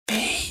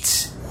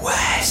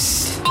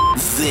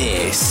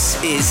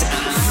This is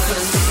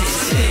Anthem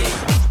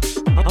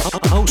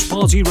City. House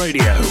Party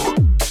Radio.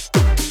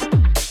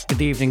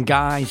 Good evening,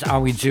 guys. How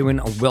are we doing?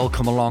 And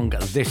welcome along.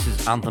 This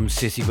is Anthem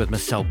City with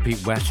myself,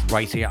 Pete West,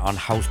 right here on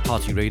House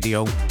Party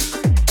Radio.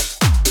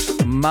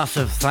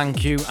 Massive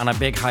thank you and a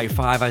big high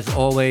five, as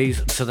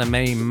always, to the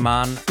main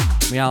man,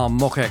 Mial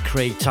Mucker,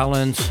 Craig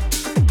Talent.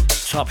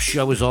 Top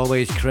show as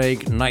always,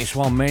 Craig. Nice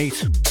one,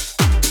 mate.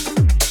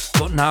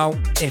 But now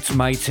it's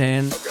my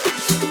turn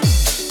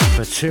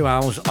for 2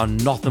 hours on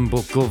nothing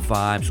but good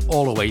vibes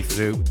all the way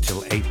through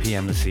till 8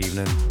 p.m. this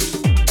evening.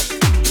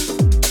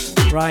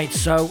 Right,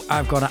 so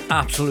I've got an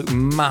absolute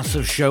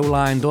massive show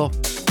lined up.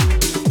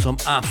 Some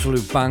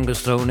absolute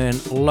bangers thrown in.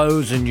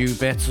 Loads of new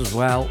bits as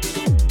well.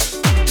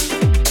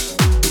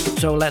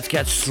 So let's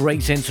get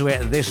straight into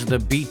it. This is the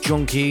Beat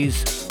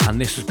Junkies, and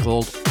this is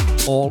called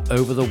All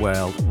Over the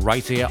World,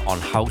 right here on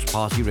House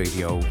Party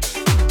Radio.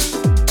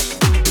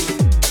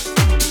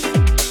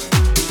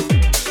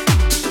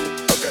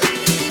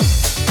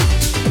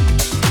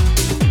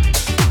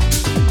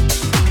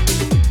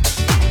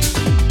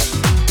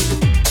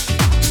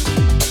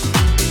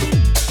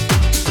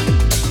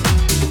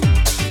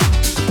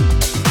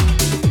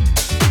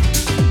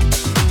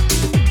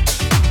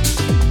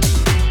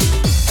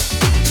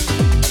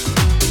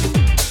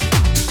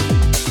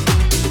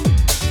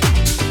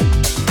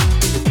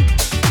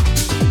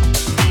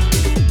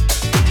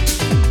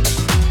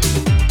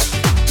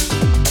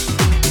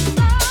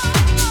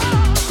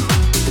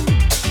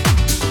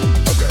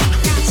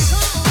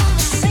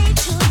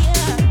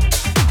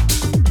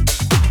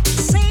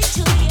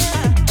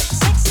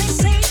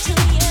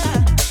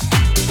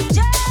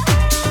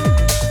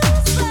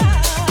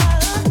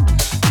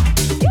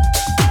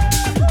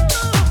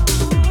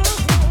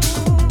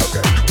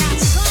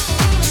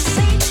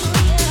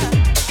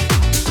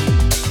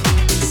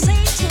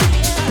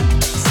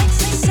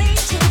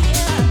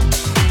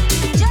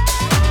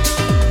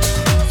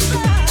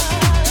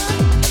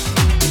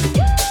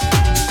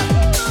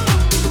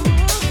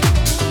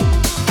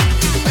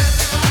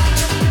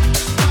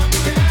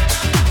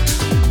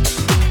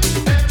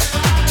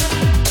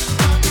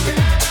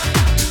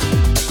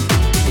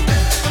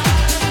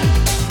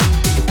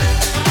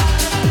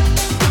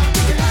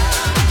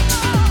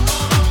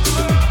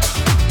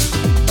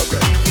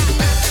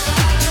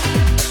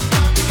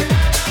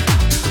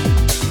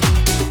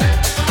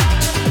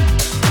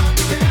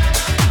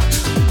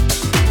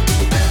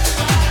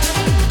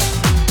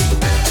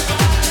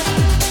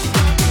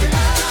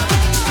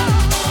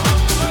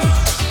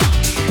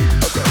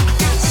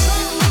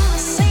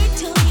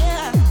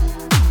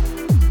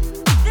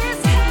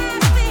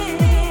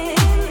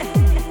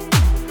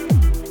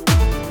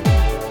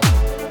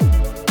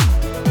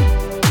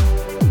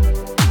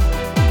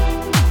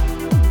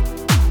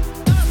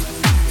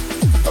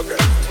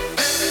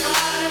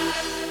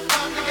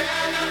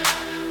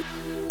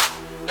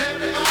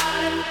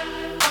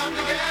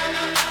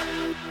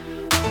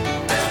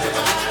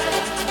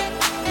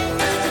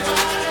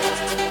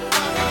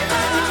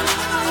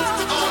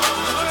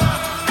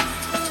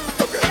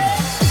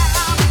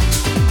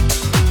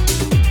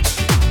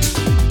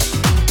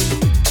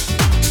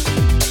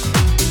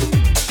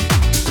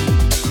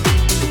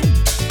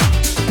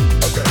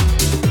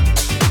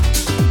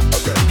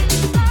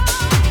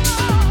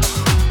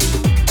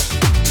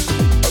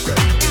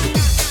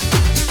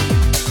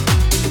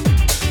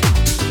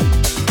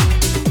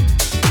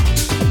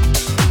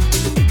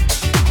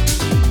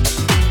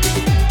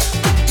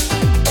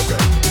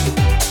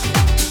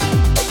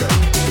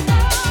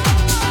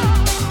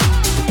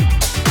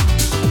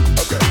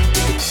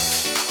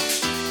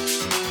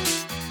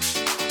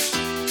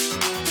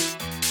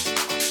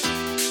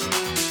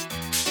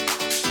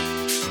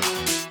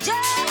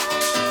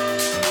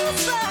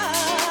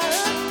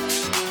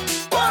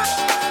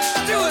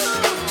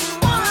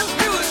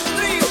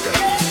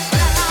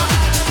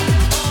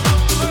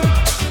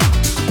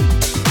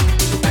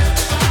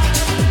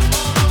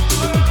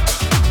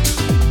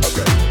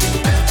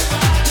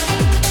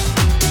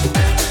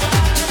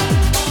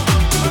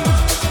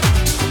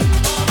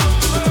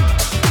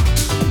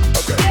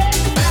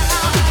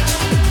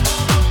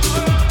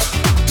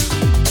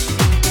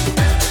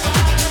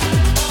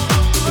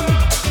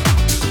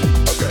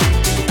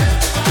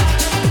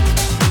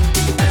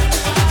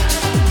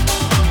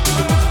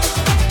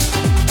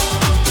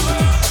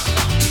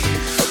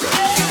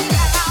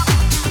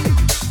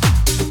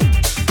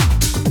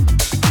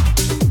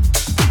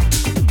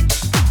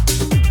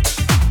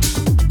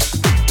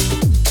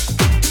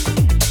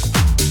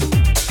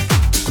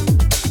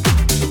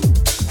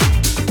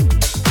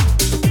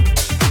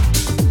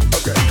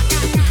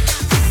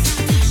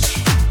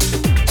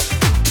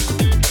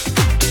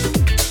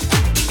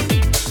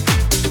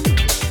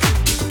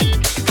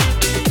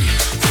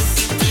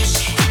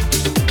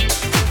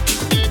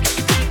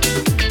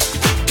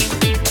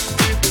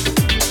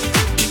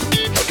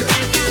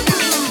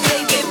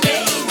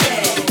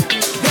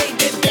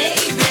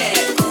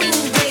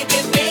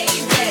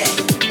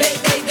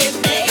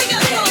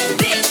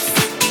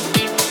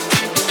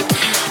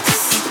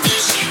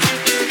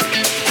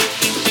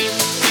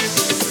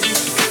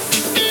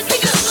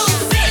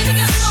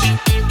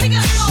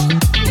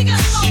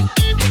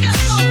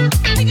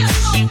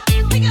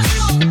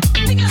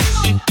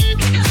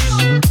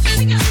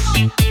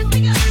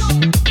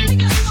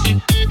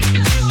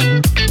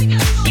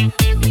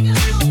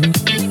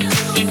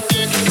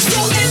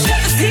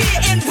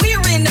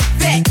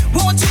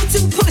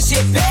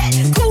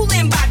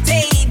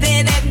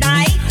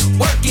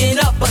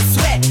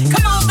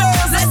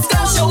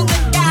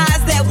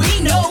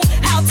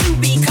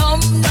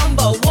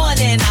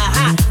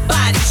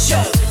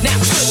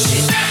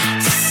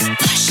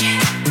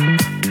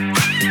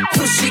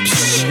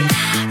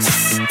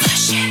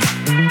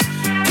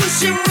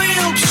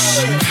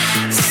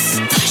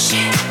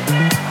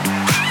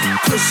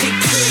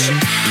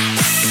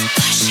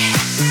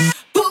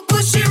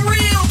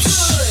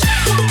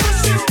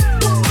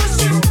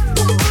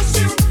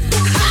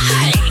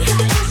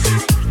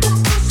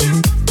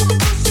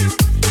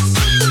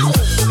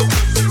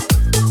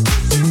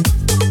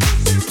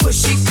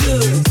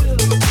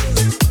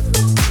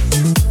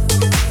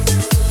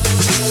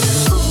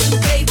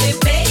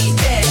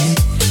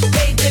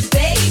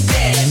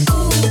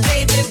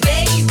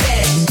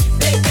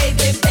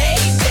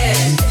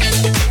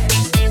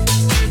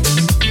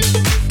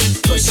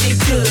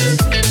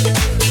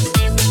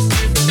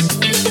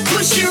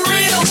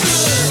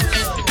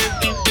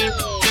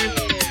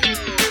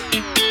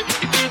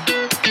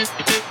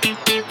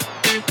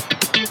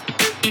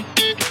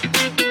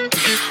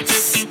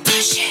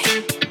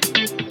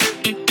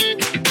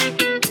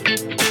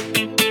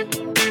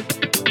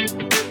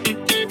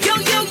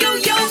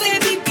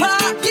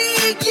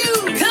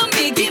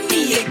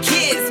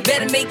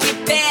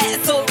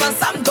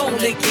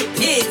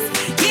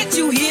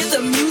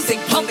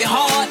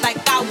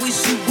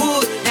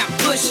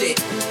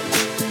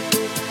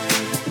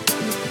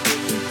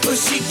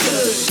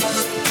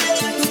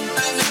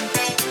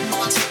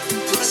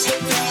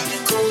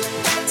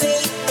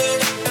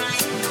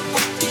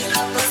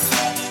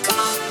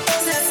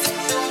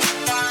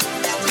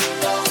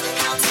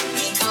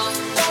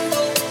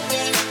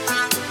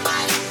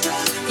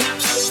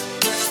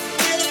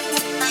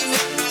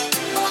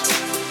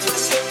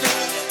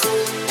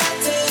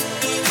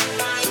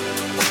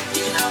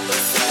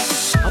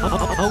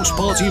 House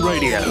Party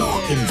Radio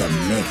in the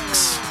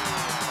mix.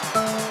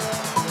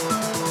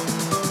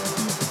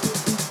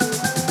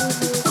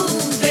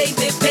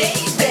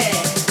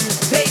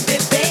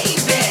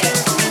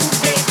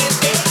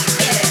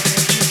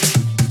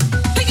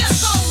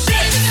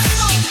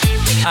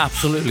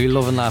 Absolutely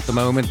loving that at the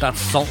moment. That's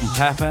Salt and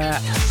Pepper,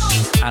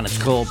 and it's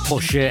called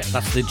Push It.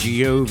 That's the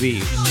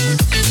Giove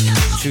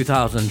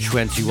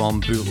 2021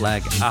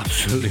 bootleg.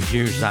 Absolutely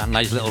huge. That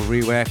nice little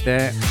rework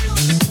there.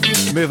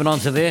 Moving on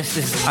to this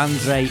is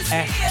Andre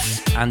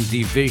X and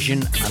Division,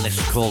 and this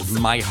is called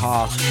My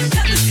Heart.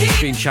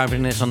 Been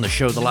championing this on the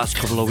show the last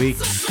couple of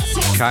weeks.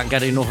 Can't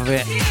get enough of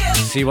it.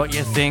 See what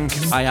you think.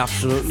 I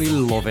absolutely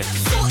love it.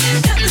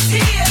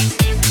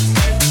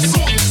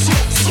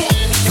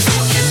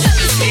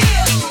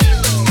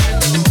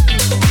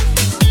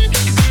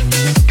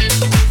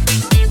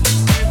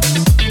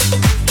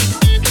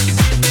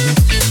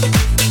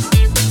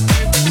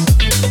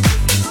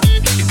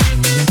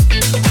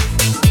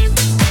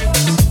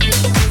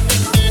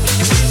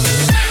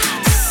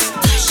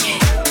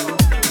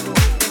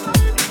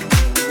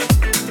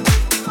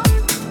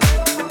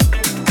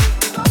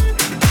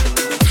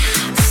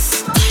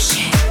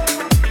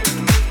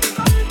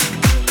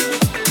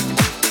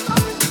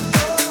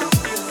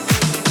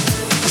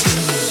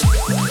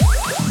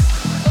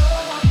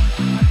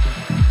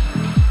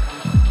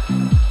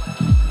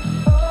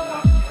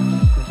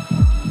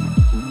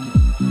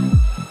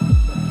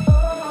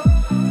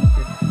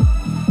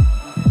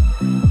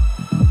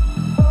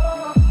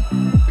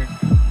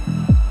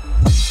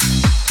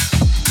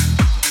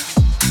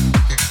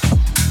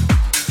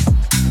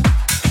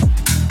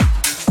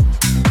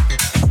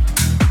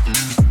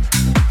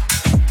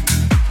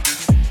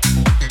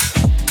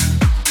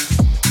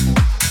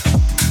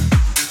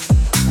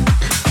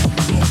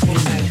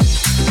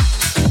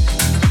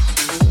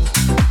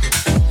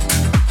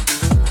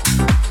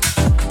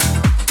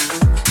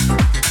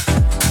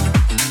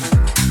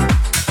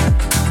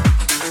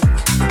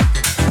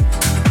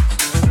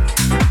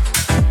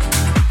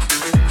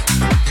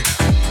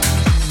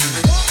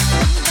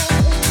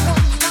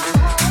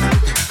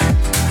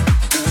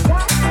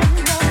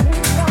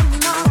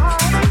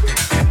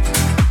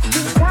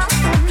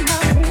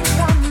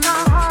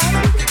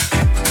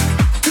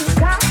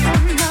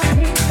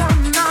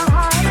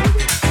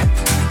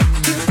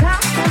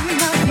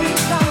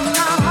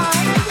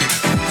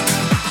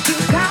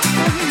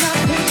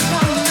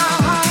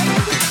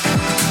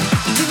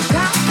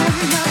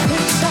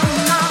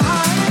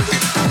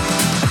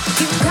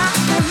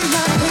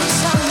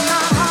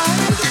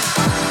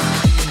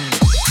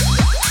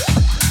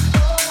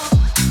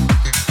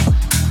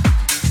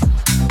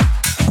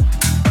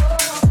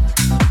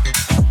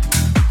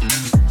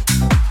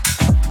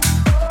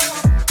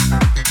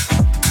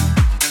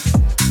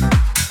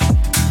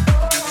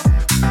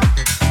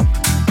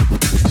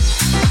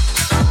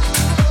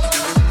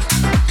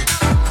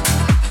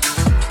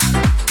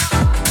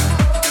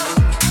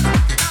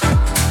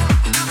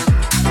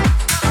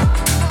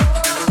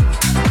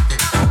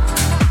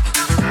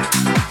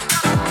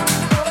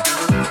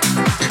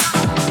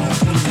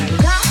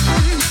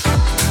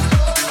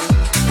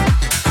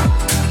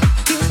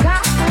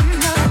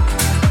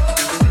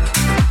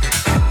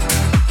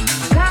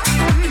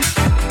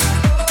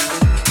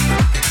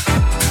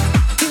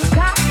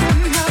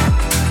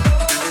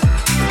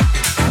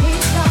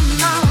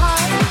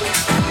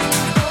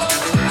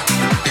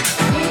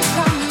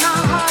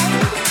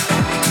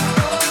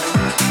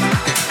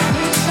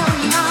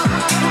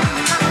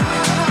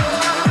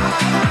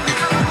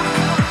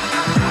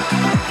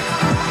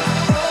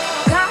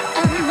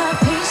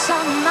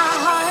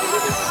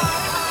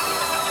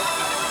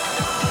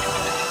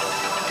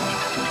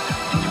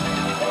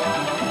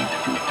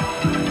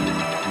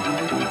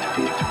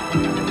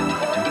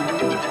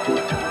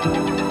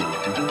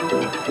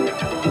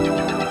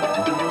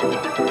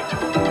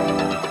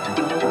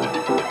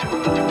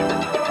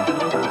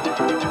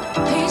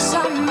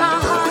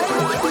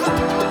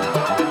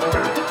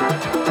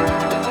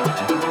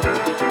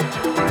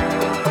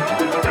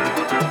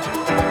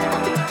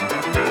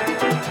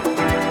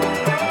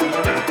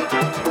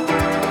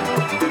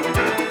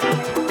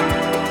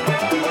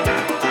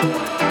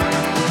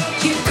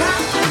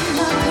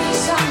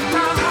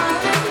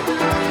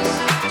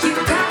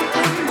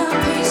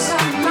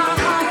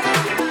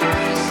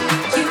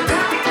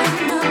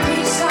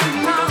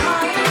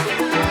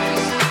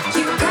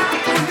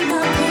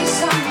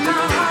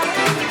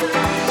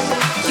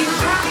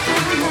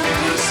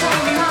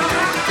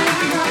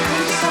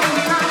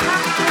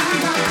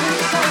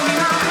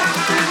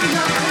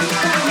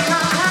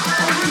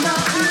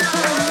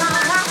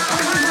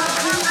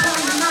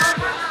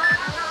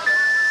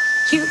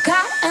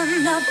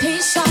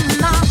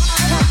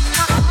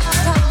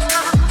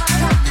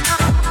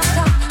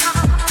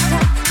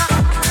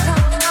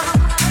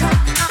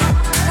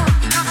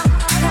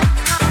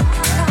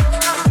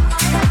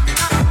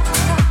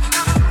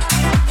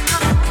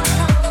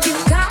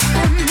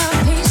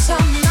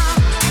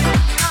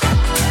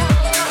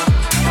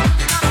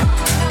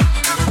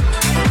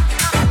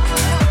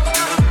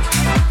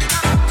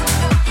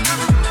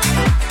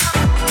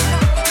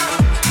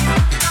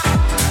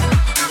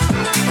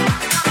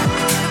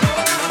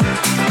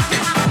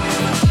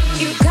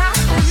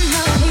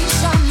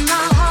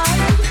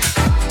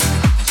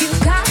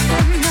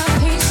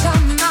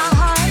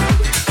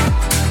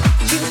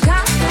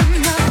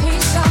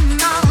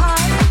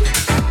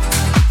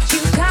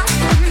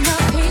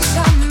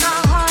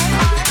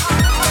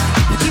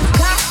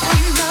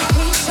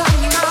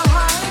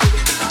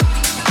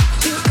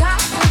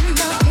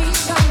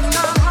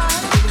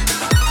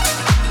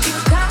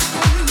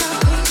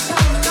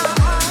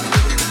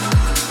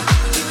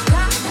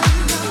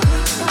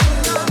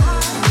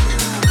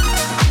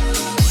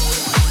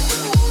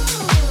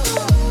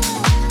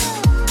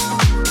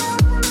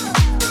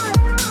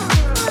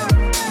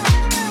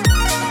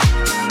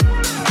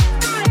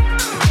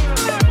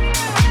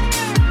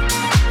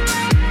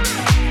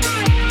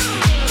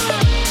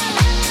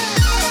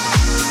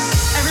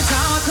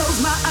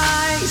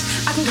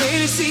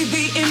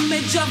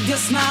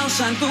 smile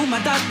shine through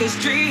my darkest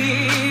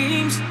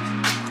dreams.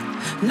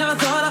 Never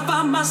thought I'd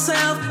find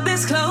myself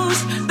this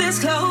close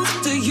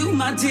to you,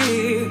 my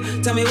dear.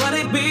 Tell me what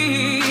it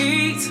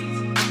means.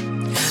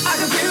 I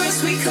can feel a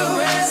sweet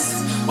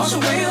caress, wash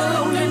away the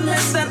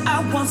loneliness that I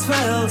once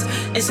felt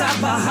inside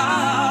my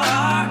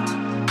heart.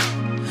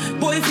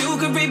 Boy, if you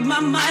could read my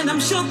mind, I'm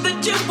sure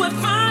that you would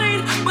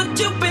find what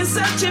you've been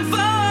searching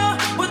for,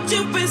 what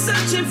you've been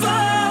searching for.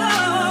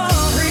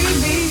 Free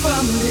me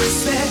from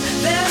despair,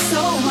 there's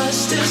so much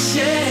to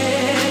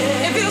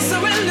share. If you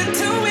surrender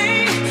to me,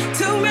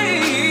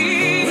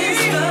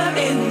 whisper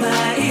in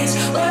my ears,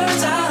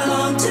 words I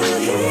long to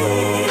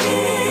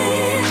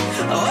hear.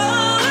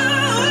 Oh,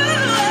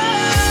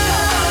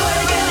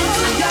 gotta get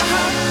into your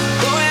heart.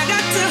 Boy, I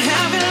got to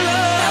have your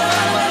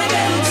love. Gotta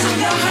get into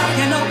your heart.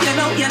 You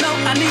know,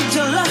 I need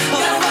your love.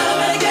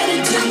 Gotta get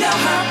into your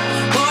heart.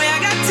 Boy, I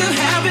got to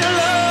have your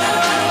love.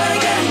 Gotta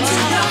get into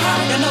your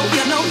heart. You know,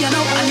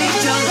 I need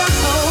your love.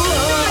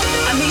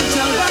 I need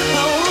your love.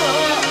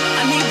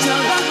 I need your love. I need your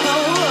love.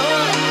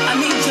 I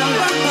need your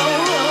love.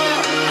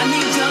 I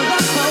need your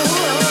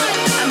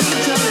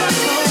love. I need your love.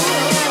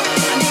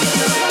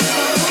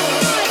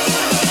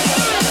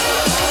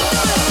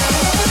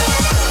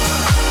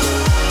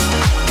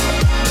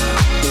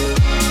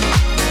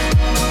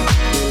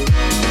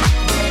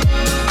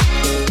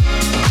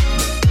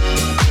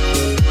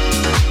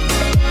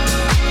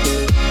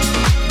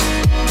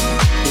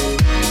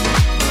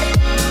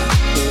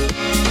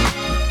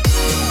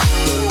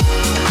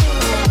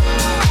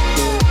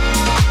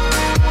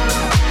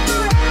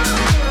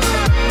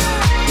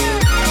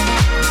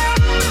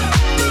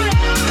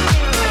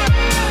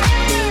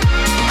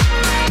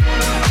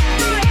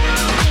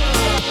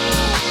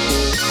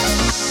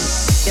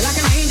 You're like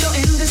an angel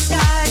in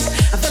disguise.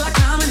 I feel like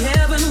I'm in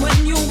heaven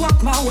when you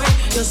walk my way.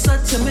 You're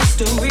such a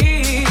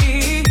mystery.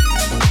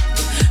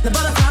 The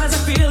butterflies I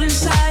feel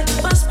inside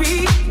must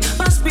be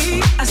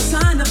a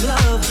sign of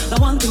love. No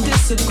one can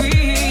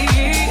disagree.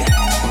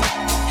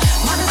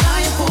 My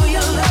desire for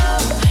your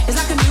love is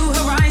like a new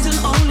horizon.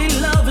 Only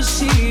lovers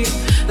see,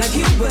 like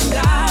you and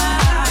I.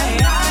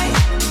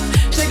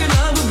 Sacred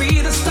love will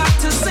be the start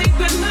to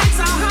sacred nights.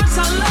 Our hearts,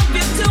 I love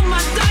you till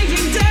my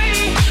dying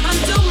day.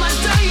 Until my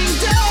dying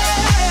day.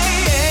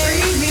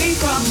 Free me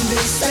from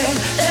despair.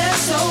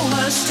 There's so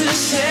much to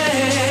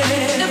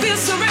share. If you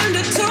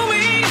surrender to me,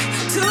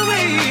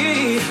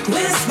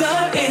 whisper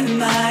in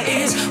my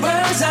ears,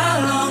 words I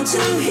long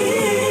to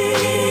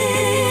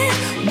hear.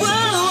 Whoa,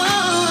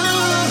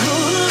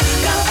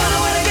 gotta find a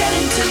way to get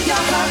into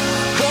your heart.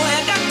 Boy,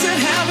 I got to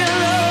have your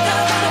love.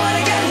 Gotta find a way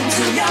to get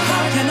into your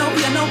heart.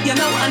 You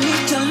know, I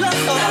need your love.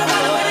 Gotta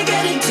find a way to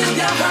get into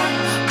your heart.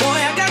 Boy,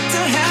 I got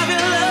to have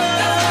your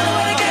love. Gotta find a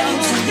way to get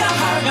into your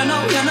heart. You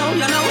know,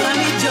 I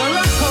need your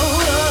love.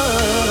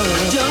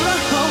 Your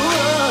love.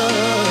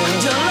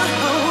 Your love. Your love.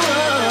 Your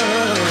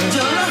love.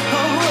 Your love.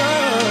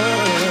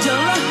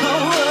 Your love.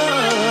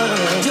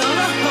 Your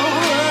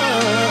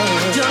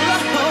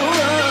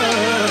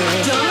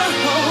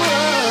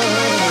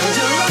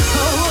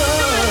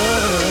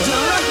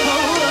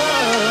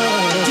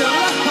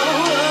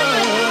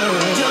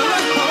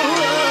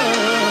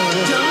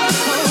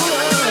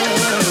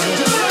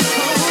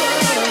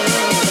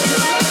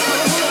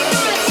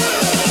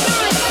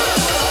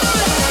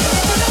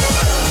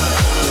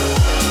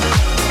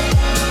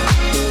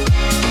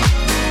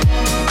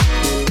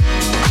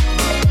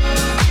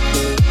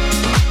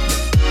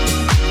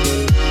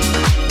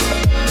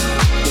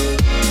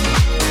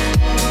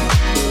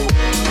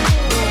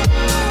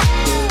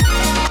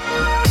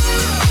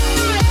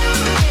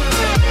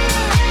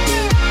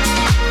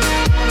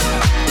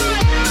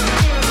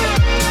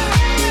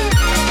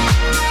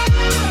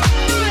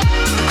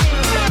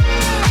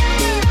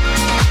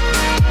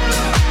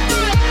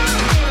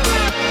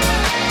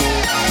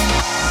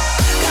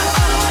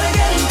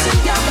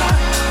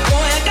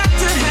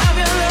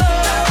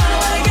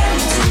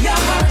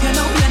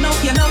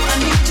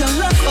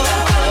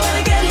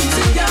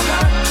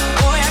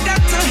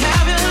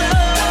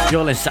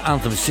You're listening to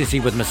Anthem City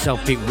with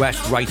myself, Pete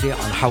West, right here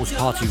on House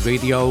Party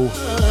Radio.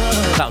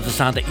 That was the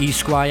sound of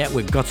Esquire.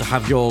 We've got to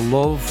have your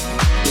love.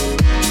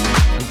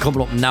 And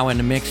coming up now in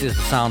the mix is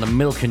the sound of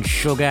Milk and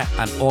Sugar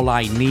and All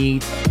I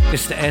Need.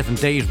 This is the Earth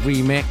and Days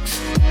remix.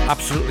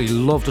 Absolutely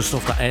love the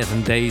stuff that Earth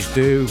and Days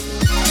do.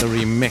 The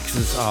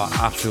remixes are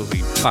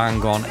absolutely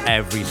bang on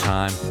every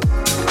time.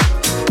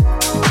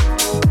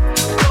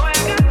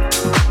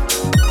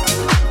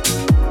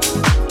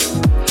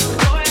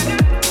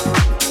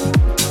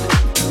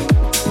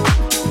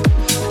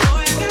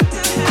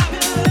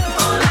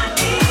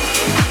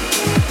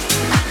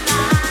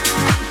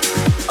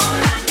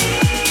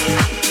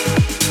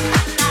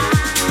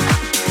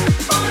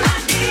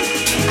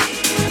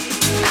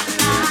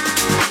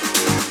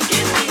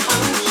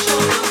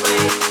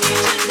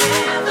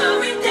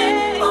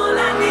 All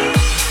I need.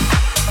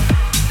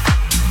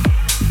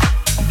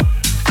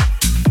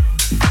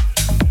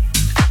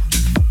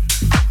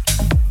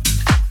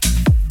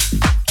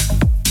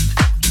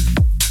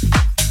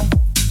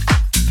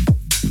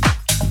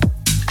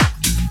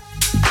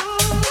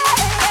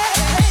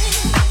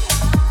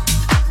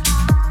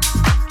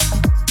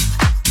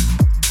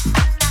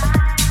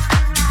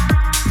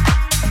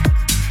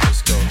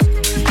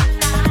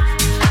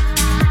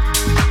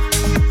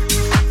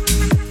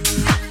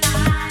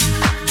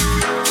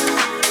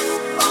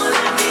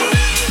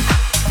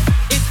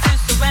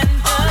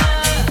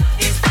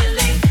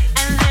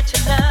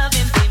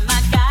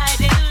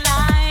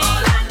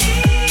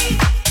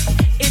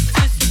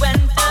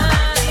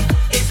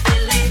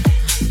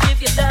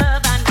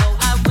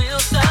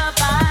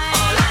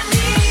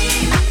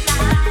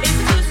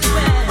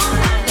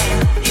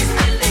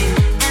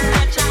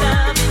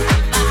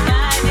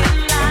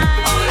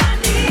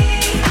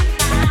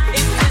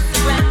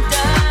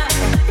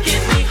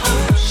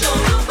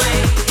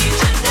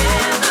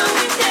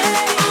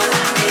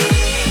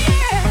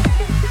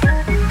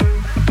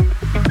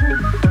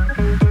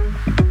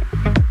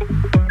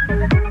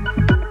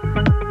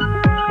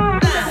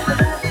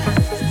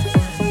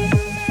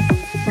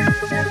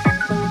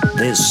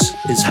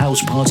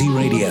 House Party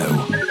Radio.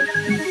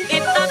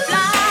 If I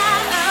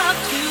fly up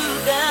to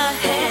the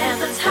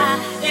heavens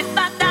high, if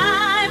I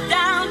dive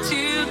down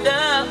to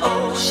the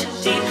ocean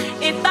deep,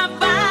 if I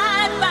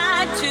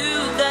ride to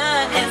the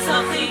ends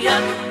of the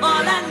earth,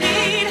 all I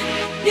need,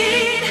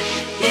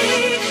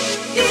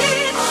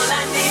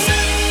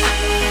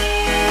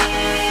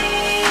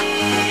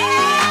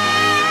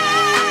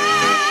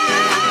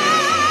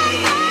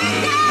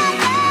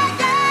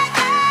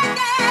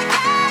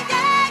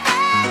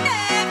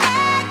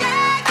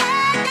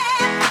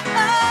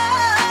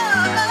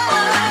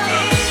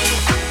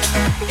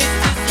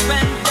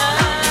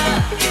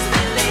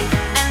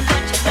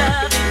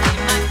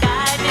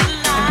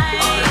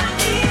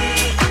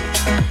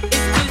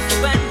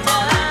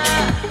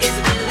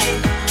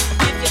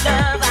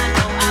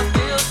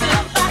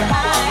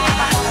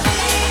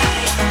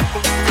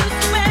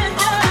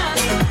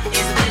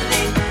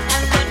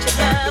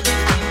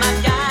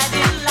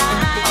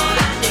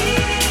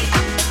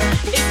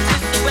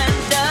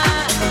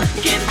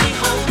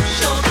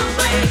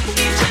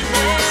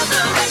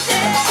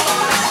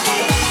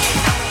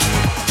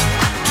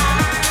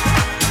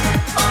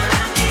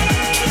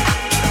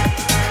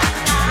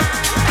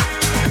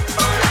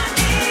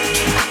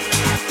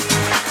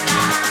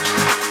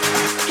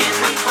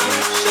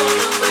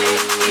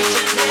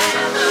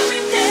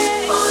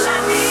 all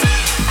I need.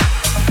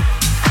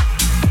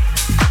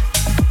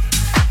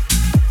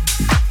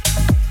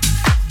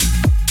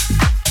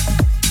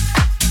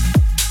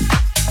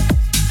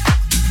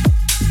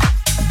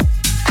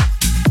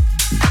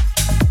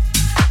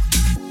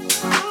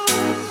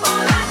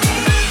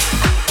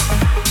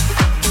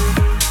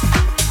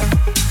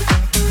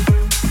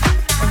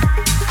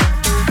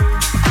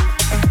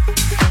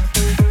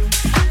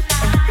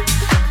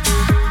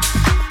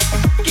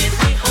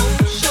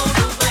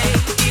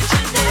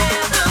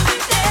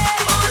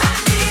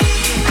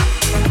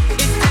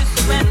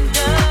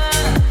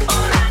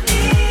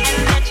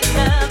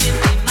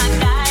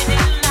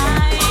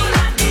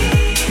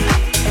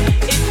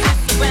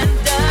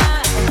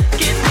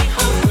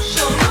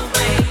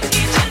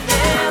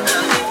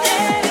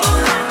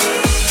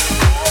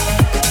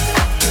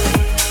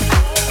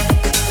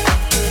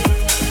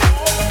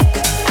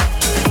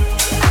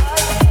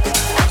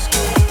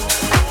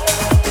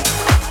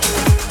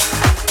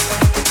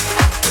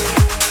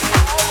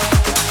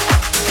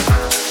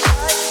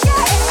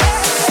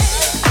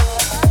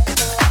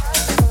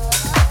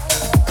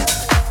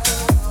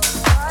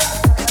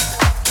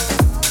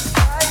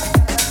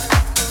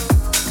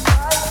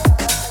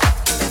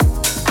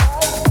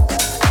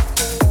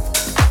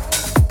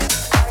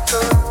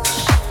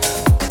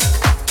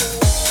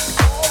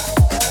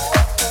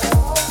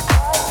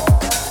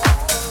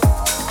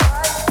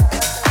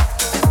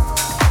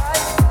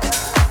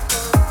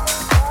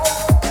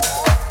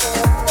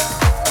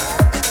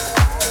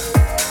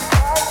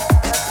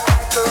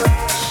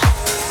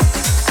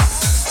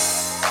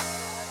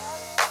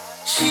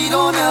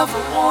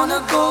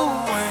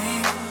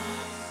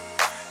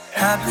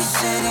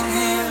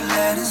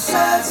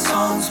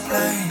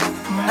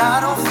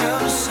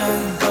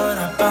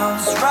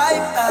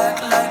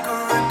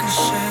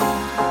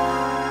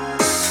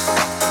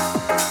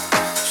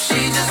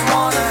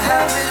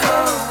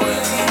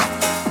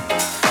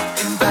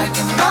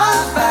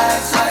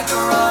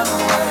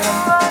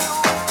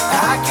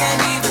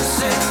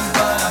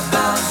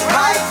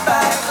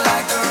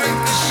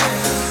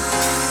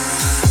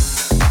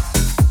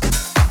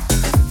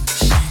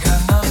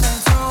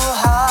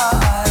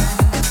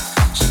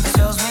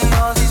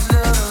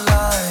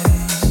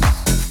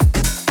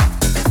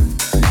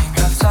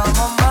 Time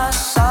on my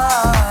side.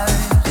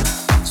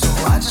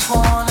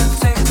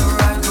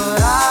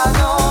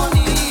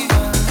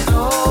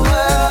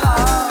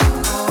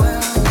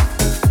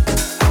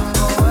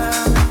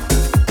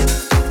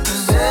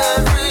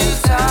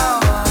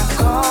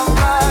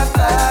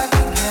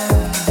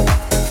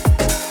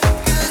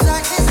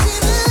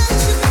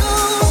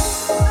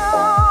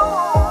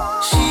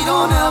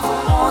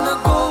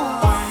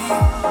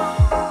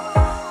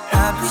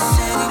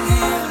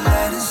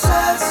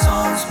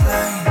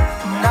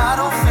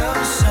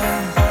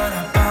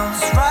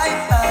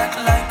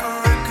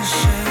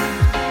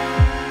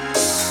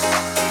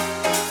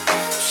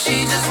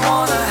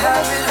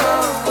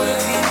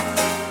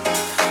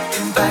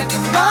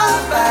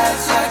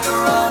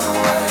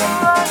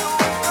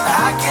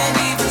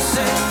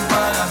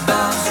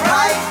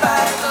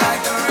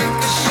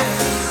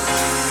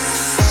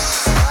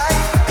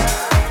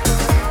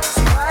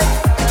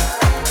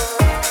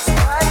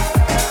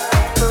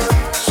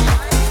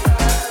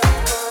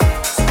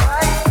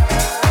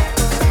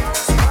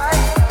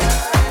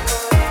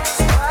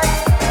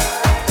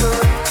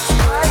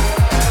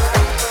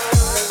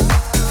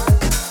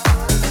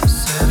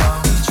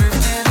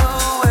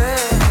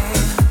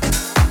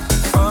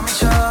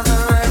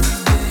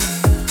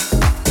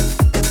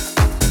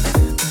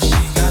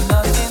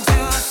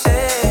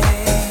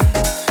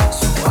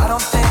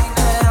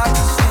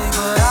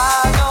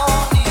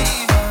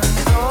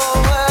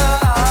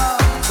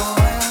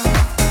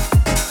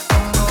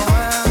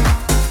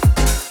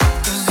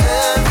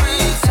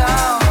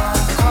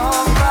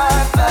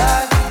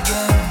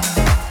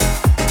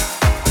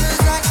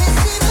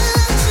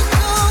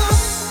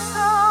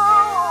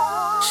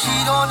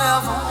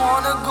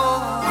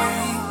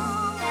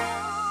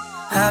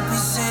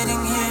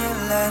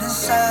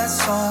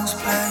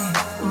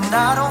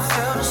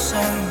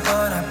 same,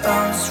 but I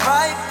bounce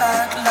right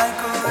back like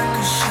a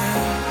ricochet.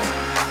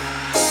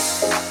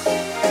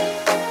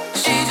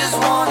 She just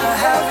wanna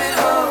have it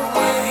her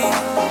way,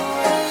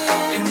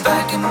 and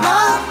back in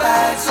my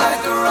bags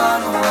like a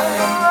runaway.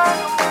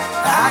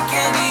 I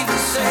can't even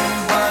say,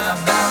 but I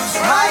bounce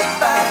right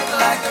back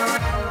like a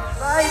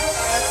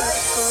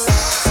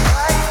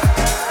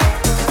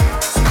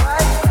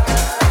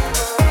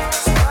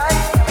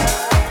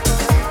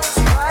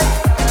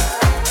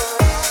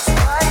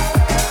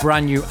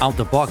Brand new out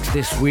the box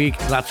this week.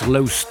 That's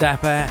Low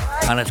Stepper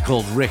and it's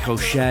called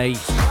Ricochet.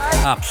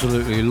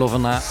 Absolutely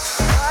loving that.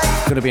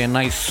 Gonna be a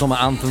nice summer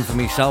anthem for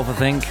myself, I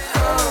think.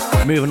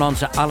 Moving on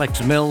to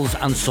Alex Mills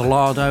and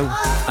Solardo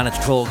and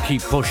it's called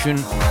Keep Pushing.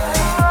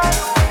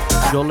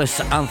 You're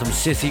listening to Anthem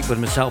City with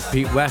myself,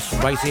 Pete West,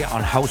 right here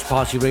on House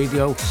Party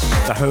Radio,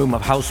 the home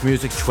of house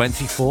music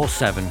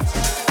 24/7.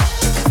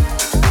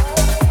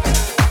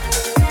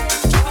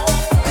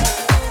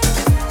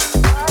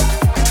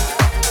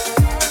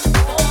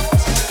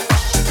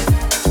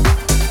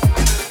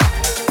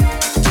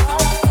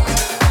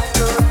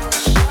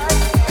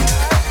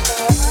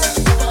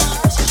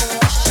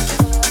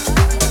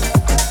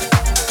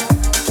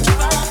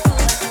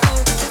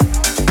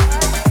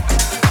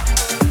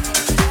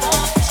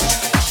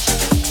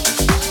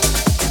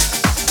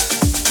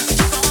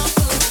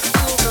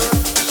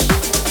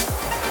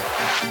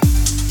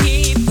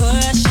 keep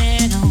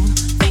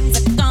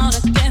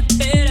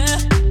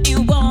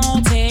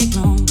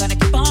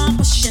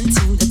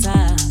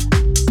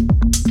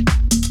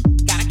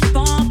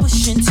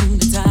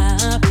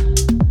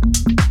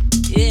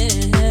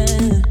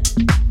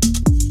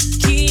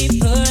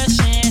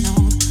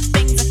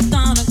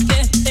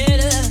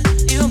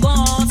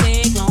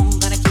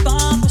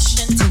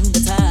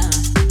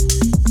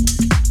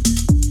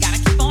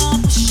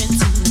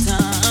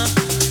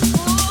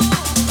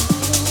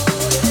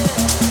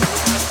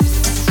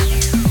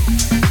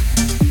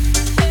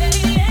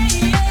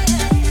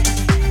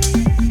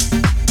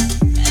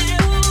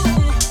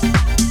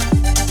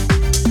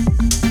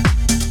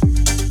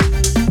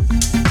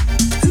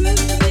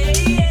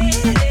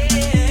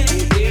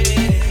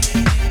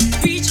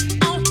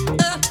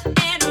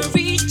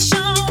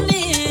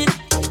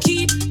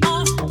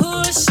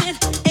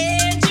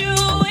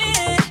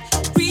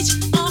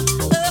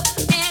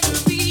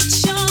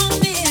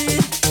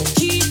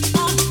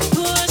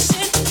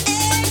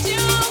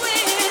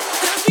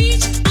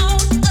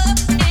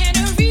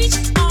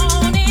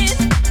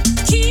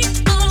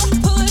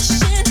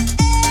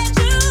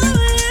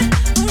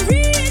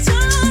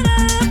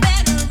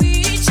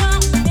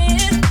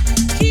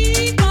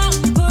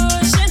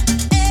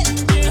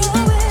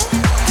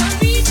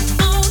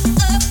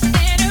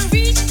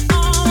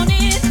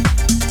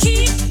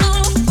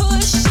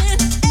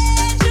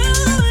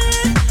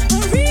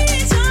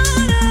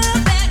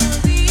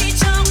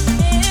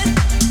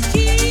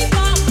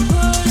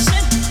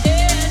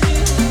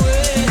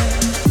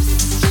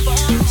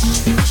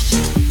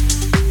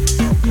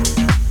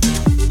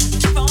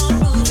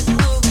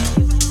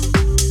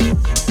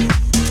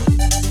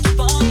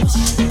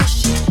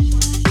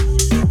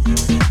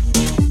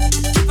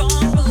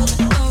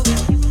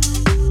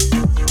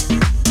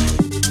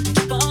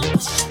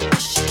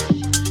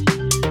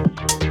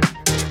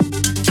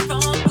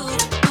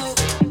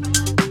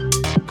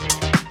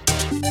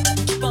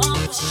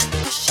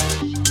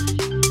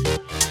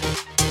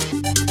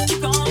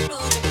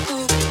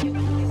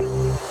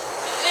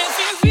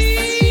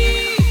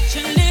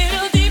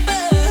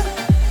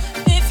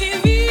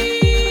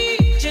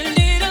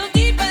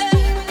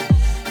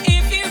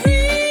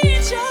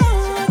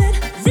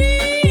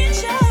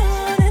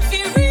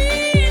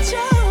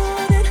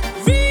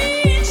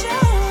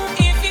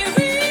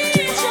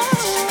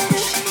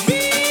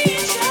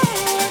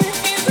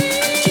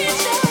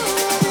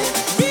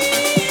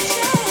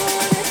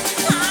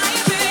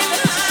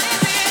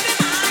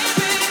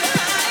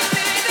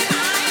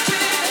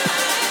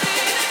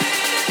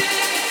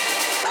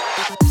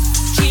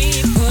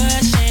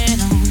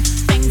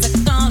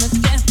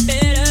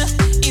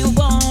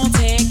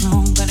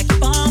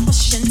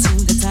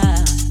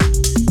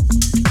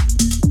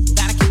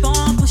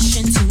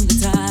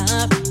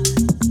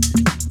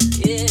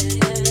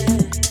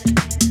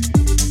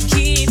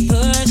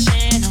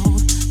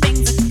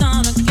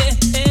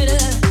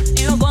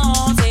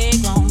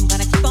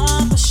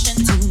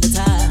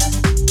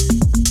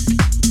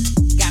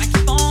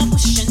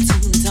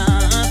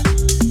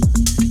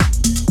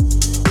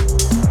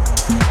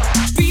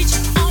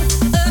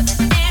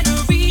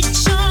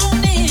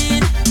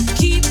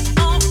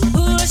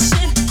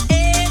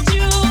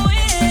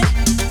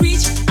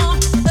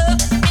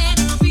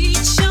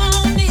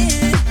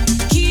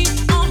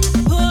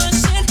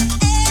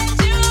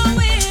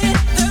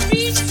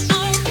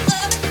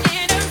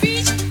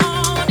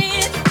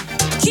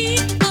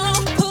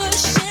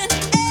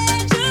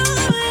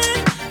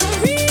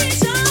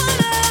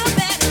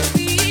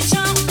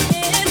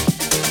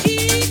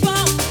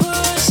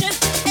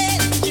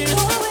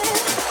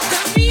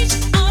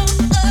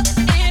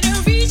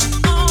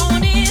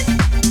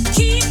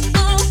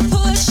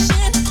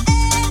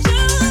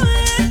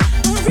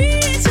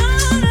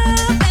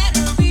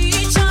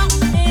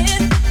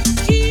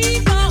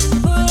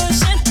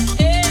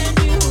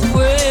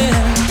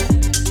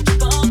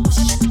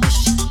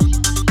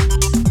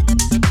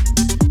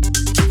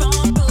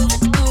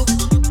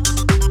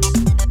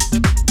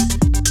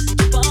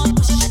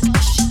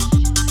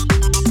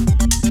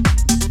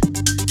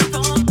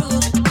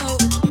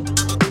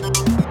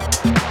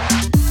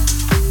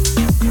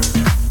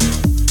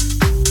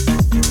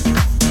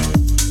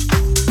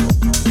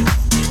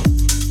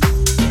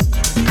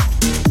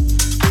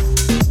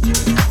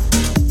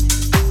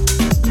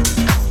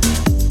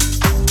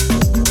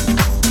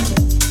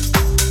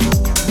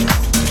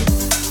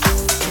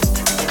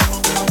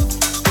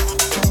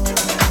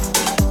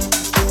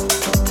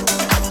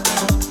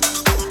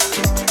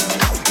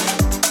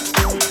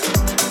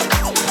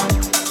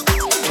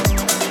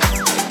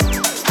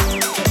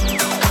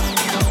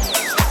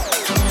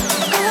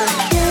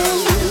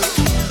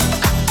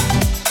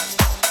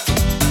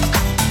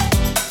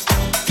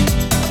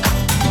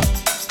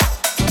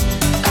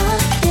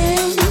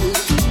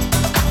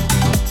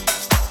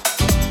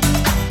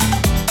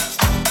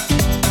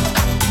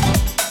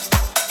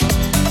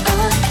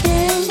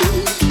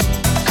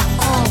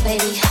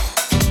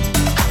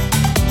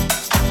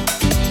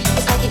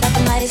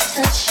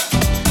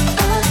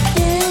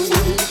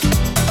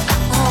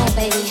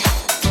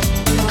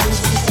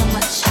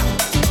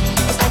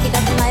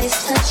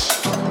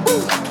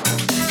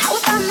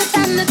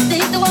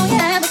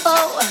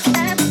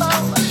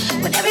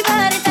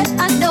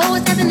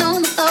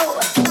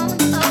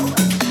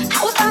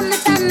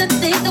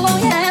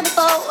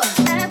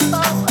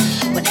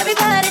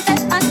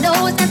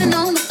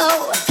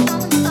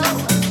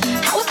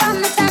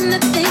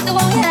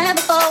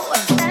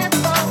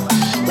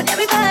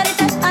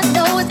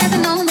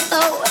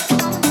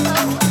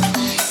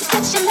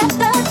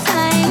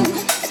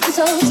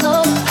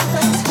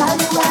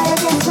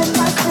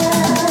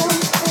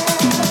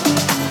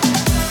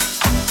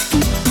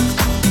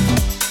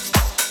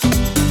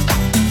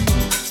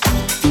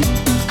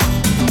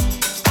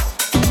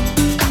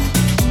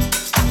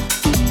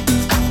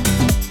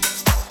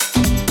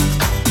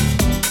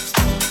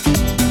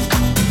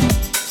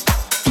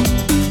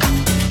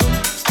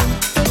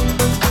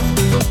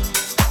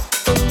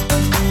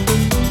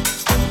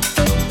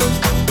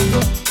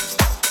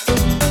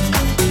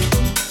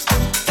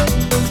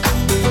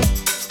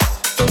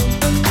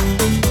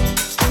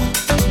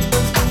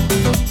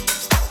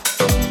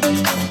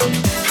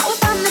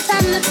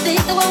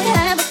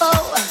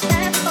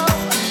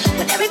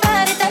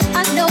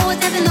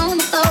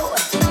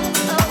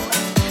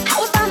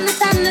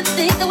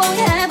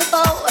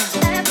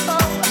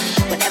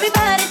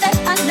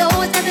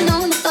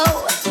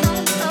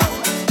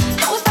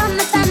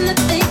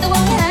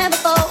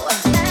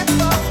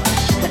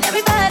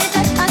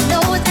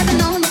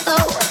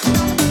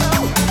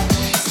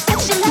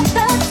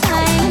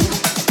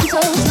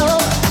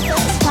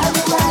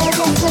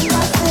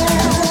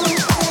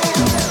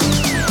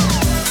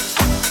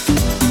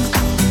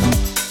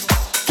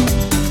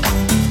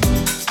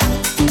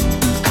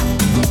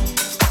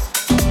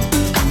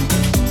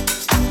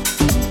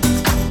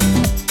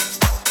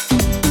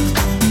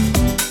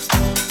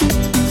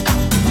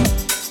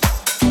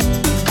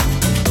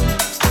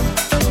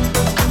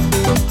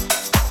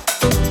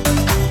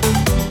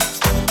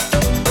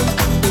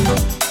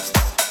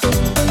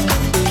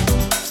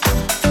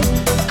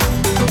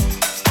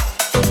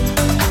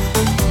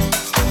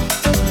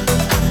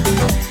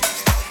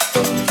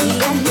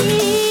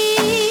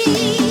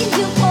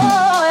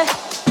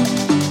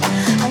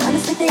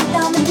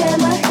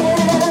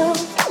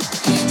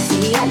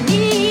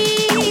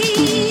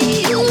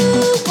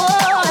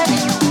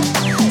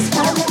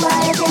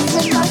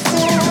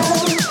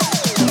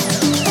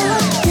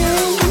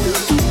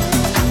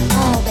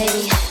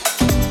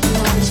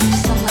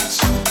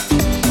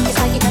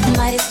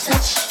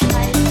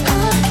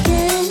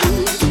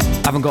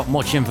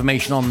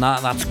Information on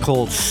that. That's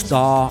called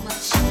Star.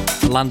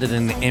 Landed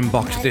in the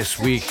inbox this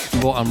week,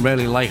 but I'm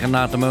really liking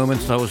that at the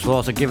moment, so I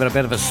thought I'd give it a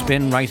bit of a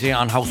spin right here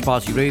on House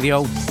Party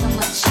Radio.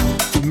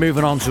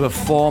 Moving on to a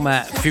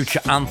former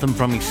future anthem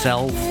from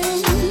myself.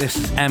 This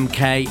is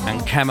MK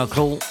and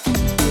Chemical.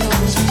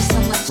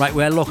 Right,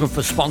 we're looking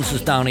for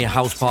sponsors down here,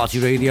 House Party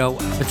Radio,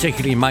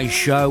 particularly my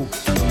show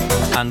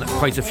and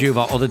quite a few of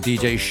our other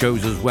DJ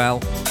shows as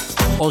well.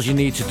 All you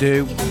need to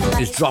do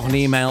is drop an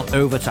email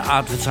over to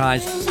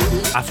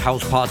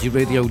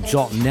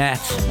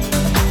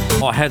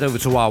advertise@housepartyradio.net or head over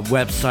to our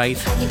website.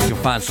 You can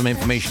find some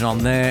information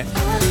on there.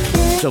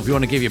 So if you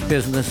want to give your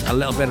business a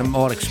little bit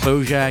more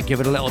exposure, give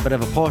it a little bit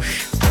of a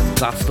push,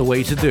 that's the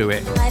way to do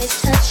it.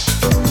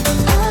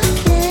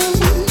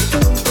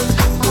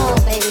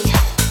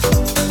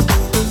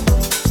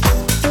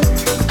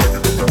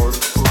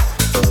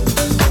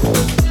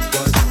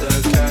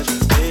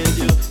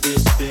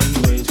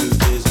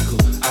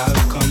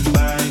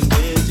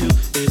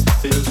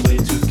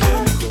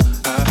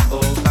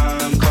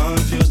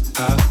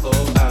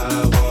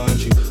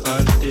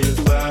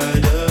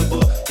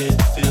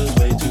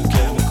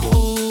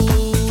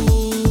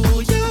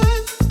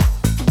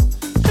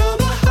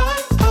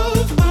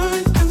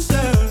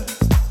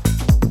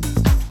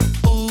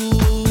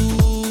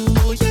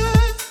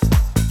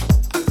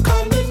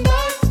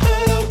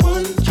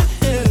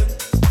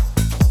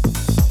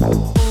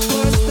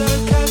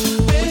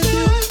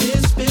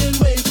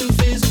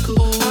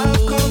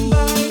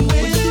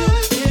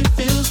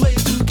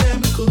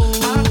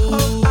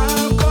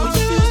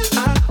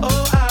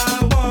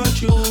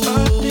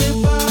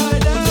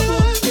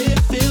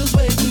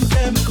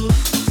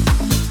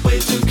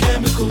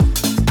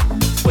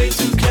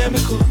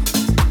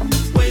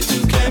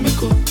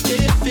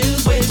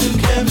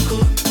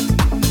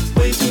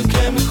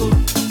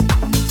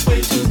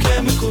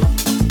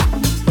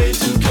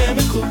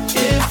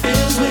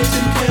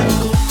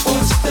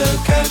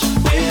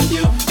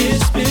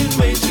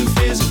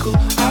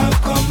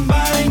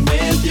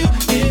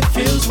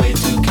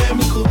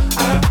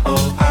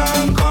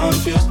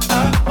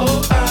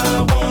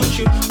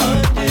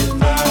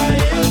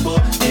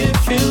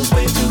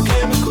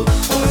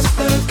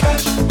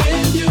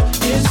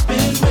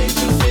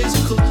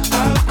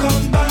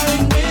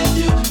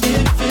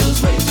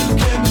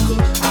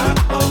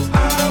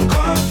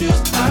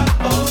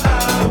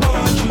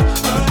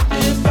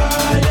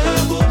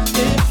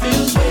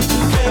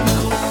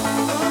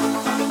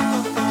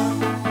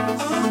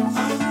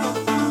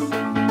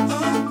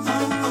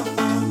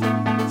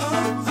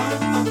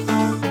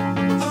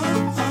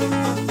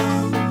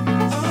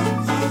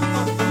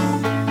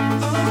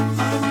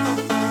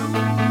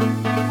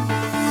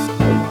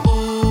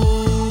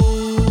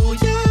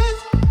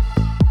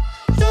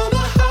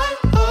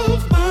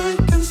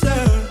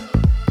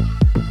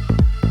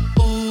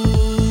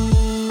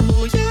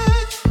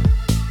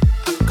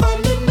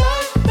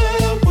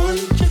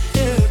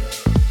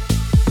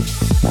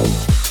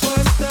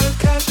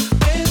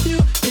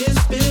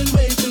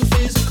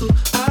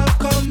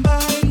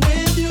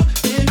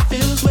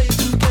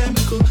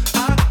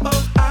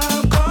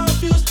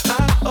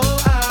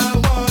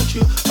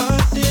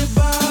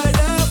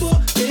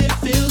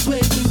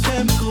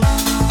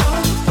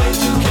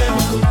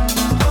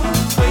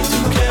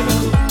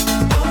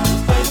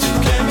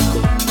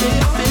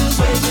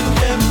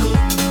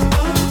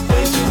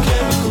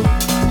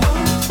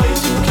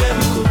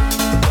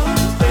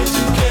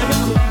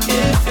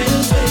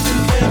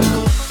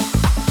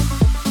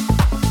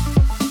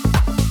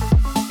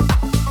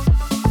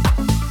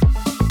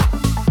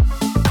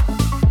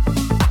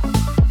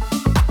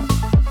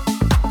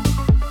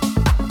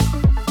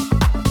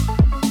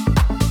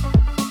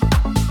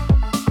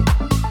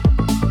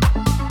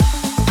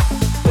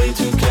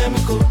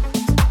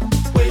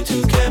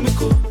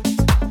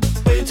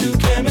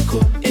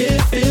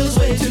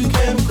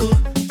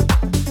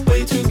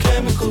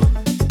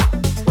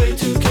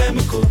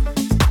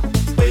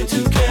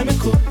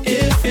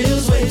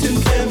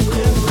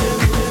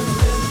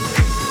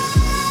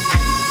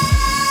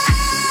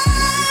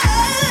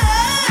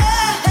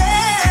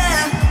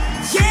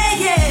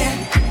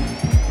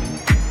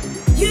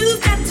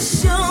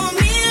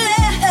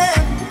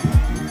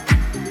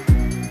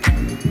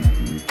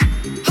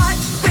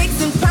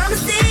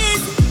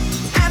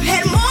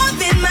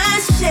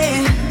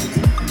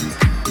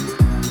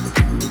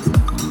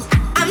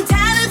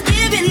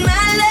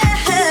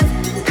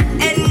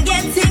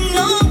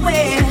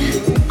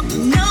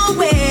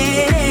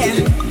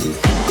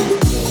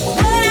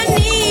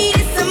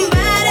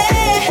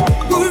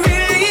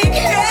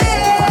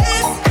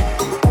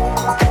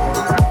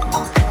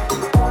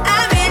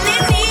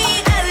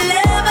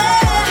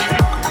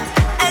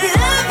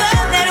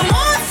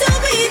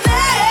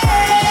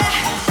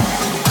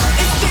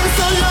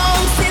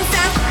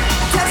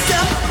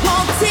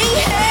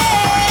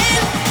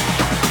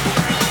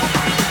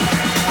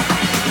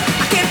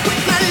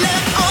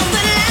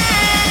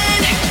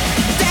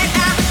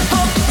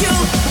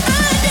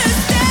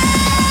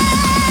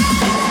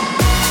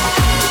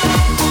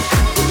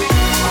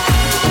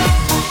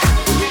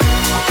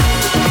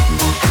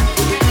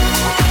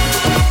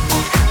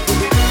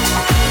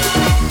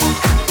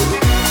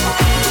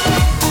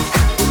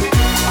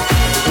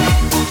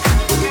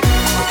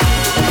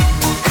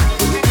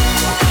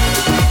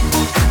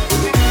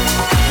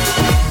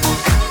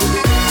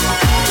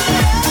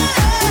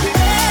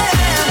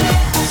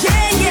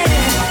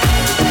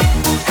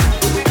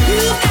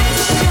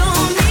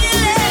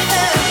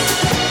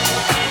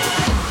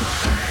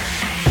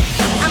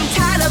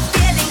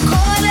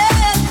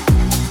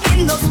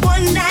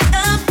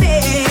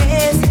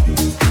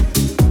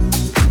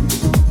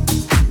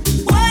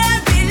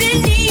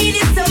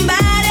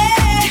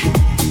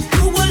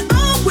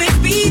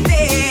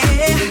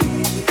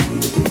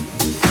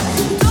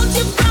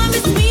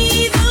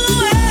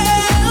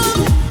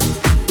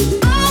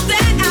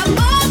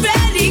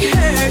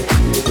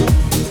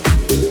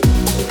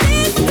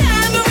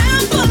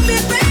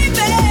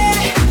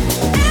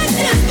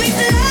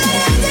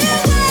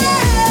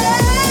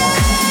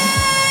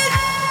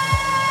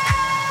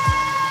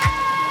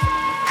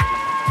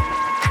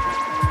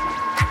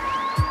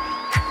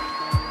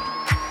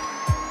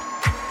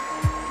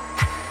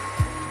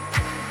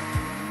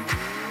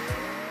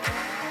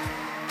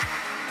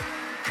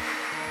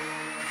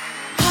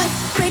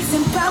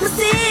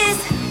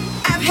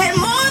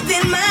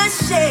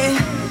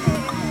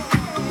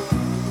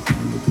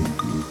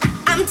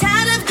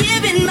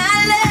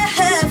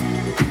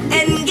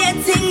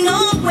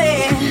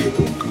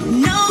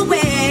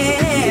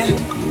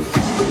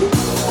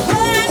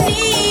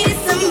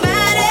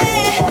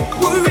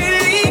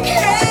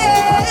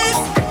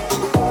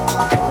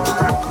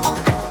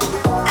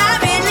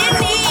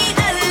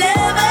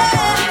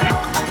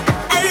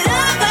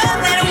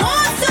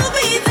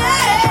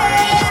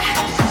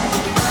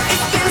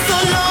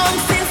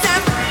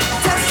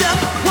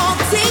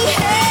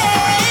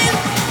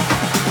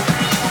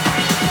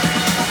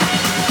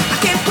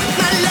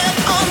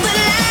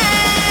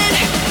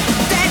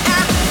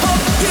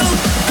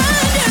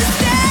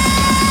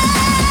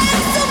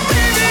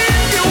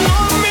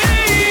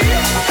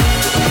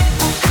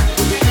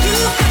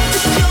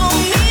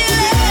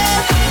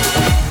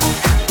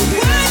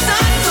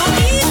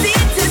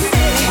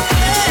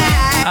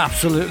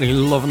 Absolutely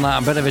loving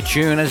that bit of a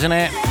tune, isn't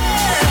it?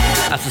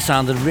 That's the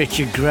sound of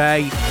Richard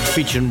Gray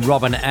featuring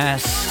Robin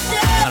S.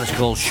 And it's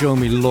called Show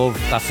Me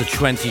Love. That's the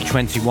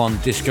 2021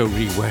 disco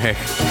rework.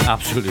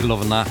 Absolutely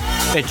loving that.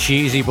 Bit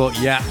cheesy, but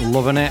yeah,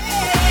 loving it.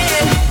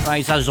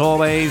 Right, as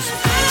always,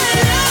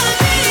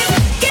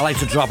 I like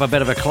to drop a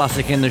bit of a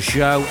classic in the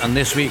show, and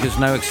this week is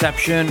no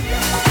exception.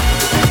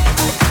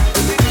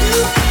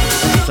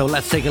 So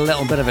let's take a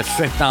little bit of a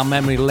trip down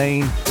memory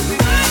lane.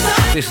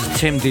 This is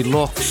Tim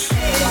Deluxe,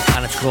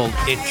 and it's called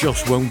It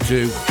Just Won't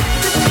Do.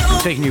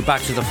 Taking you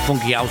back to the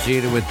funky house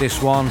era with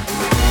this one.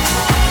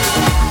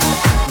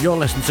 You're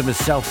listening to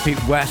myself,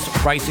 Pete West,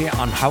 right here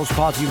on House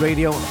Party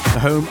Radio, the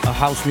home of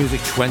house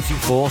music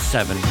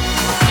 24/7.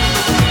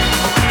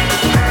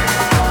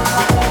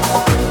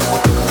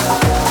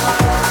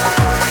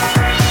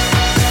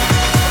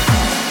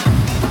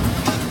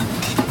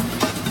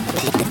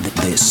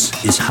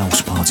 This is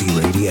House Party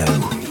Radio.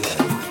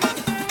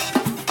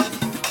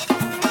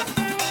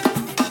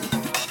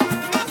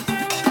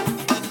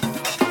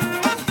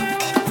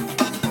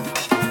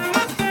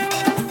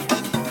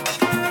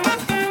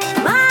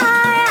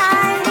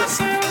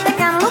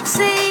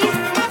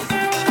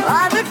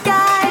 Other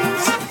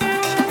guys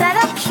that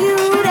are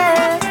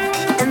cuter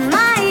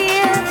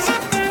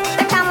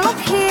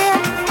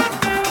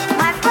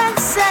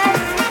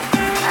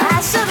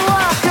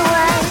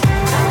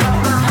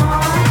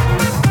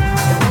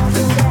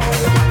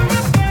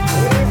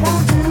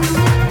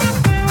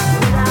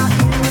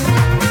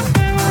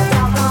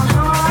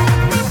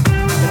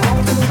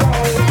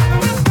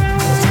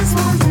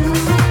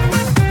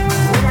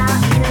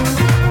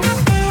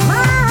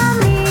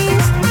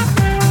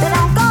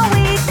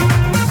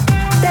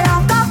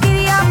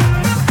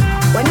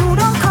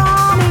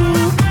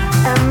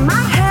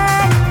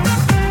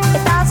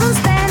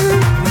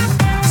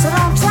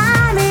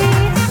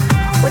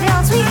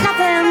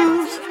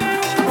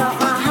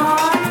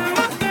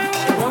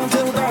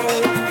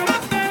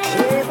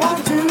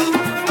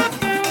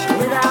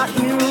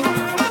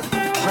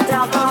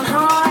doggone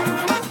heart,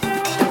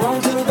 it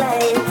won't do,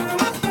 babe.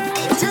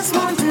 It just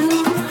won't do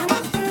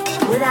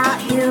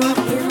without you,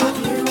 you,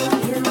 you,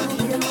 you,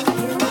 you,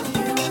 you,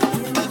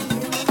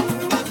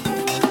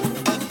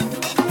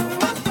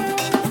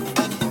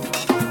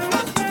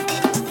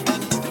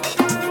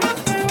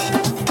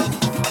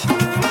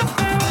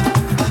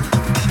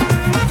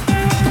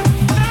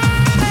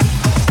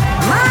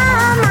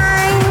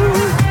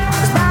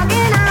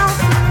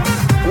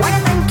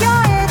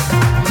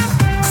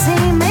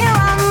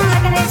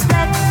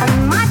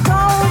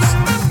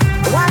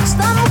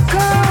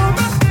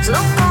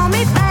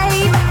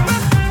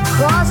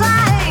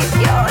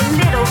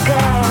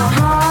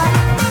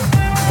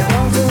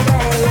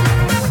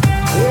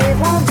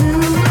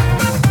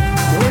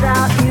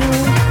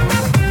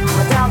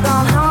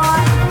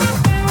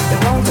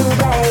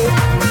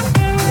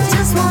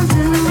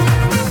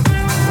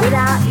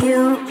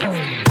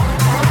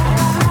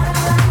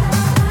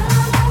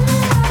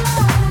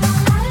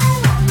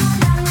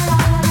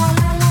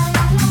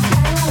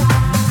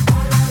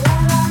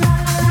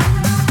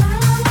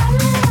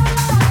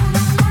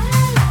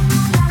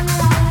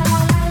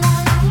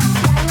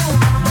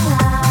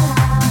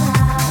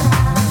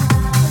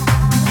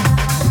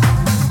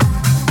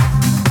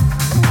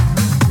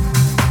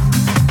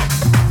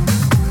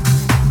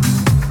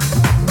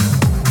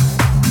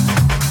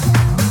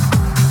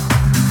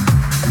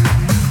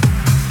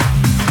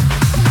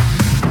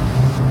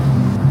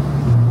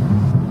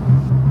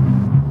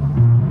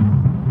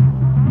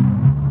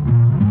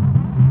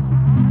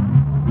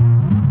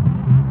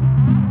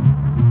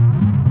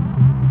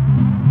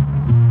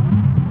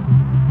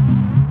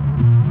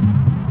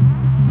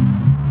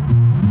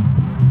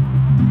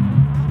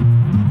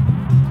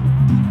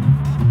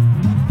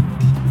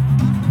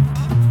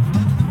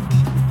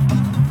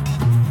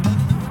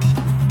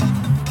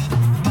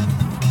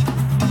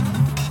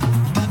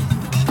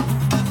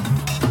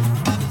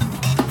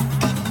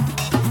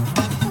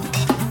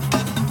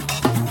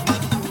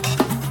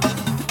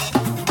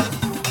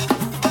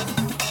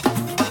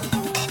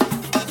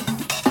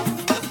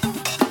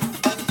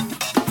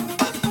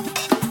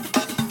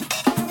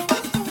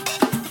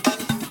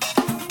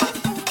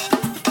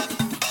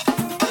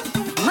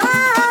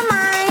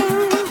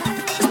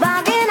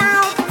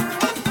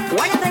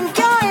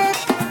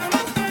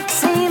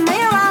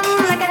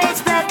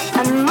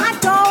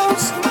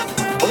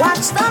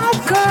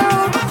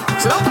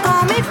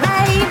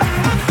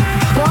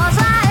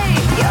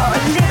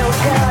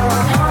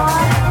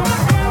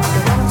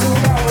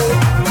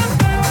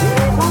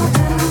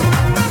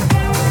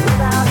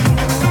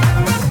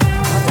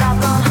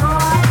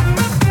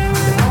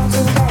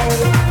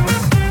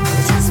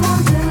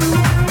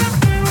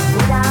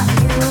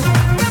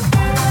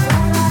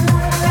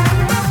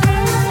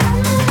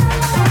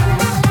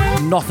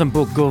 Nothing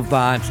but good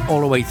vibes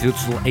all the way through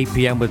till 8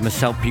 PM with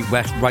myself, Pete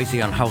West, right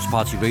here on House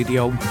Party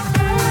Radio.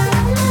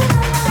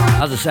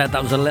 As I said,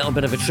 that was a little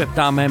bit of a trip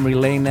down memory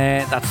lane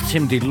there. That's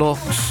Tim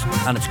Deluxe,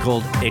 and it's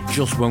called It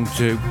Just Won't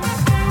Do.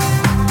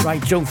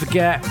 Right, don't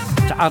forget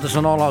to add us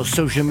on all our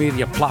social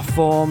media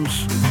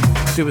platforms.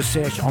 Do a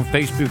search on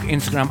Facebook,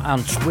 Instagram,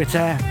 and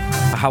Twitter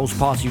for House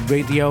Party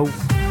Radio.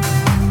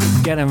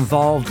 Get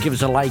involved, give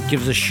us a like,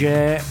 give us a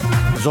share.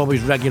 There's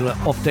always regular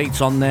updates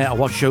on there of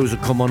what shows are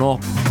coming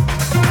up,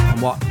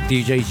 what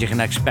DJs you can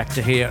expect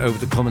to hear over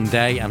the coming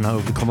day and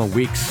over the coming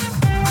weeks.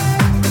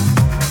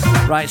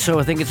 Right, so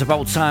I think it's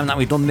about time that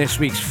we've done this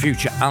week's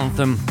Future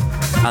Anthem,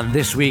 and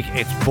this week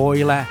it's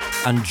Boiler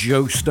and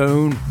Joe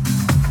Stone,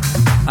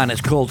 and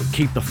it's called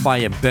Keep the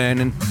Fire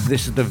Burning.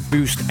 This is the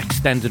Boost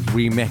Extended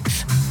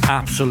remix.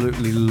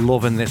 Absolutely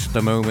loving this at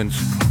the moment.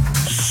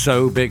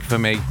 So big for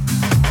me.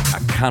 I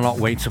cannot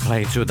wait to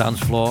play it to a dance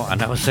floor. I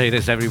never say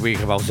this every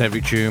week about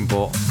every tune,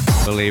 but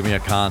believe me, I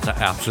can't.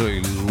 I'm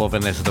absolutely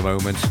loving this at the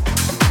moment.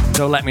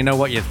 So let me know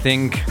what you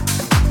think.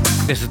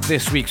 This is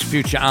this week's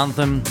Future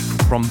Anthem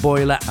from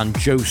Boiler and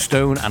Joe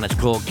Stone, and it's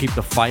called Keep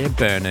the Fire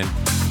Burning.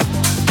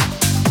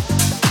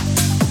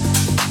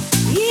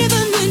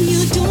 Even when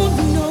you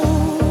don't know,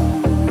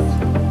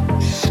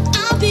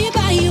 I'll be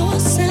by your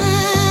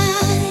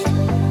side.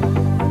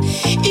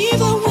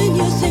 Even when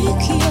you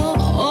think you're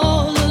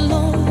all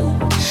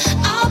alone,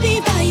 I'll be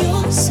by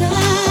your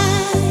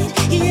side.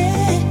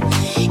 Yeah.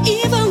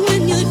 Even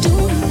when you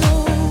don't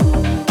know,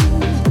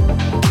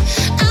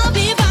 I'll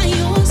be by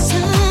your side.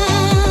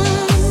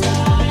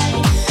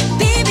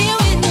 Baby,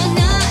 when you're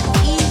not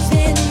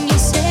even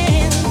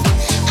yourself,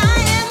 I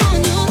am on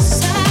your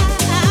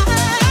side.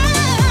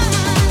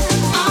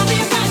 I'll be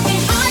right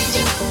behind you.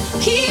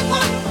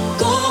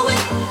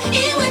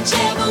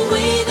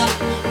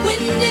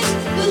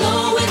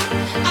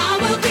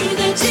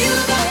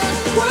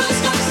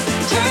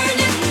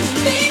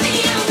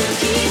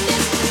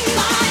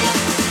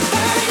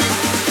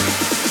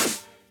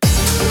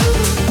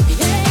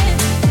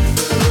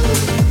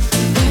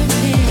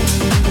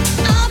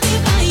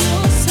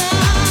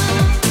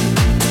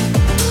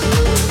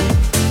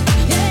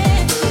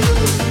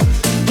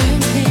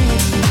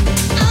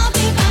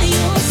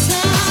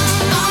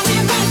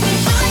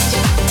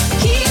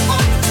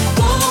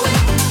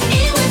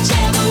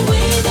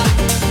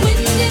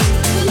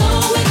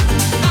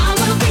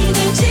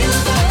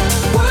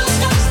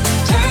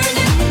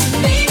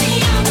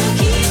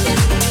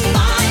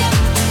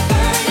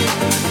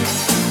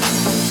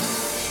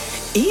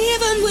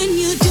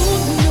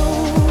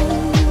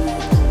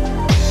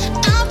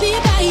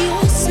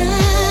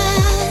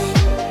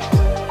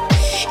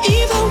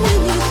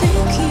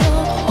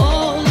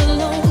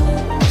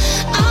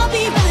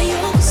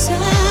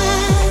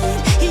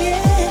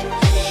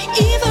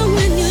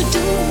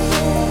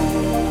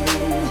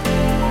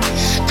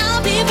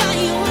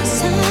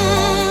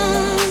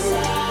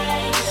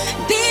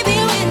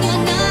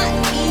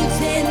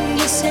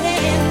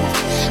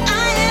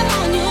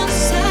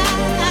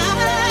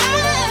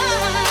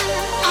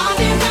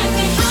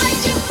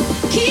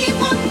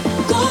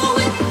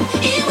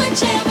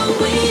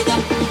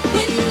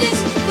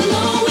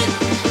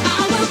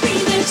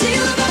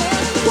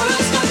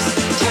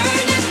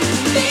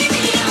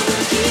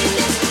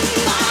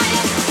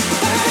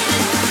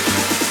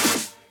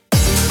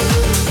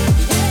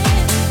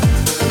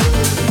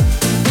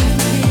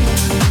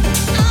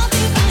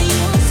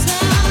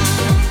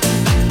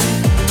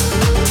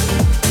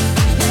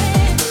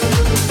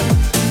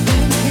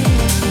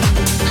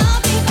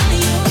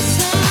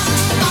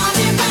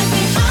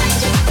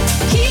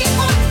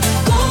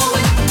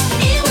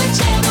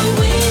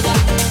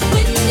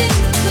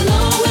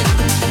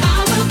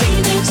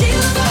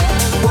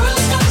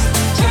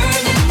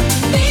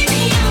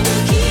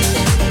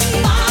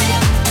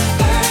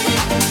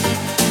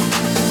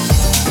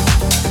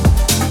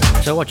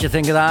 So what do you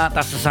think of that?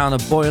 That's the sound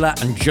of Boiler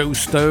and Joe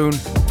Stone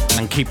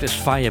and Keep This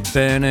Fire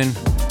Burning.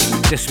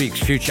 This week's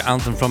future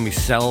anthem from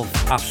myself.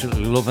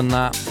 Absolutely loving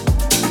that.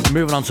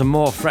 Moving on to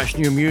more fresh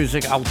new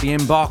music out the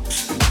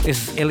inbox.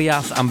 This is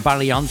Ilias and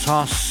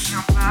Barrientos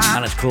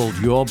and it's called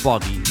Your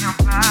Body.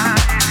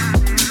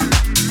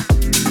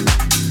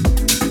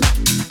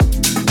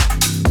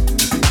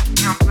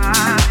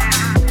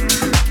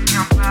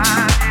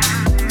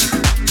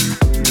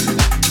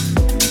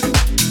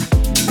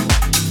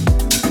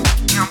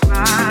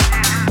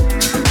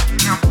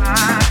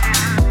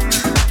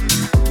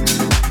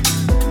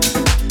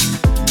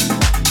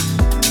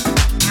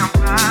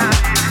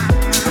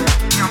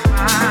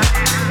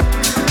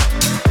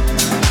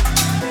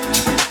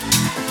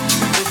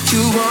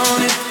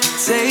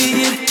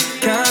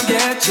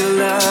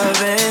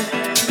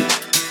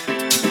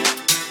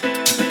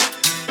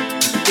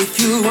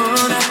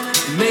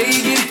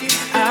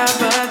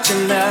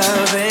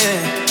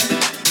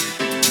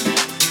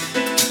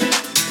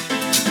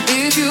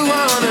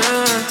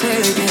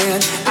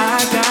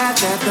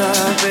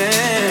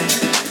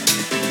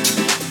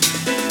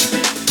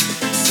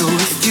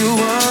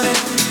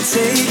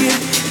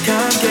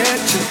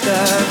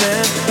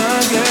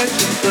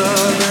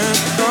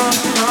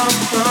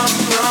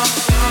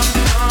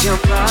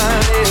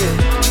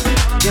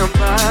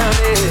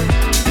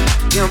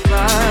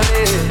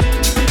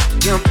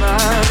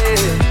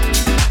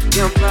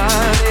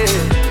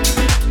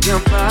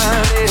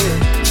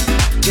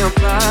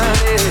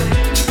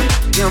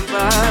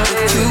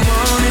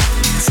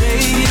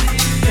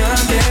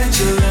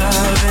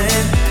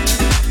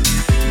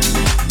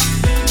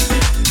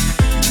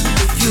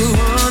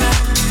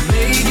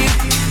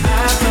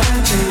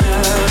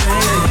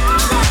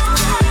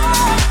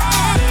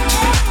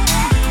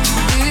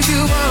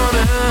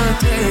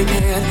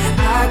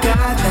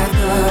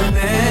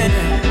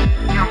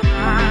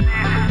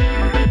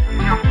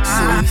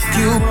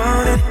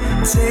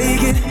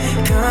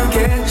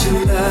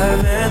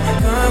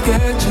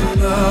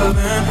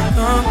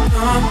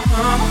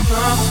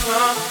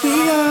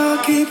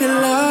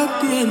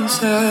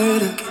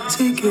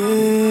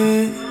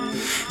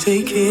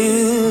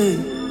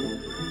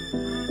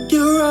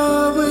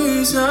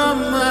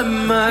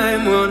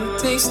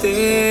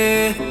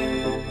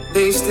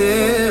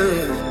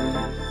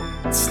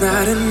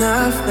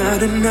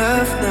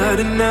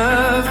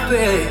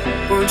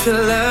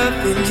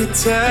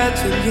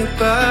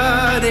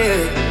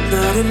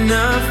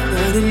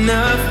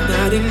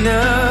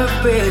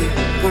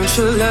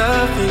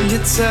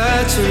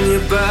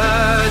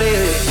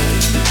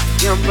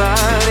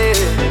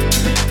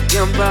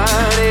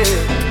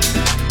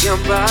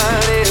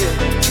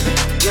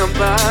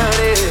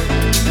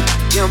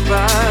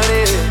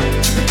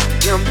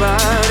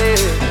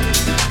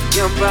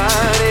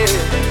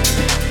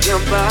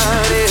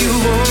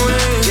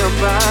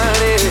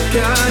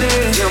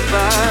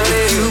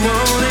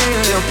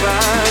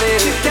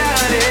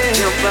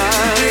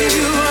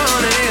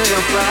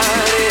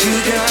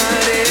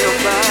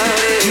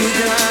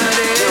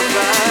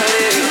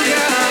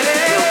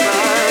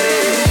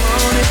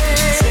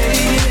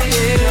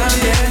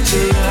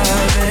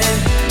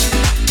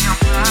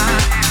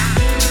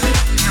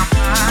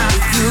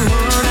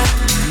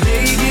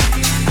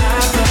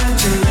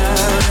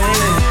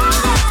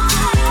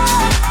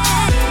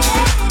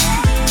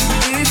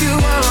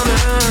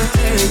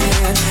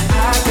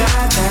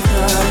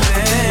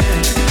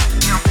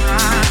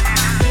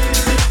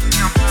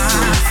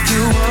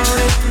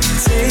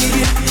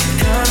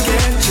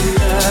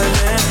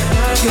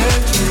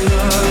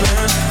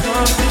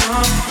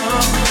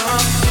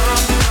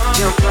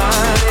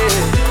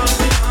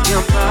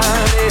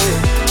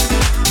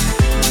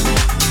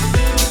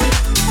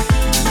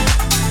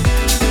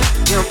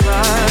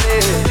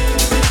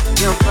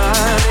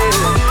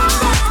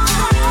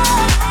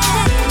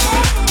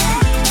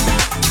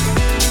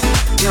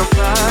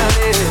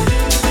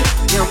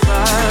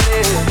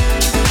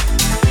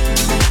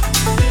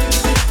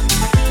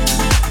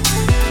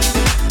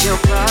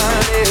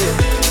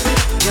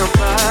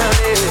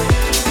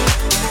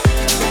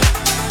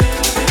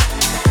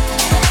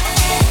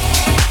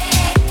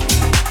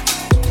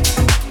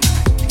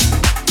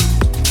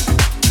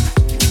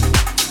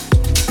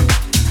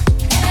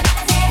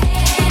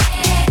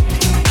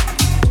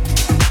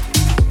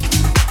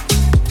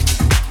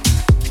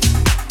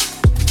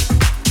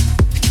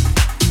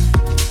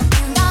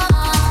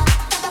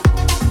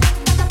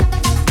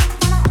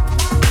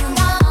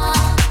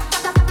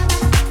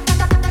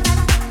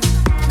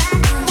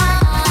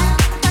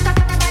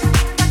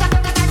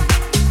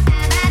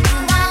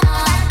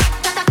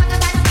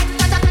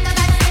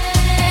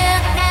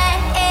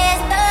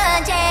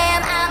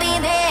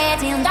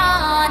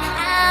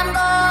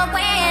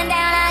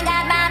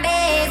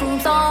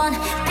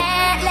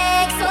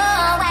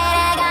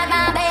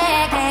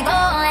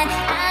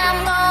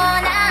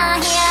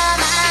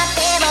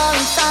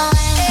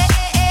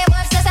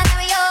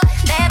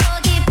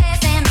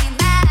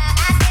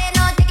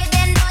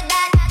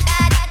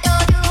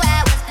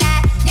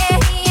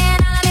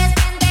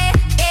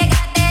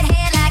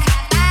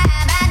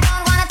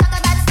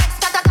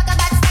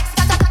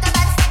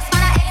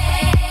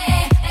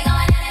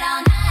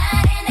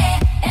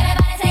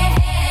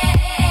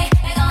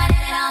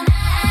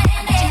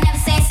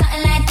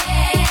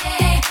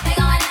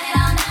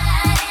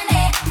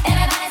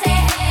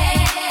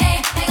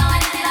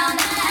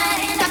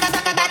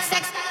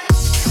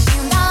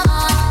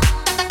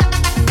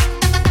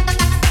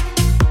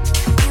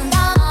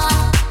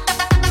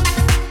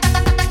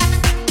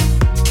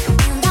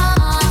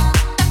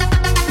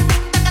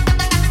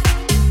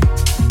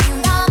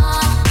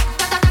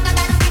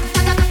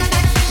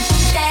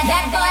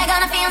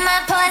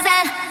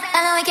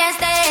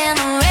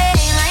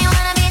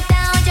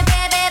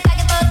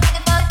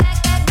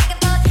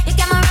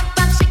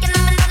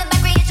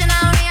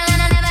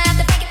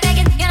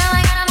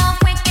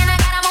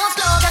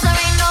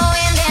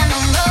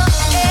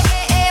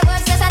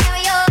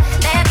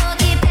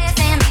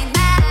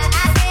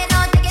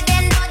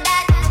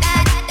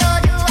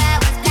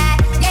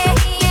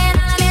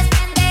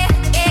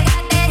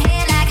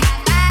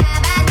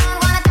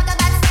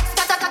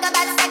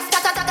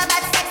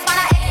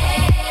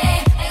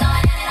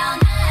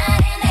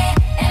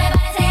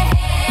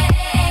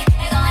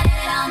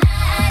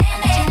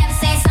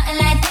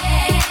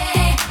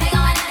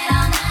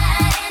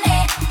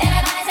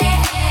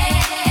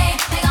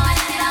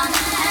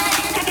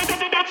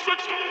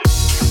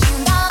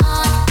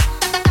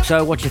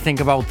 So what do you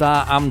think about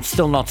that? I'm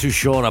still not too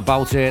sure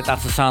about it.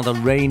 That's the sound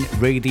of Rain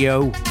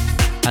Radio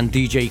and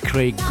DJ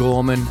Craig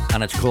Gorman,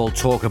 and it's called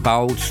Talk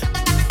About.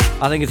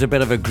 I think it's a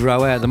bit of a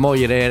grower. The more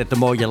you hear it, the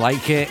more you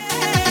like it.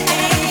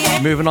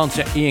 Moving on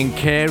to Ian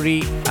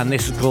Carey, and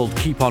this is called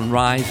Keep On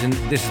Rising.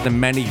 This is the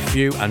Many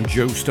Few and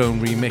Joe Stone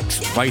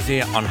remix right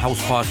here on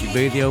House Party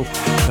Radio,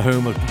 the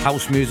home of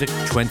house music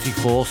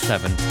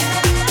 24/7.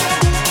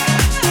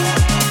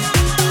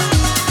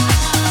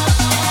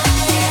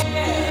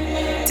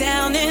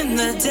 Down in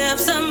the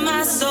depths of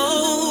my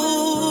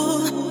soul,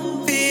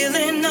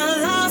 feeling a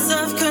loss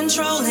of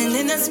control, and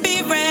in the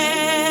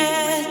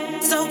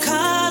spirit so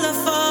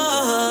colorful.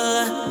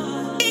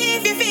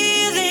 If you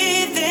feel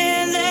it,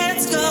 then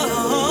let's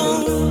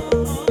go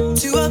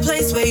to a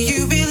place where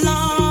you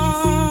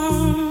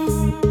belong.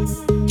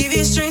 Give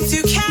you strength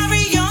to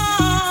carry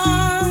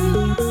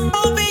on.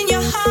 Open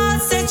your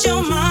heart, set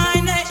your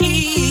mind at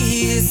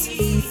ease.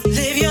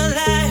 Live your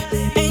life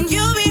and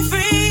you'll be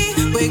free.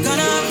 We're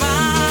gonna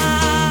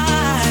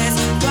rise,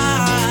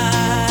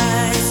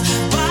 rise,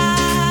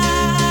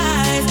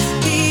 rise.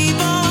 Keep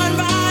on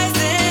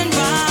rising,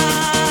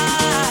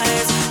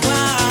 rise,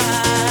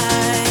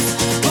 rise,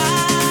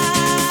 rise.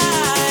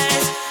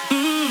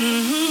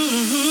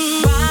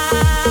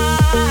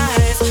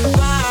 Rise,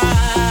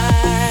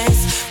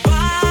 rise,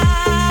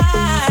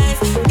 rise.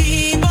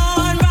 Keep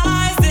on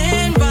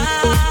rising,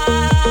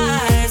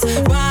 rise,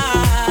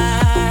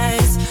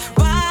 rise,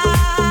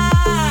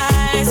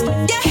 rise.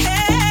 Yeah,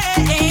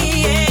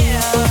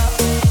 yeah.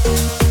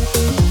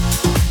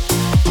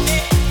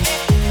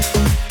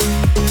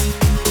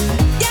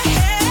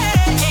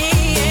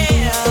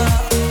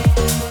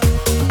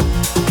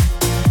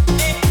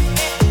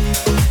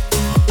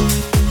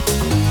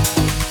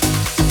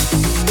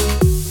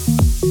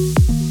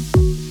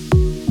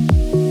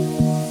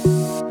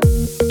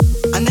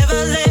 I never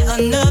let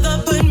another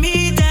put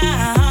me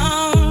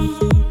down.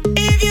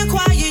 If you're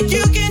quiet,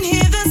 you can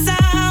hear the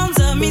sounds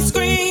of me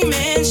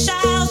screaming,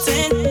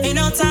 shouting. Ain't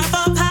no time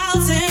for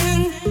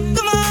pouting.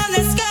 Come on,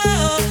 let's go.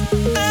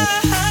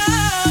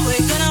 Oh,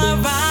 we're gonna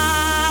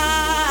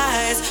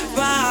rise,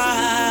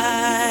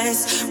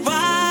 rise,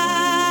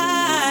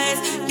 rise.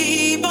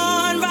 Keep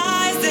on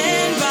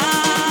rising,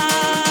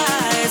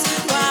 rise,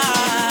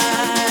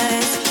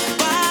 rise,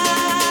 rise.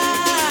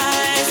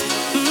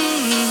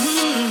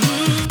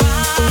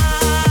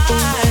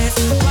 Rise,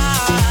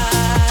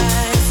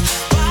 rise,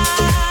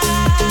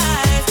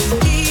 rise.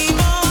 Keep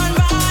on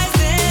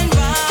rising,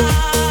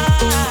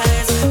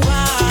 rise,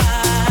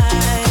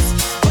 rise,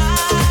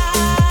 rise.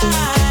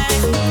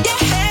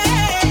 Yeah,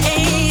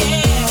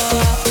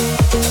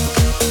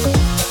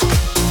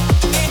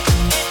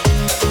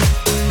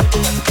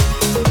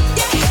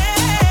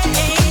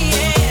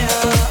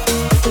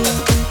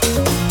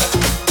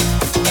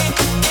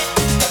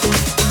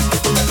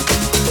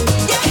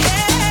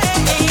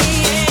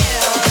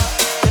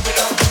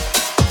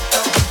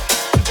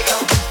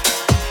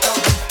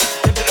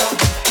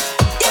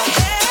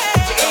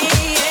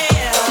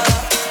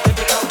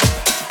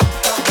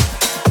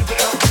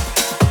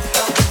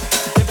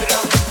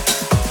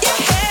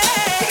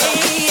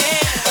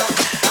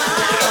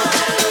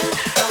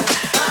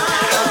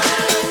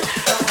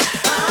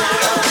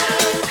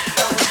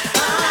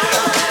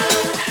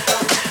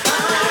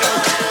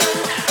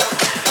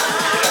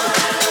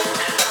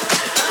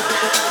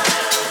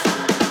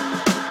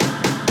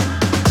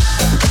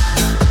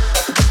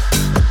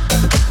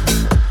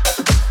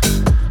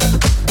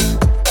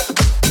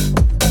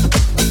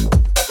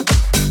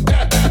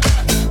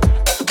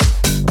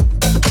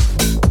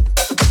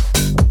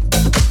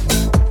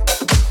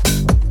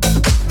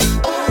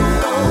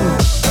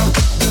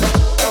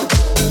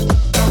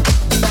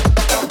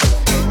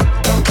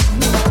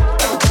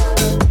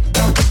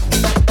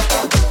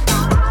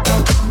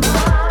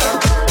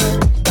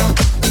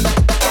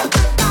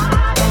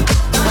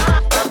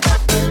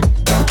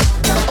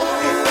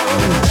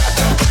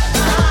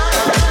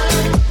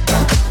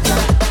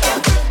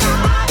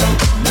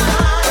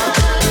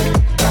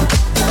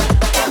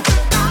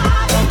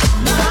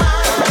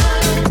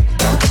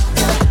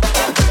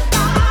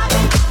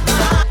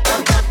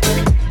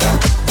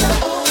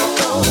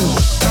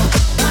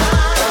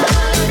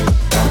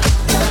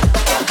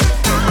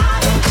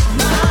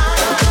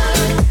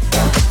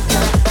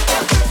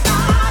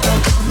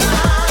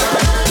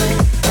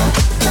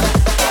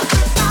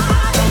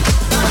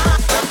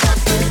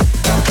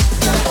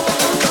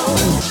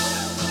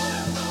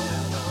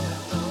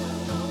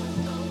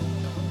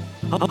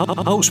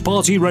 House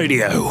Party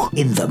Radio.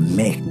 In the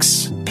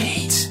mix.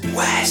 Pete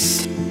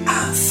West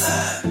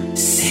Anthem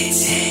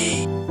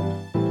City.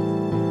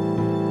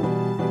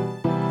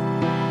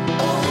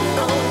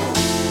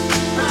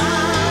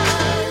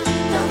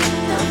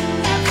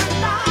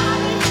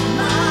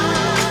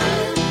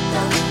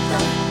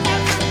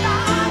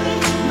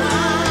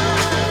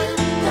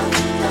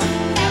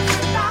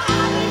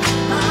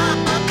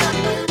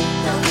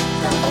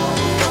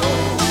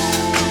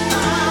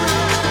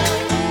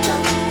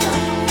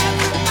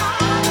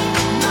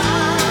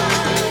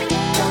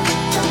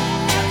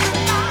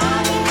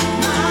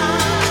 Everybody,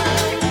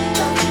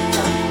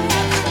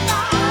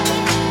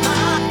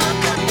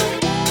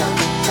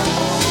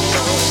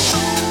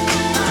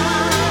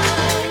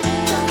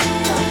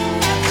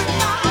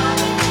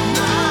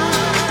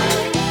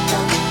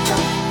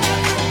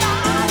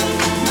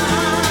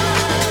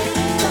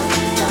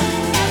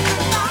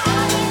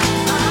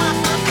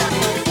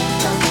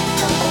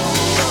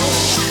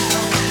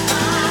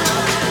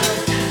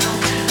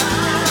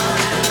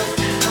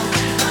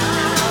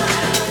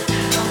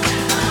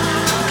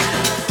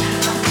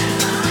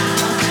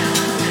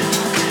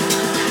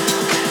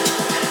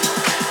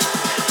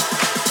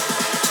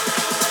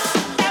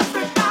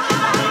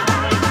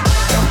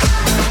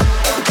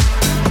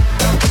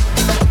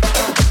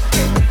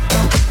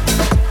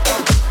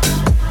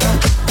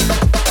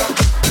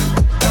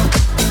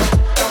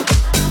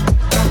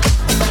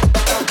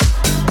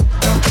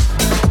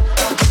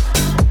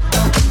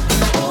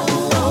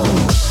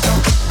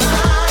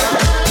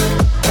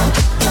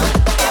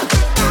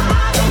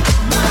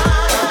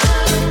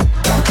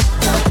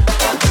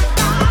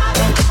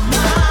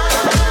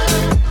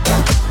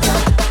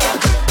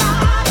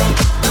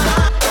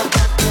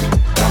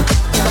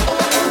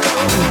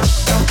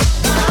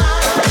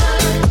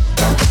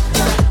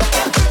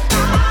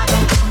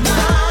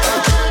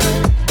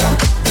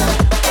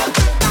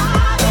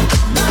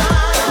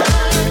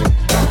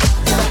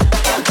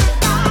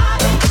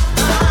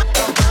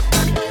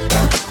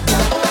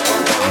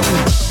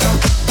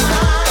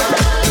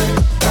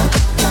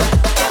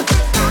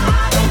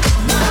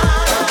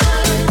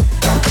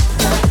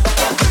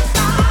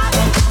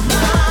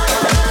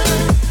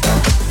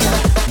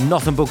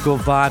 Nothing but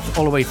good vibes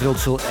all the way through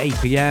till 8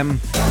 p.m.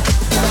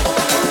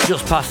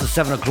 Just past the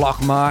 7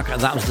 o'clock mark,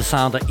 and that was the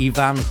sound of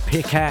Ivan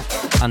Piquet,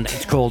 and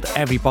it's called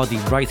Everybody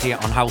right here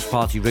on House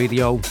Party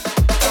Radio.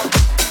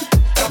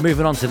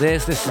 Moving on to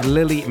this is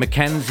Lily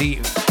McKenzie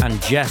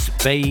and Jess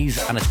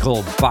Bays, and it's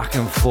called Back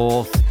and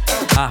Forth.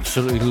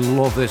 Absolutely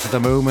love this at the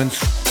moment.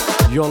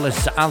 You're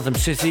listening to Anthem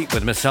City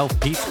with myself,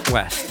 Pete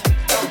West.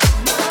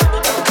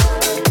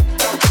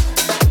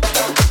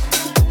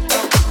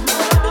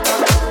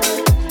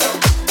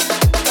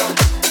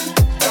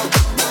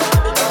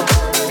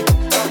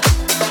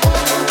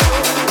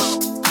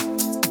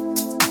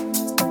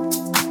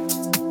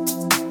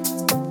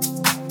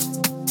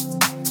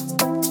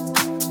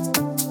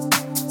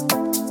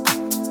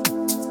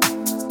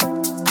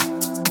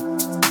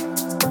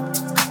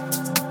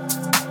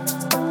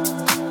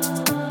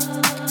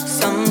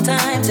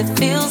 It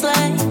feels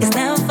like it's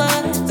never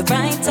the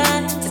right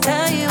time to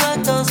tell you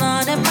what goes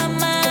on in my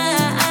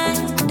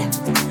mind.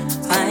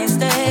 I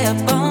stay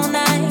up all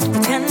night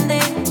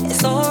pretending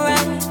it's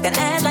alright, then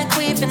act like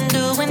we've been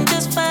doing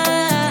just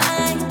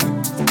fine.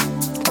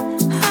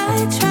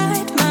 I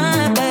tried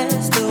my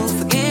best to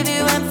forgive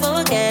you and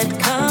forget,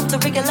 come to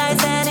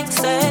realize and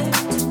accept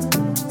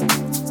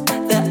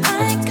that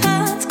I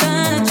can't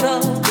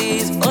control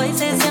these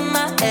voices in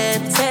my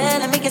head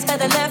telling me it's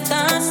better left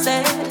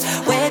unsaid.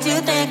 Where do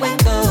you think we're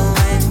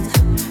going?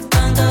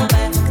 Don't go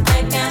back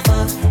and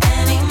forth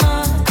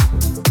anymore.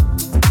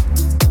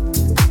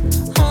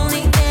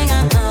 Only thing I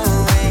know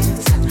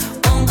is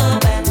won't go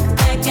back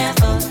and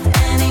forth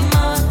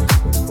anymore.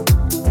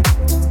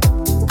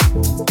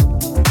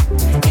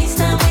 Each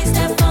time we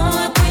step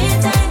forward, we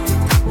take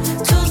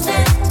 2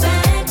 steps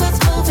backwards,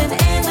 moving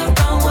in the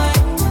wrong way.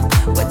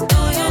 Where do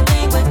you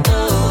think we're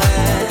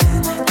going?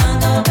 Don't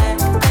go back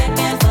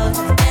and forth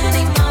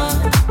anymore.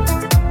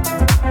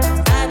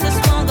 I just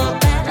won't go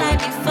back like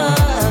before.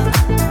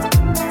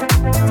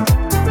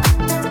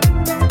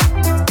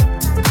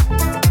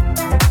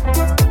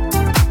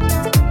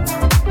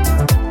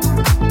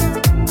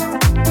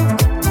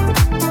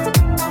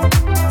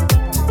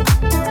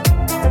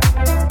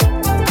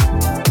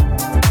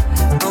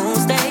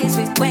 Most days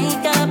we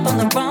wake up on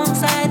the wrong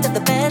side of the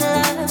bed,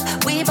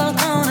 love. We both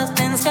know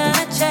nothing's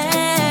gonna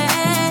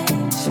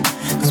change.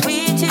 'Cause we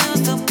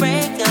choose to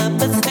break up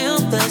but still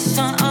push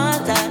on our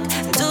luck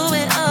and do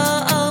it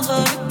all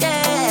over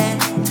again.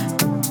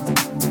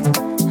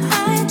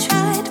 I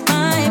tried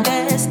my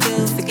best to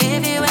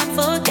forgive you and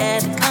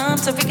forget, come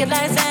to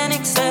realize and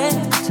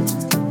accept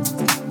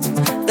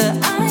that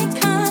I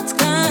can't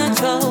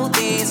control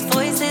these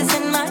voices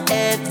in my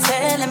head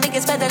telling me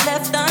it's better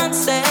left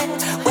unsaid.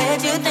 Where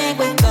do you think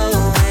we're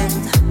going?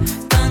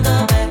 Don't go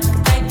back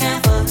and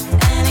forth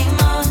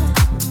anymore.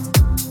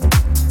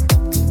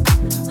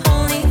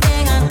 Only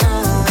thing I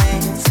know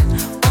is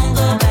won't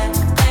go back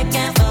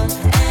and forth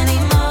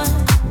anymore.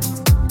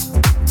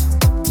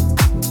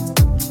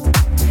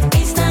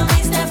 Each time we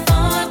step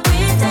forward, we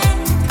take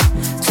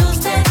 2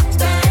 steps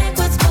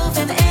backwards,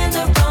 moving in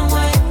the wrong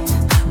way.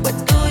 Where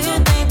do you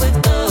think we're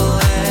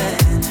going?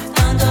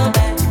 Don't go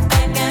back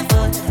and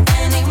forth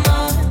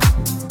anymore.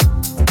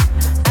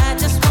 I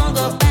just won't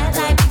go back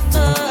like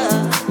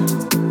before.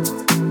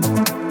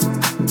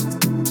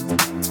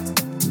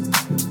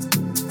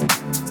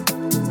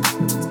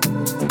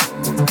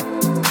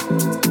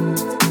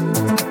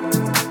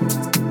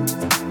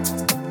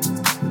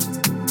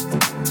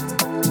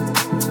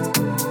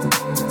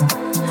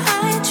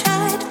 I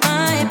tried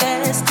my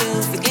best to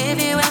forgive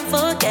you and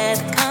forget,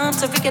 come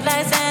to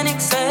realize and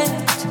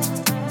accept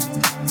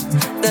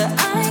that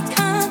I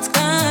can't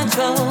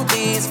control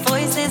these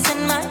voices in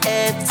my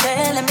head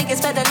telling me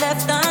it's better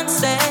left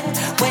unsaid.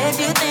 Where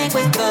do you think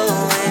we're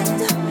going?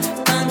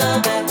 Don't go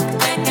back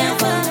and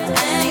forth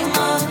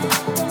anymore.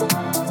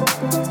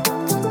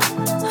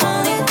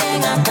 Only thing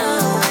I know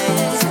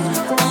is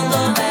won't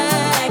go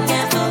back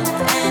and forth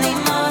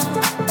anymore.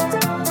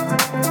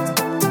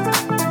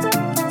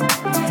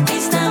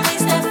 Each time we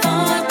step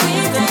forward, we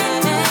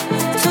take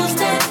 2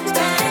 steps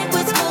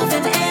backwards,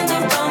 moving in the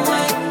wrong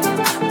way.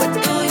 Where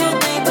do you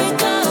think we're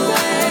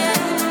going?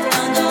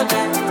 Don't go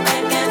back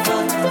and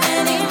forth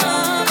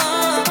anymore.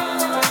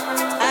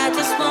 I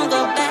just won't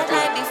go back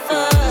like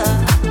before.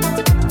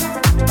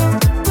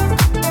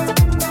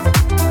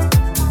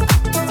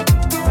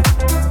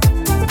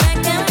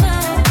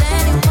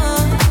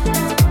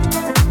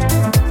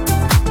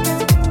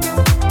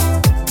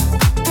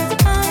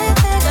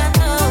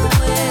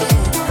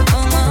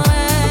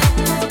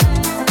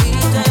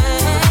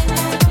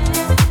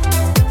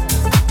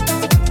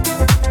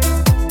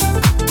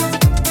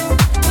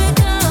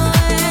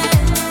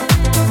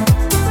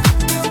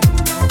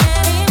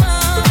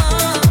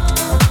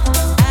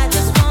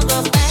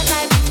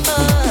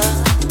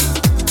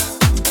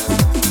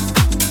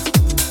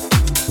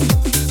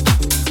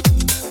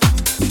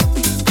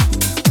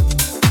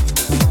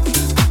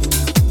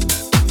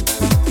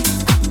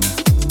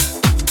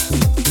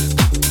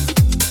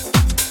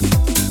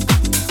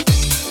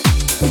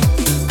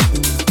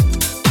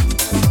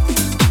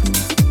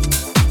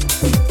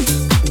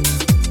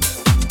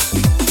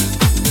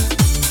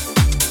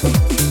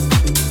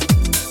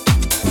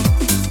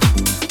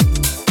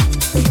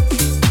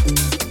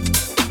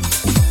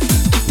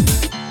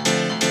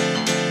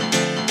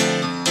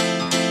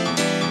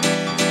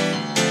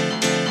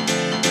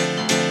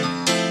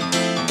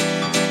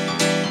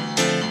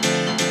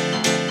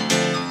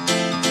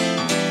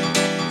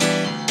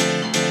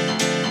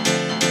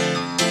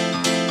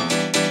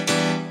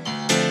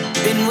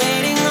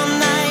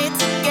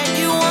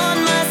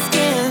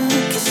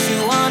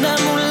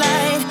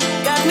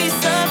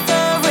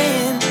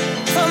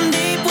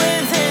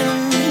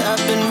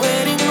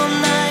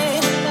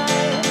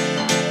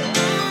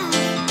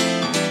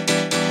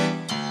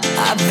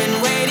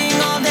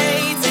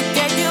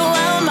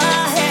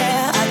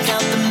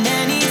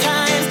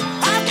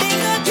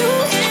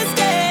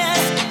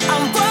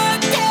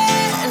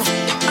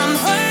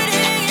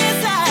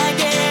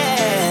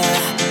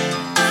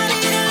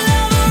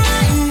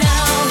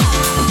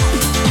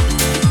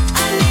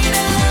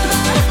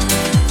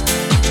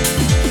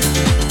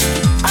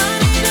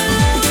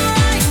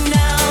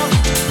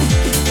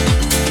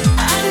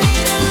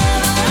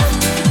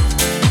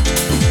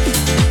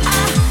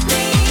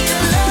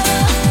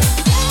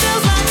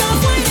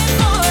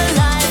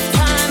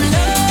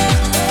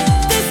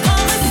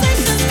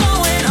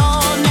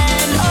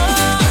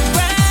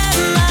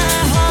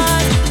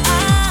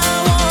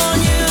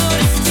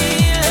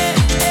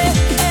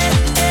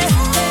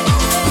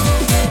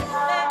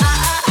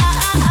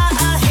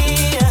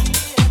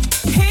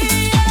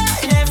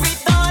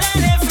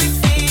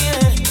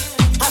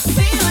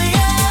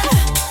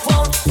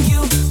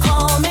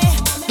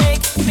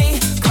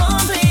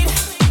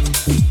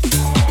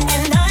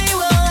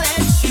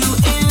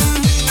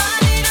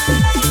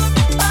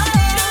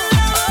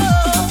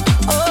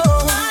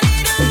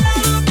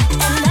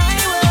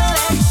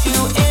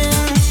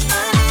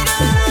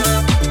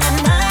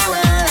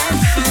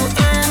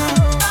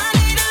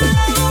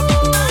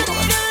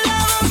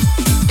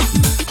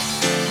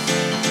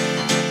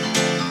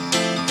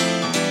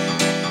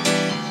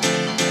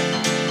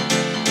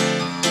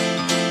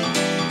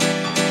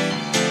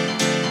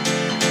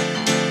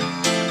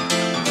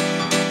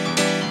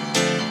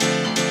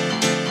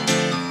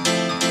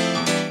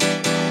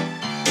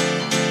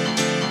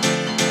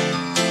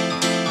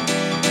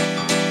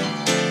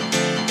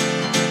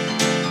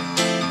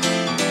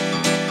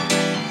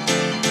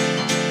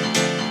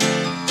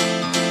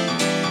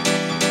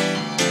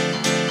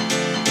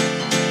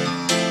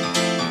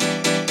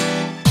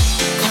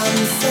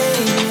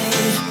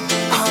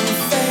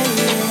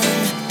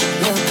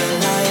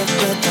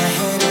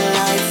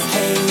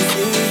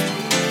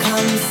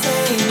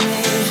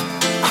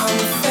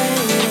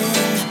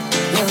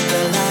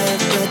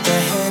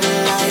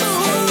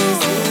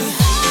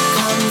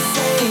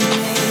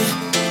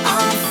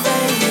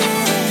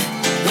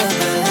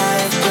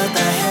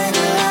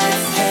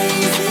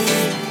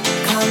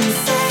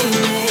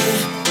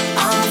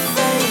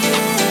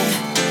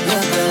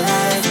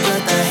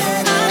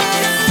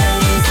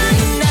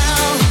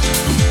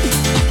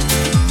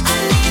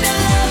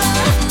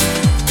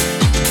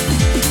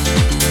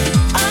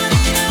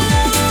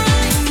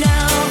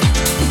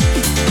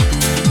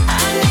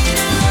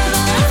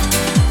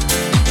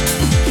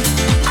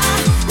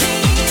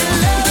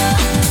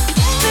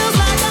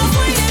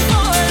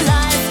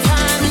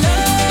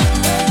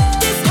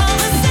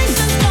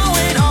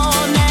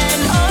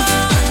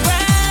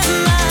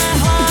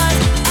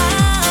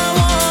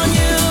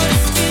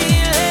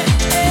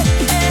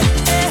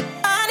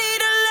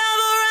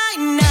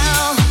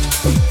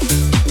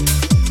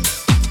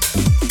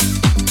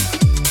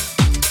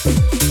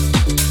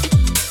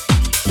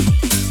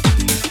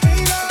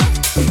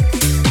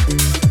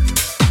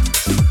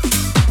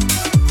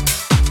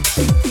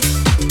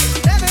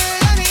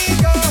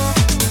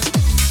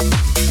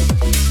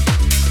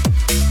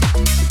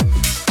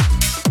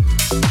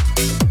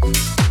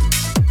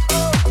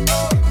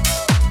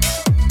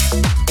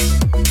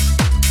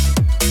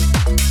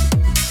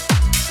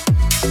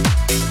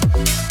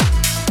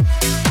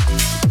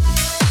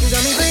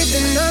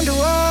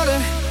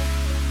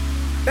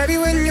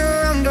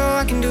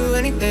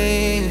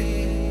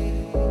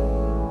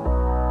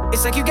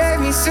 It's like you gave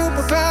me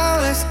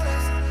superpowers.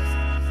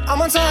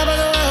 I'm on top of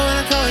the world when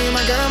I call you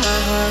my girl, my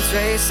heart's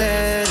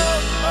racing.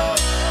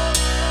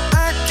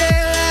 I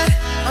can't lie,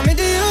 I'm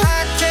into you.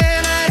 I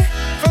can't hide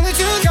from the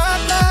truth. Your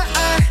light,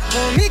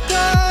 hold me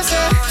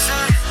closer.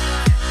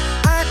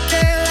 I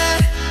can't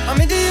lie, I'm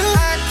into you.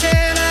 I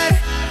can't hide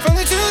from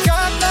the truth.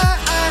 Your light,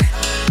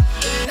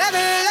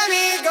 never let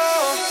me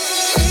go.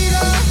 We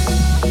go,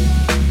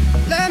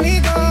 let me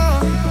go.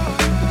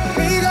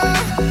 We go,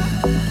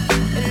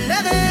 and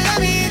never let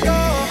me go.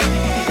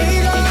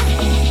 We go,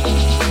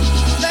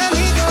 let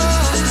me go.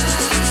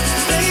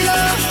 We go,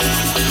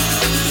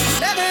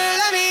 never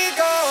let me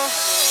go.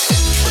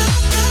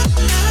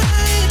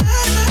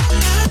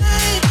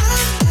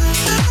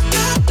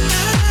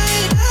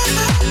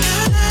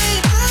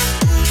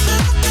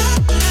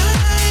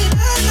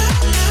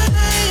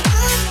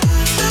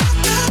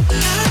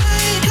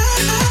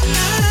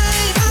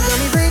 Got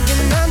me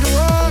breathing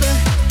underwater.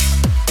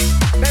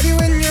 Baby,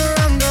 when you're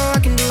around, girl, I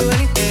can do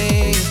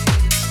anything.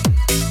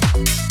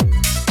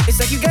 It's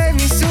like you gave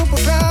me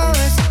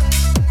superpowers.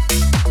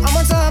 I'm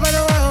on top of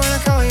the world when I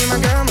call you my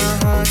girl, my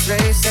heart's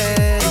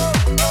racing.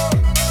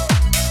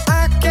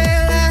 I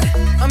can't lie,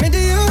 I'm into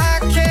you. I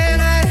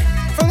can't hide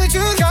from the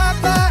truth. Your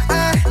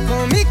light,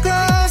 pull me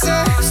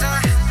closer.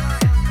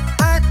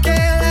 I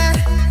can't lie,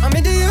 I'm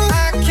into you.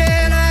 I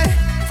can't hide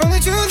from the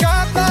truth.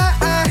 Your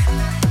light,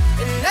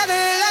 and never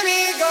let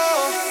me go.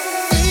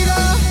 We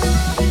go,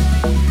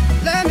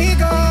 let me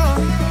go.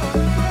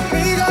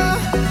 We go,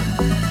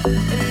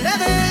 and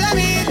never let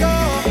me go.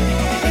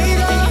 We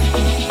go,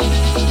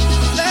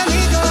 let me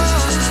go.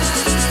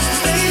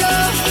 We go,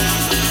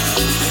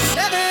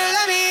 never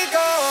let me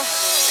go.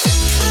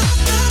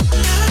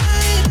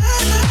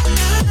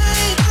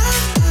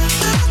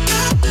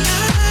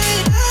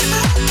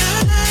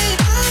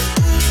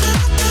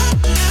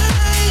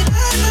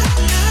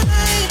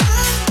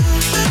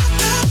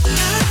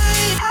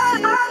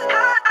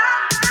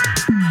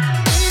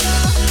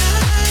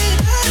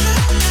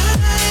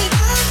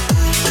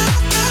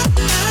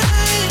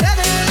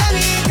 Never let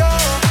me go.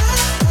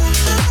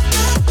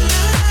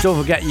 Don't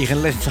forget you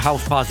can listen to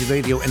House Party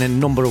Radio in a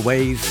number of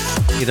ways,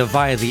 either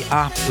via the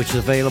app, which is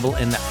available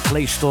in the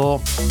Play Store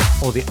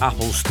or the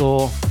Apple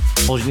Store.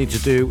 All you need to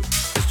do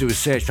is do a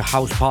search for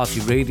House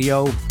Party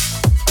Radio.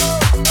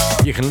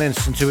 You can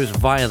listen to us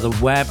via the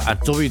web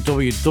at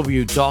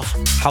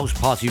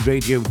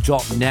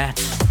www.housepartyradio.net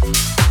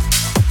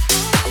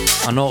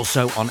and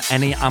also on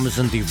any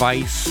Amazon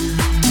device.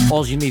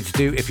 All you need to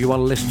do if you want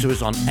to listen to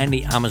us on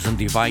any Amazon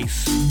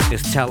device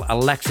is tell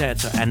Alexa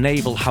to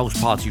enable House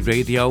Party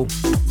Radio.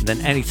 And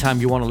then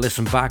anytime you want to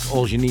listen back,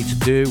 all you need to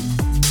do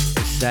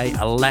is say,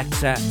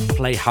 Alexa,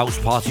 play House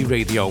Party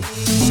Radio.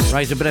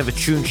 Right, a bit of a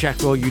tune check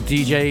for all you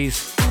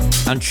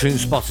DJs and tune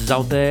spotters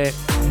out there.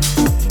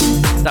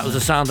 That was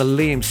the sound of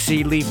Liam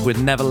Sealeaf with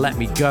Never Let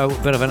Me Go.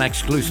 Bit of an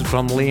exclusive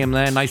from Liam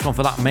there. Nice one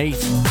for that,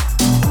 mate.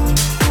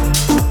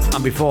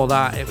 And before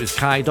that, it was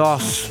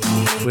Kaidos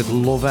with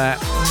Lover.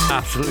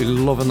 Absolutely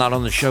loving that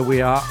on the show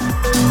we are.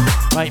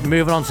 Right,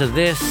 moving on to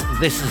this.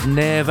 This is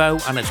Nervo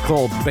and it's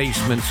called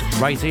Basement,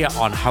 right here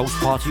on House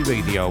Party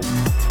Radio.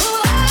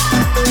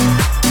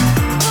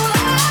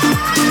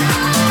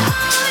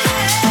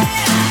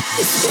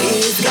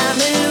 It's got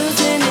me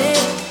losing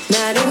it,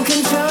 not in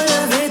control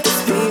of it. The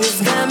speed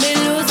has got me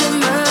losing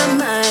my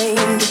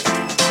mind.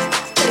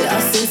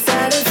 Lost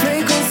inside a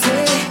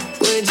frequency.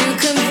 Would you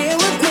come here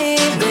with me?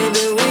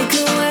 Baby, we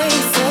could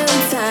waste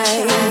some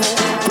time.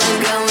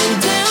 We're going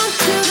down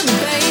to the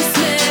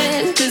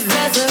basement, 'cause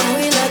that's where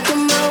we like the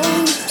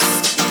most.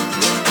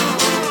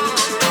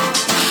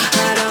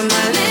 Hot on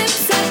my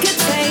lips, I could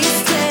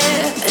taste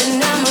it, and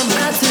I'm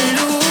about to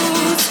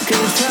lose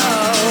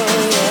control,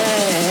 yeah.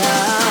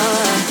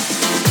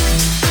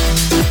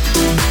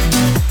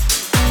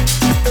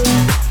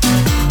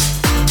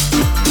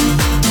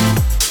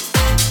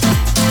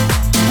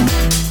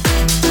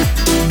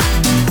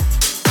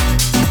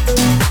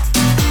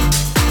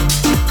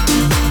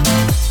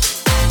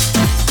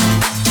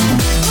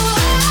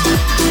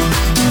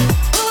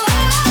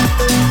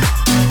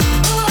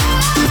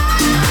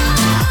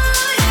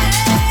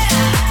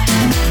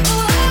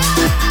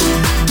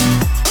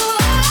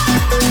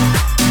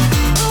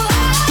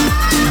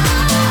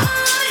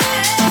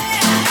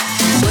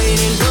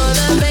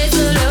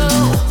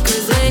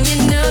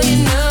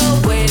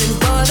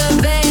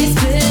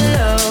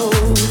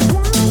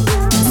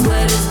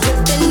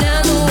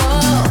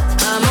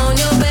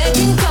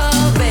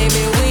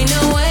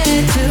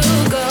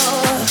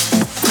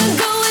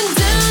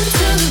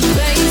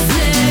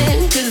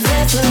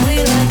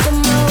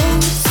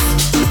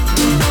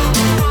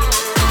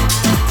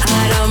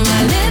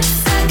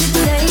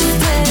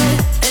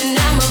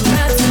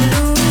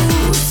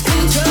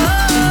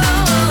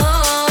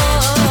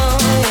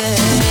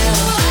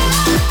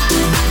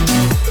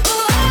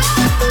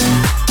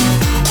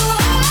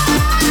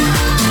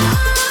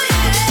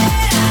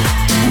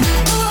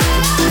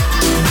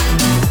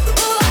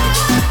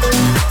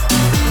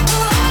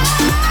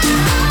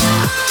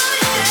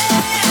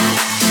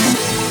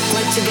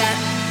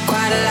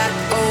 got?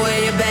 Oh,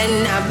 where you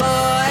been now,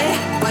 boy?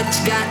 What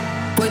you got?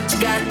 What you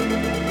got?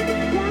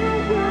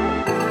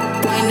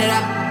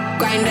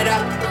 Grind it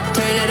up,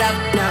 turn it up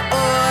now,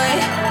 boy.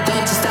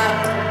 Don't you stop,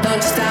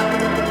 don't you stop.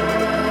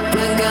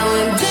 We're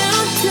going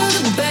down to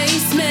the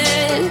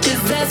basement,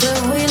 'cause that's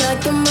what we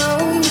like the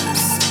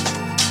most.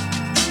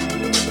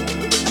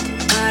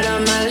 Out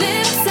on my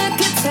lips, I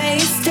can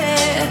taste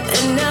it,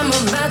 and I'm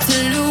about to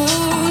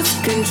lose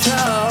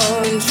control,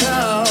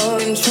 control,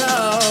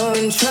 control,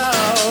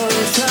 control,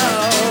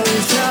 control,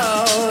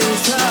 control,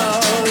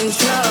 control,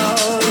 control,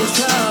 control,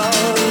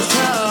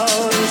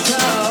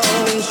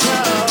 control, control,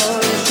 control.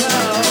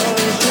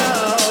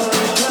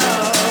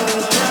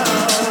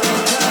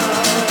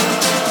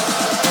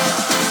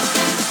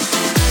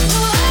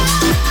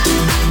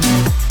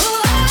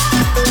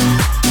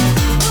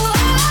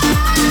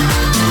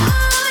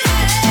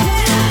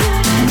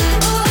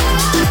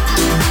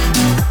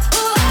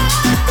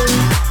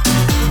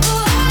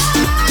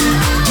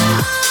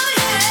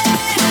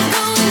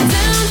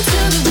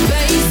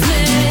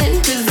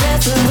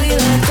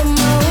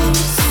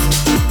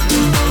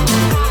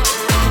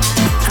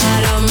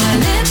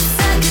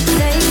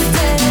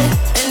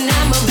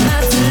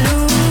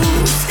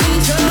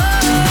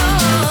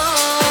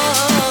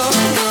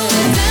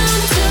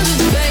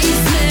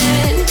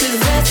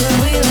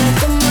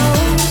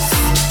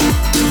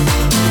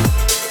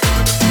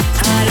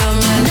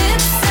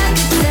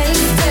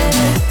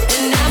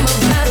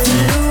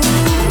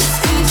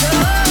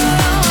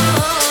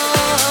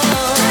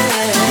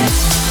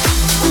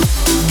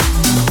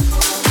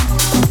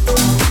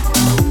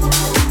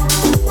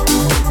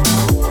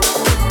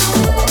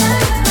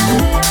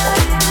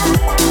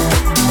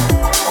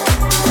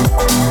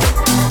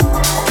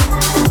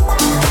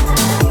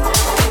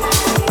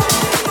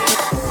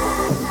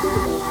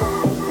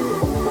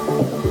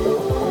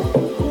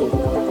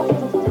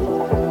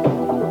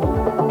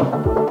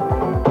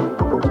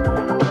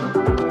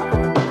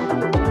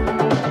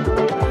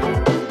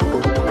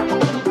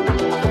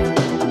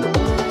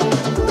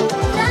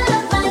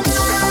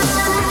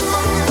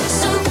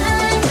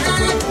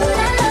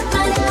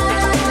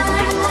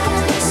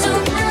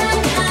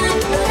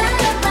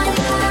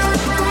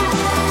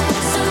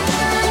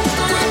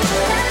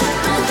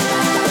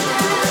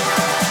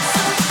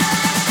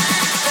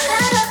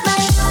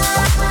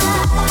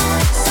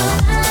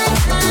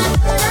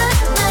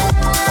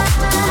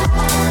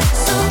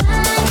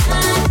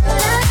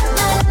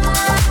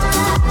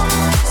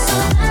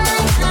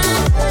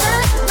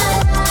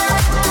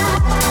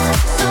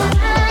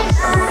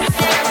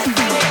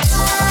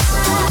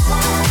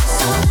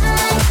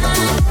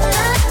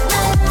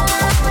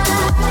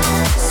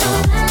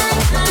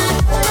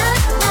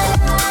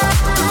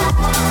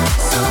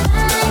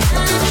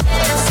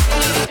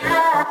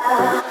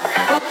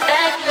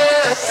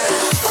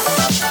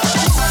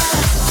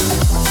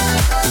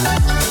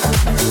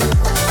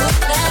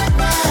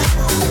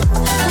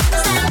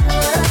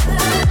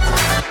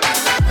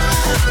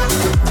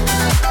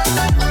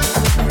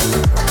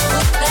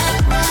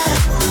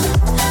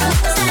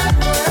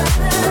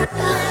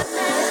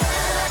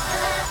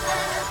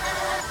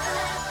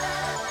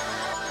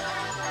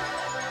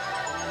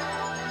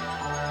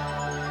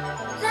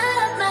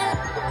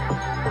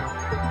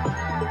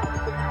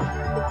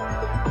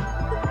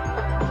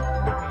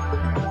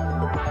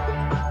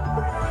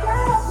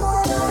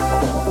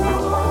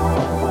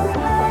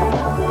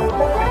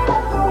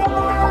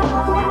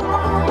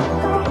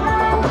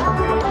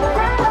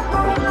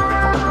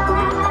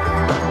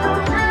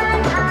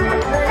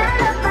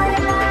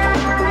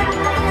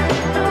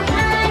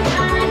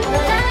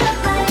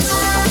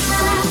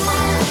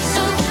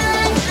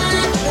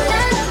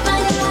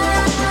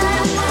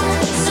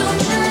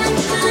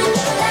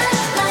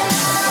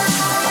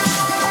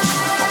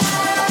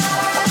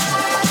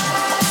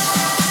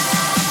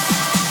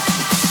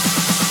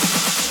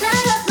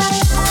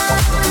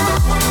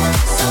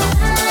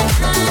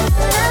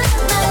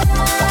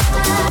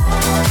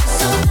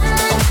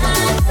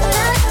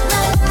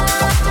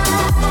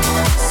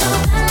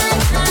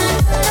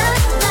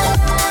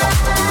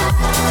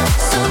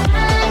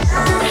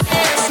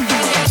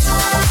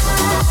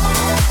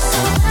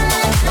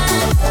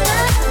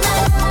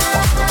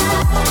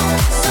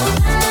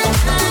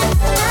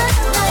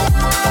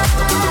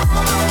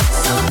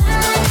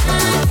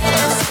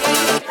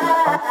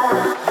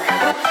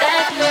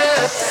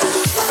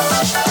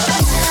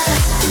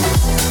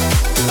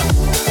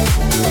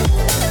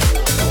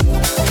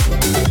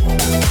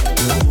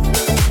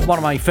 One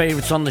of my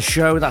favourites on the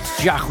show,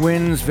 that's Jack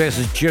Wins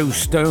versus Joe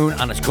Stone,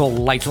 and it's called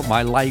Light Up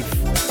My Life.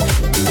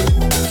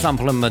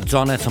 Sampling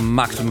Madonna to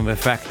maximum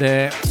effect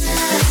there.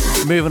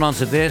 Moving on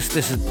to this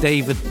is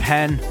David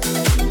Penn,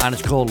 and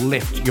it's called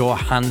Lift Your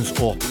Hands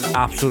Up.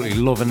 Absolutely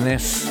loving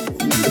this.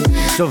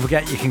 Don't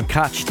forget, you can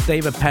catch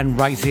David Penn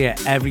right here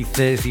every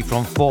Thursday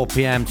from 4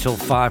 p.m. till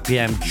 5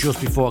 p.m. just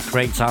before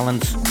Craig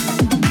Talent.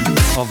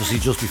 Obviously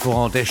just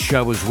before this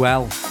show as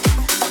well.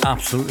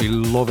 Absolutely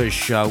love his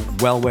show.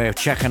 Well worth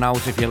checking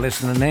out if you're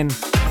listening in.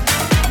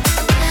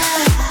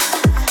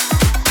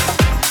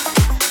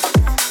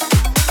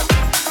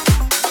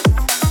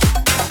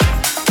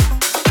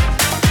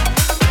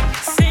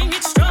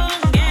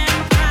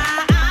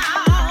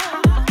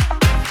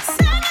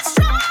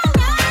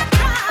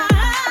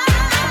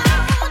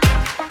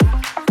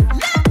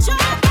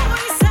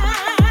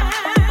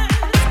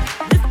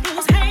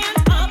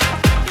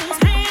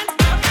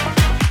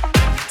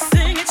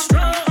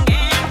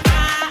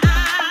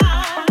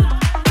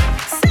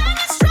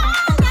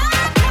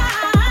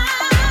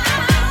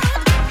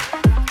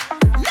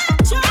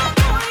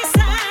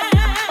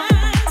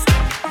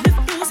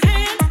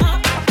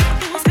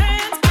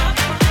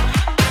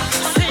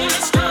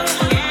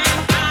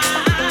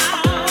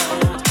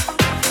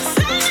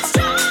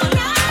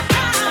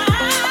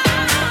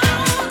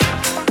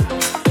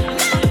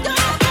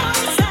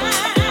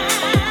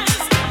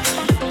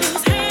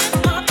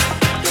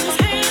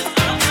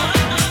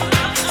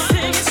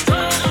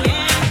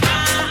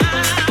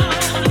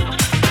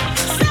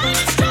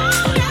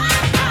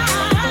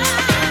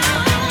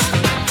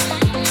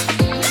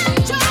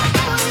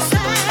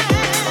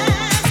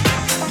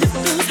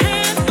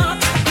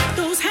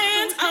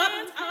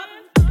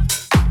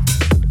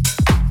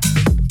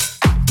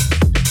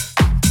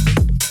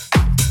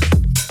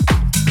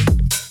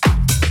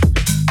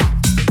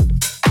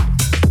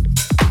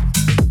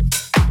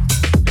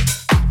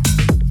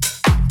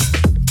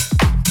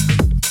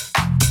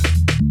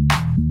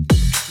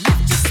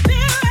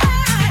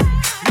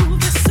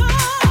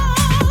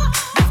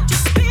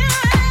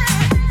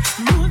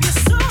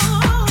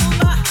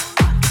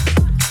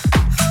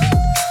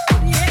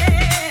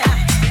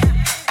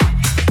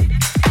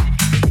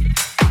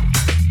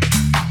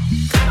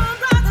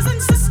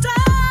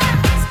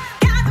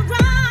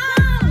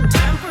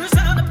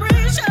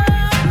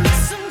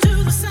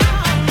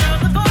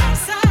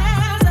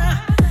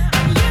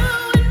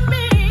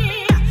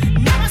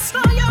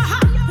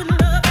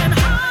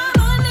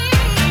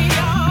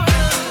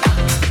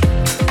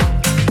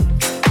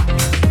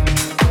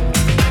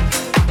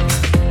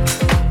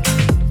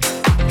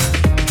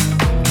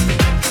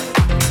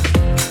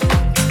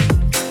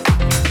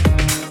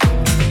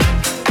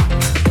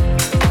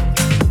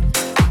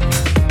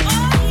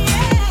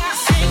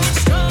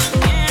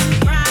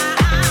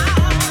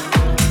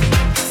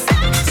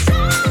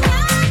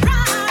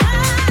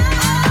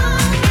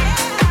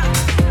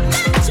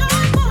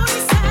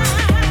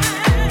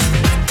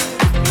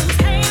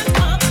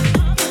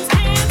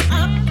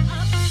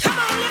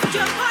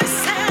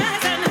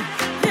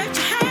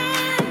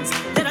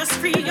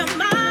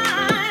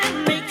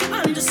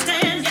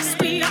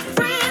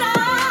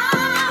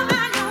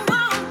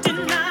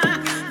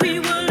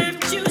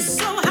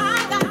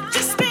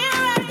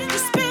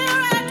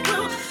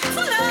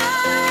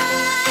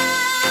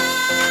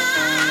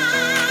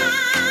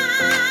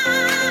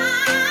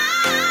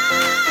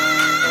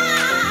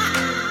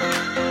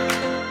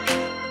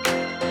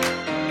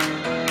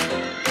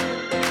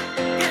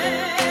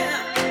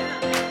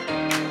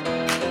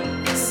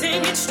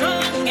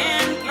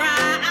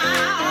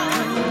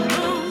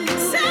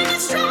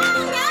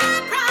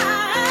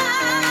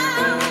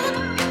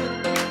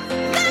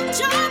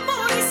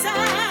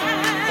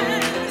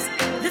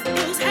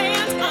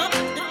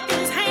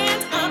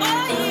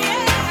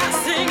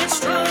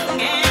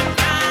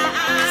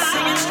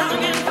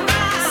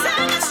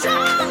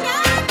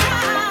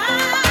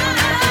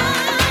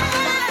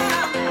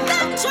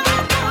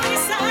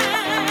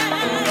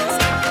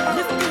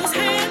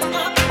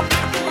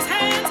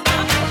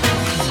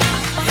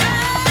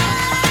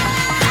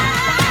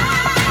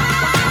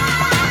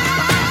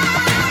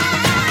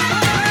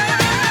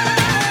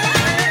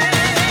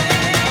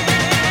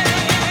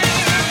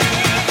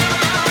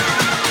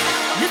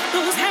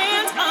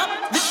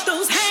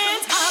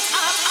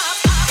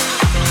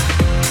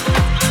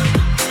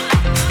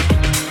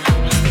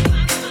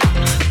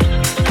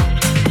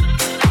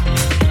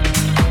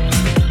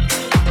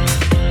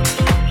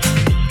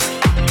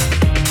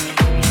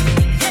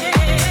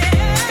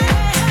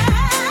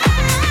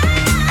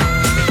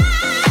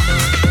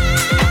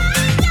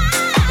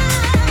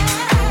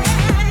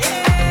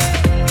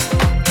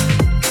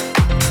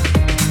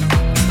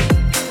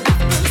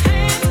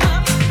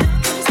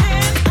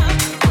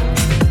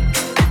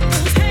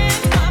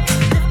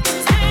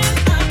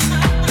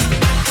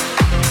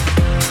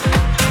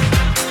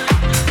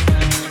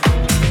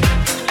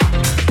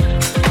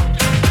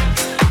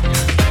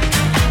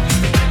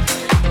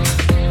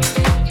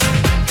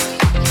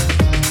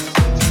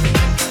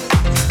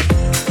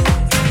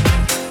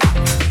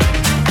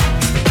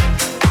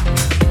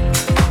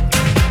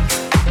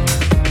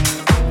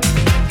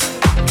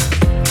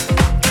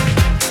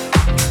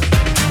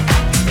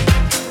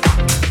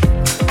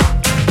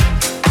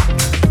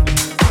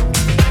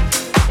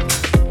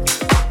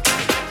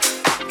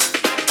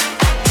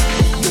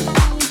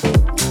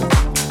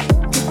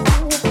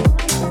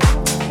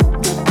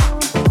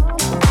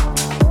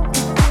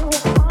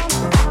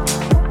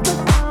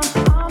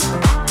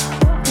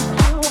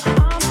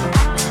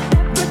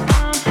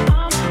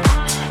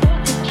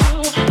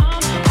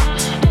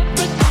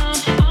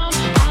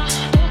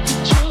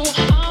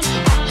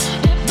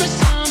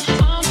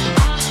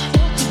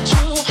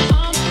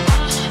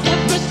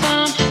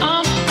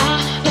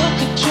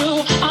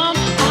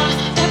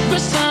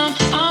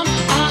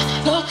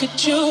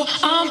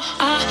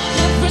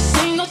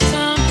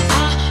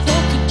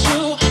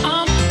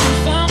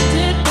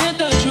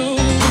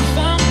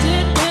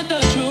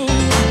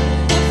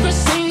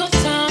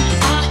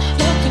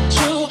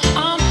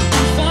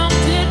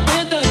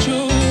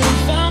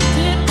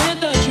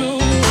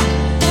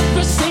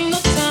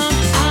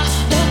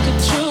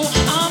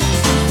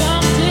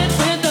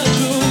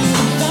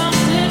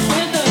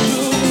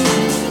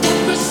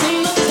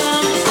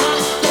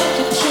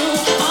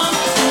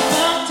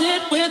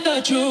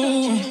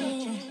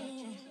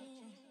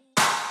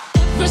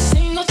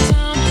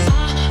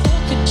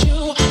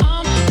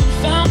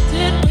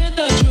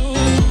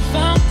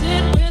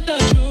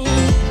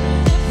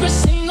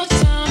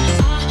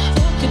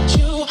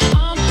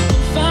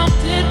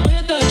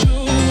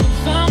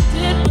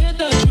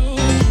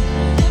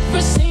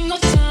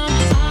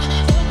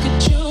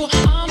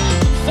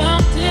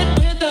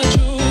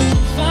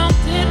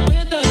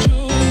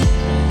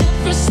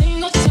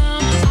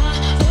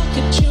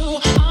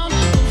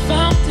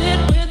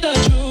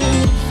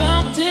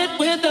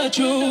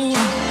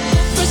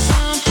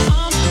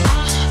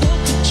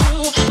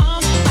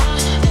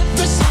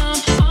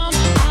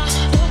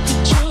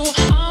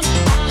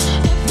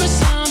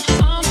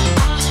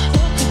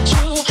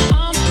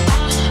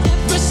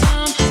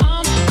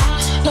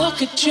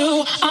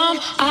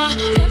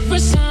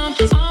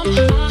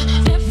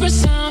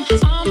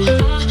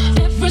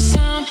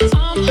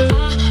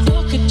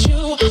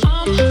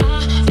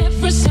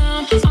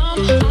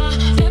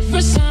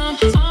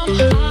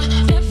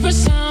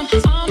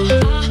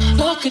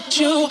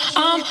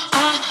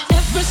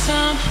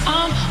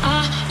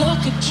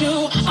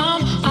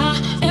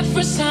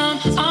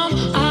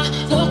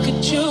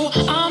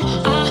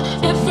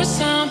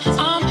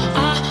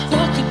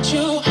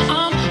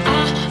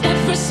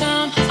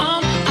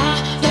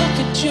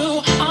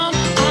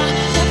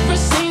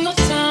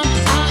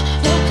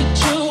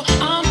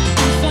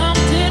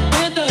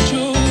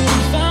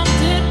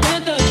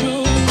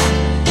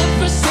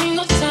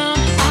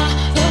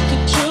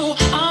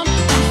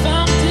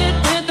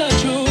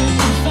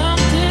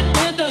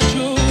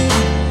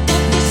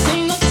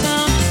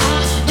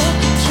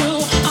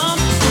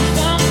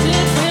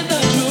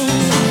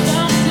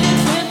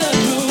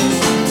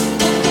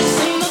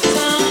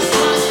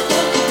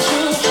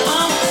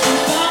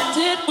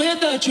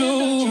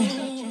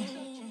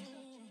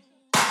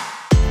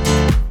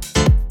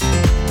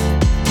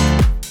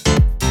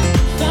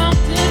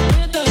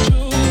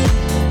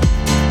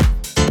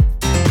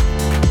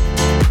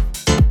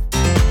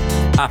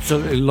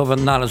 Absolutely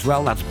loving that as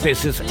well. That's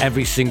Business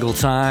Every Single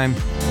Time.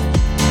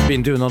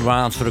 Been doing the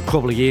rounds for a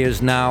couple of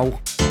years now.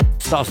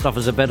 Started off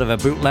as a bit of a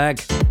bootleg.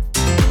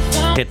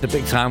 Hit the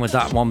big time with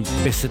that one.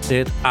 Bissett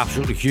did.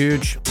 Absolutely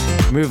huge.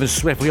 Moving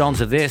swiftly on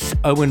to this.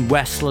 Owen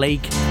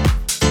Westlake.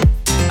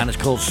 And it's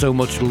called So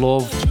Much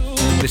Love.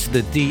 This is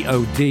the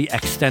DOD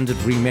extended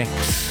remix.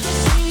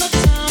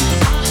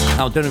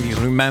 Now, I don't know if you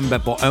can remember,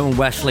 but Owen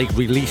Westlake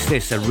released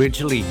this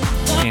originally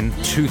in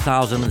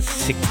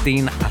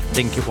 2016, I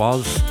think it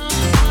was.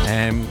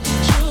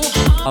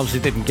 Obviously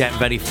didn't get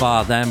very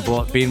far then,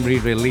 but being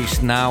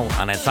re-released now,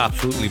 and it's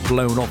absolutely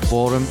blown up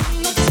for him.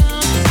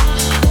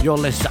 You're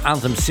listening to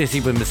Anthem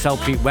City with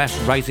myself, Pete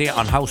West, right here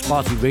on House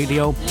Party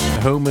Radio,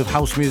 the home of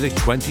house music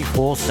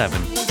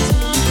 24/7.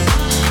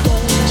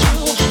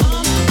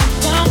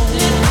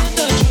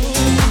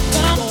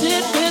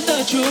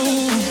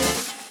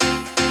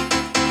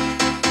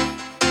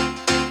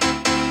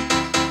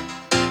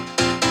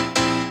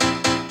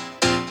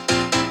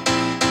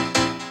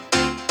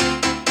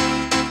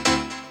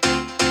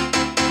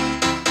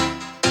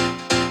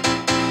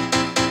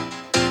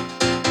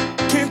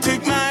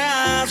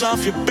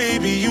 You,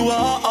 baby, you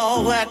are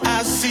all that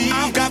I see.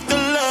 I've got the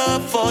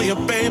love for you,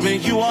 baby,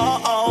 you are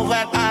all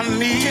that I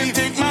need. Can't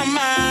take my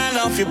mind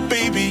off you,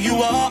 baby,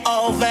 you are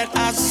all that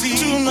I see.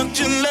 Too much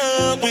in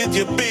love with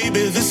you,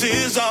 baby, this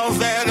is all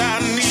that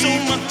I need. So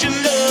much in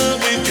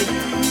love with you.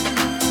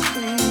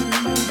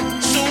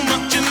 So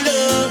much in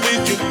love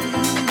with you.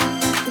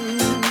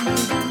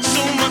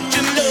 So much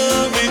in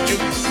love with you.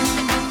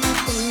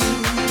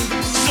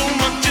 So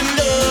much in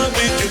love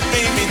with you,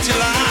 baby,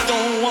 till I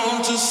don't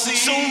want to see.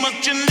 So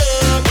much in love.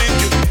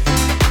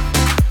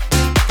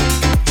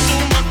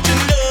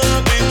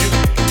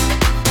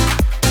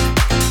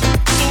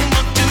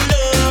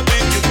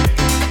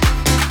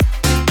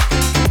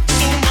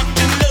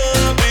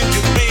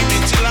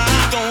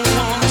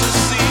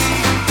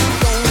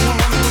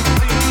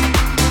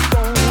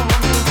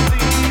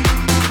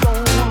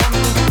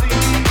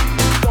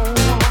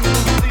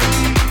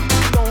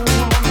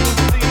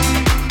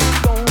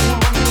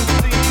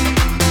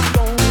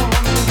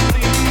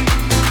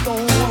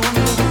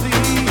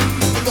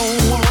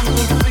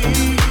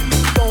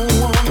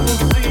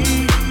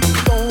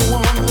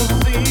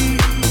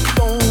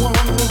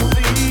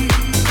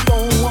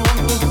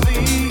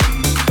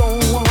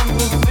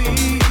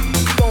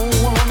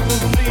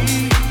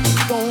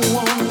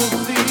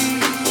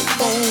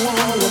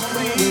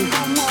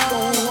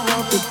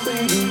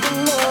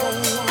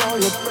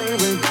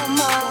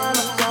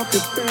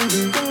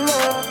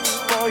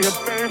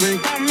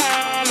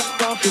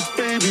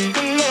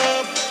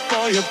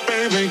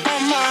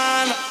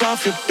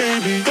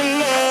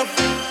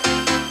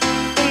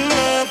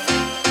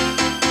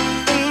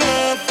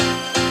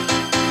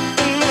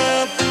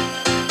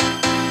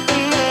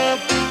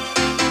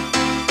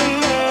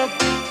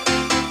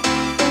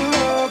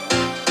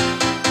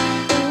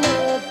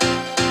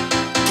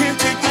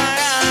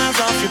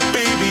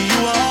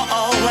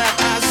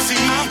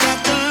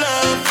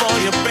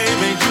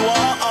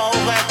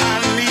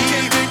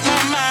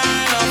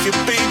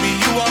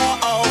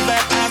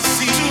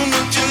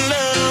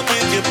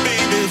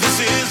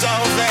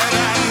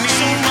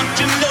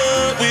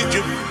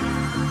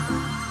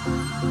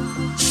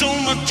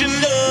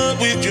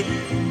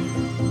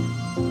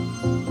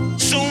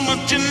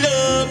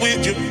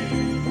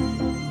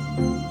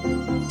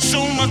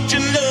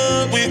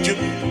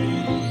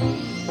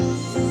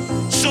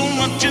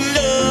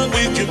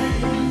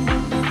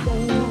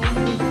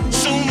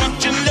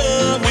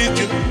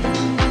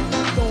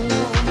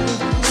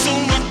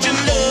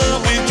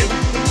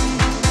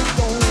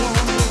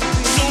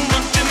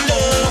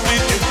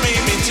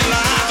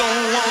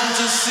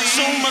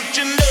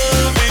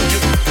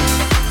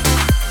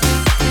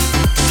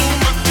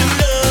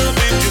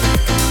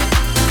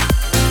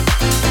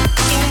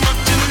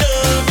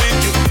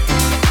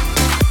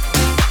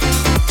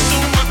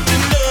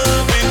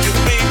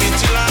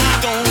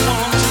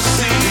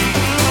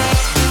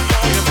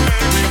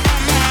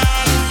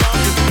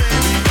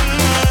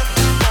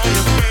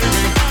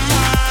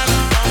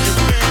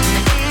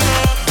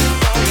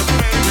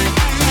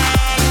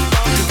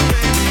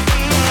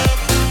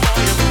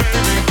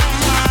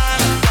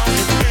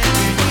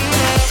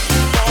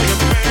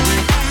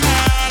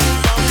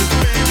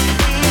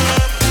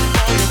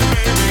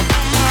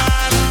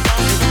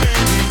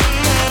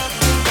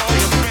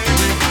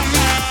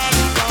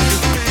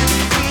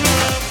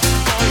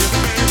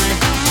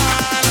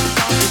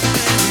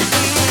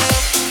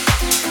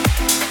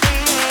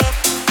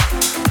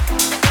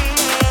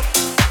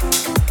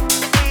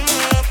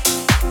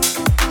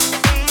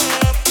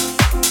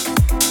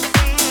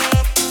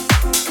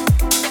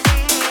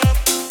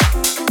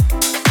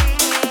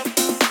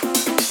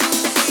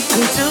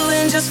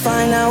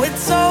 fine, now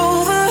it's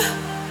over.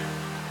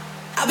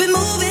 I've been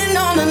moving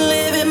on and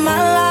living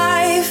my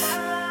life,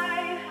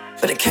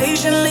 but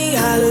occasionally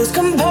I lose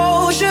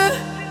composure,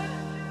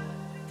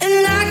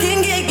 and I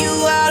can't get you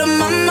out of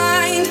my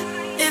mind.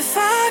 If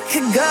I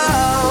could go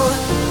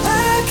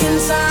back in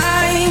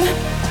time,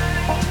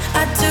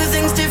 I'd do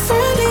things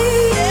differently.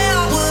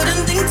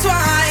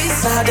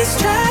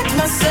 distract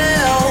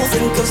myself,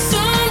 think of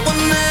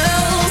someone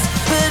else,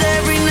 but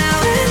every now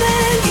and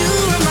then you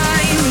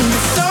remind me.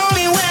 It's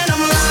only when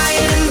I'm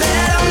lying in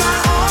bed on my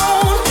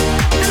own,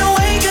 and I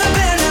wake up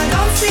and I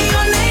don't see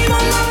your name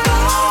on my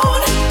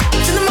phone.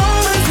 It's in the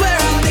moments where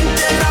I think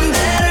that I'm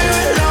better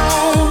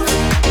alone.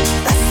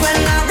 That's when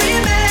I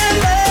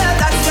remember,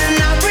 that's when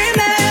I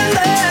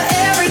remember.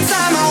 Every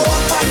time I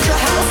walk past your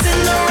house in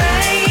the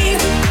rain,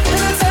 and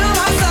I tell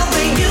myself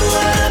that you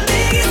were the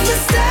biggest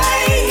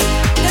mistake.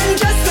 And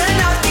just when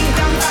I think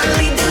I'm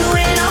finally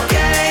doing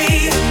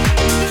okay,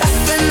 that's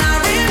when I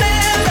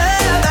remember,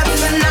 that's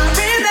when I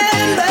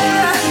remember.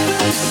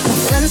 My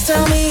friends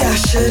tell me I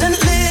shouldn't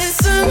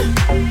listen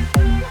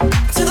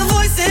to the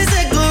voices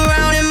that go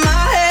round in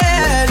my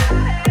head,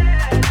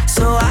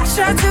 so I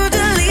try to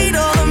delete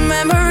all the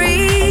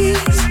memories,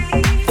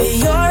 but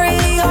you're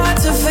really hard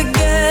to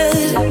forget.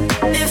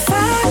 If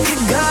I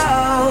could go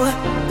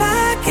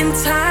back in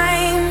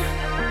time,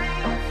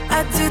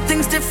 I'd do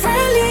things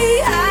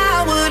differently,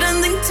 I wouldn't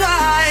think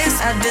twice.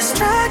 I'd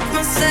distract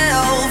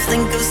myself,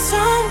 think of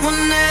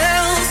someone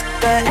else,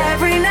 but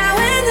every now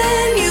and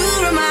then you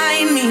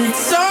remind me.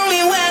 It's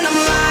only when I'm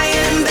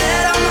lying in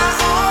bed on my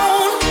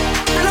own,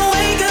 and I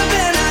wake up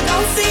and I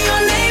don't see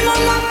your name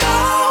on my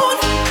phone.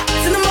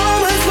 It's in the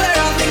moments where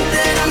I think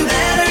that I'm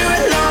better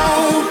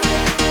alone.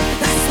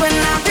 That's when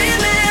I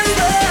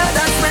remember,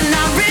 that's when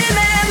I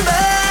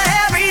remember.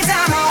 Every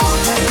time I walk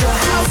past your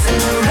house in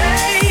the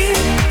rain,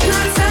 and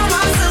I tell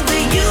myself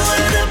that you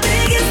were the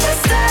biggest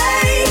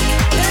mistake.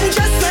 And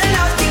just when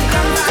I think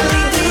I'm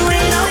finally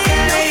doing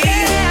okay,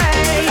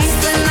 that's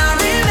when I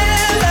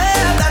remember,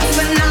 that's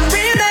when I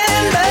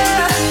remember.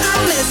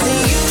 I'm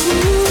missing you.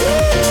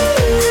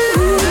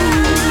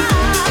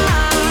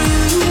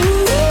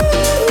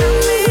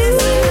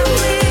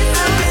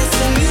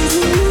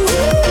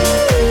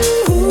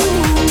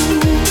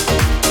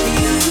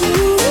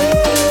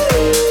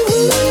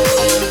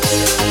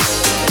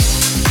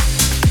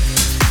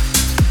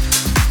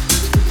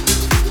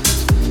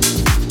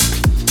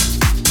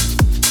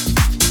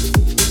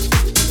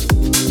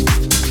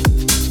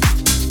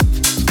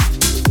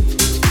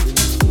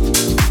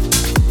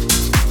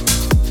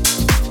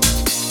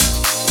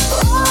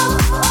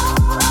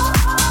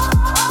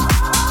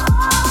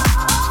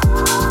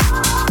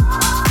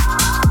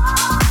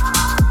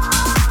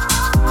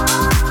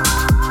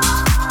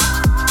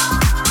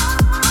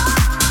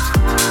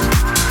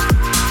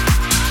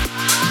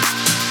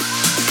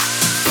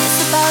 It's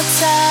about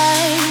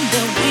time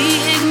that we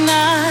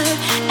ignite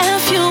and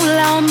fuel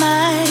our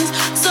minds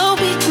so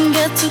we can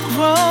get to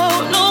grow.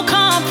 No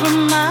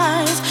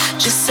compromise,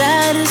 just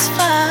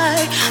satisfy.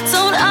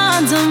 Don't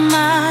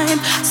undermine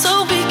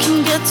so we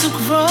can get to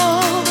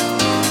grow.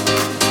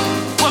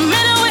 One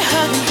minute we're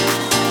hugging,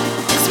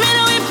 next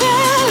minute we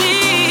barely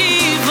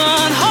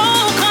even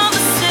hold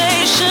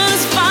conversations.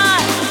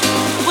 Fine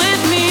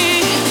with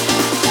me.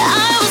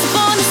 I was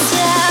born a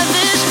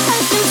savage, I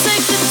can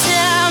take the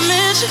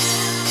damage.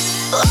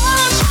 All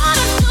I'm trying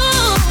to do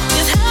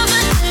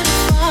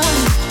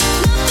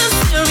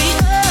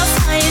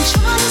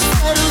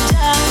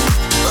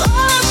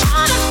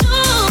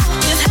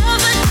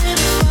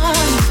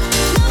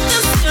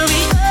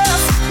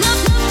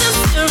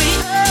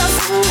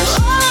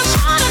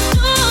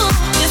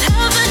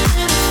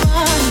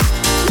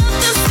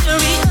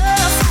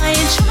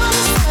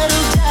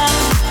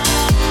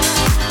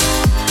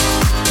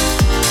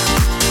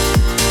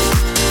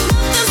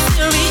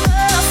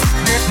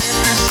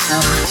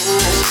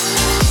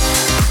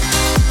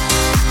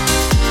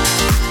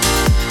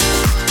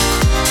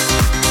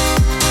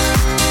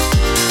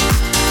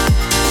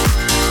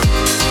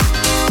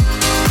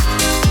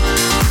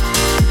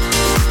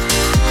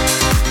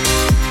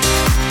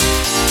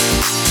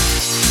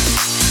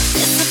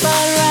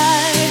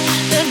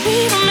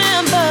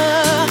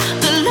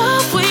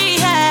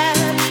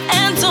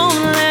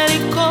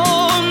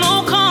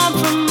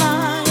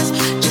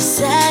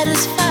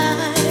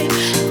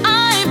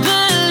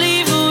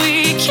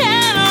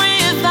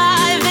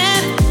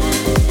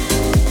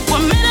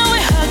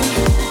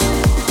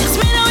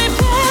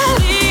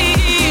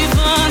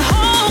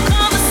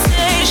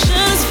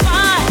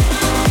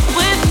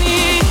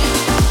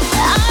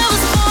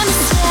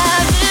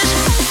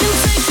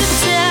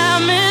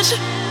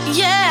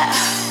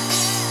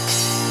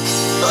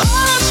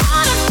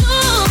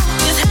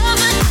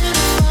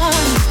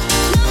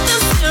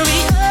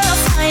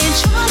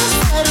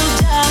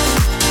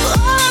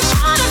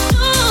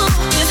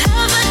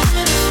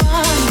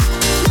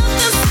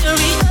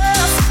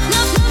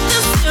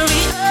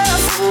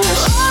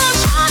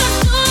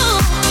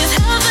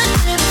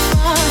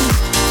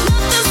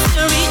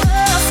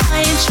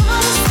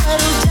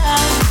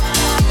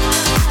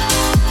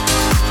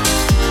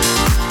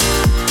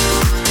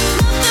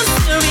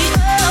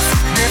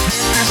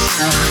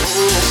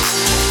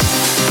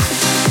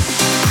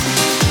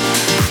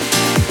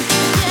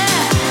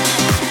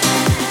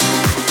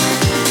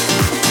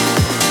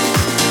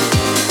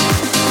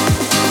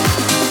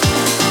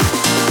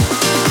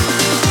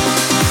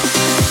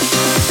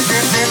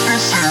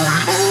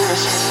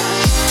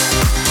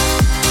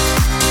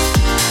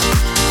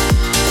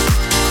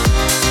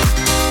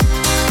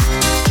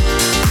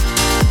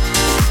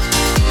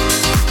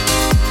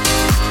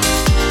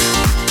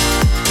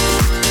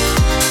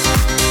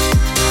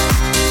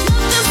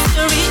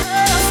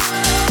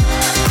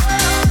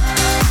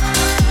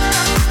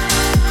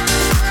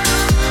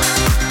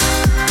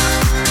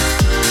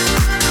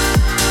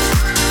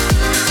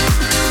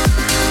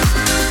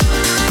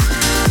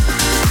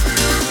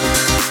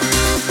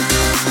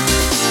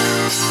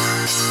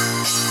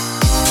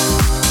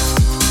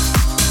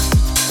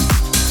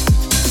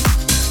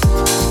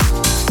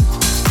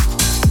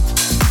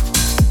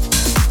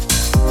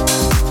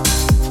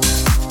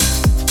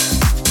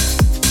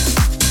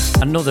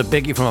Another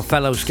biggie from a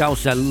fellow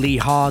Scouser, Lee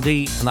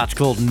Hardy, and that's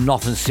called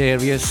Nothing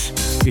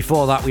Serious.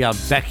 Before that, we had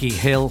Becky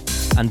Hill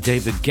and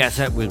David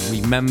Guetta with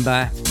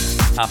Remember.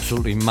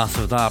 Absolutely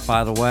massive that,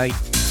 by the way.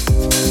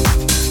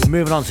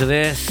 Moving on to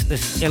this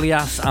is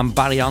Ilias and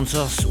Barry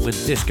Antos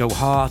with Disco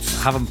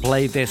Hearts. Haven't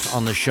played this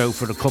on the show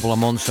for a couple of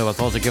months, so I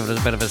thought I'd give it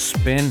a bit of a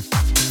spin.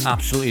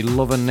 Absolutely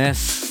loving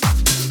this.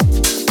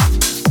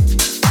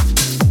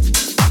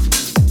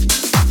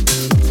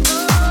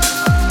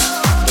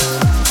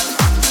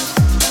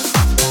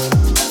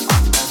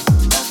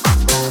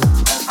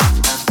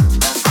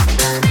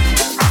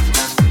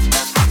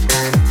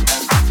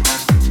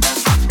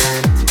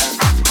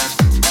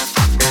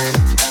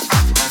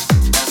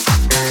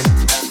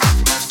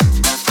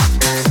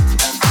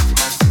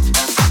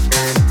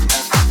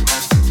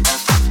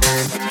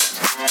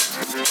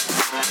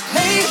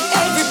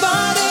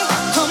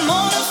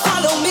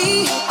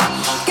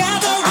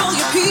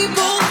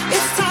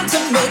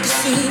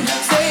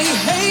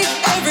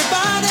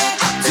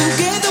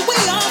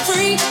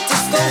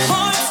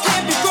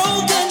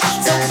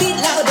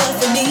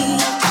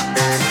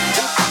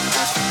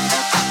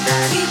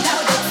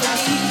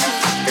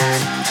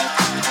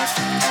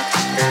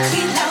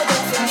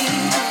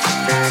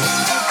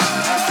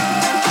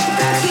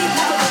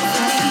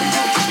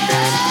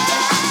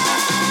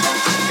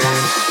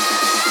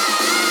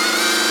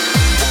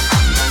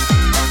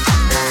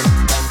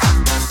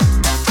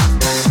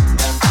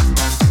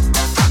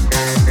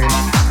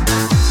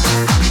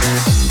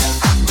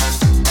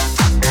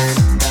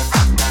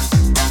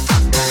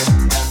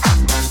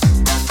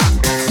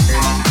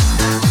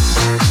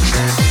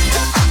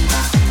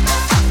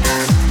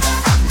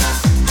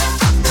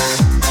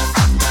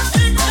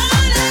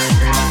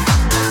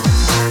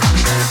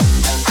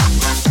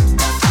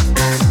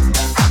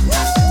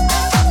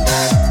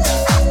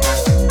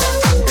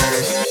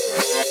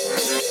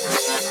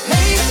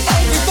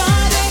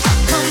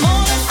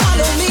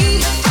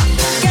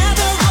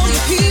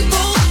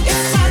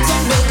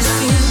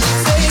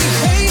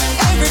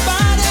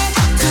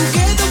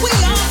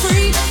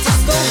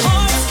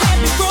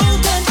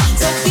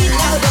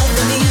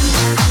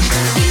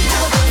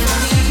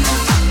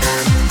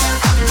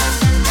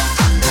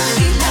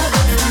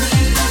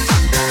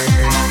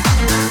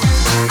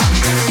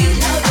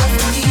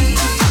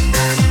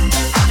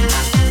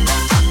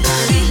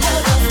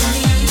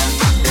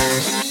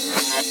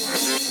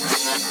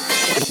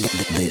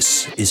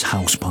 is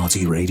House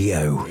Party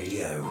Radio.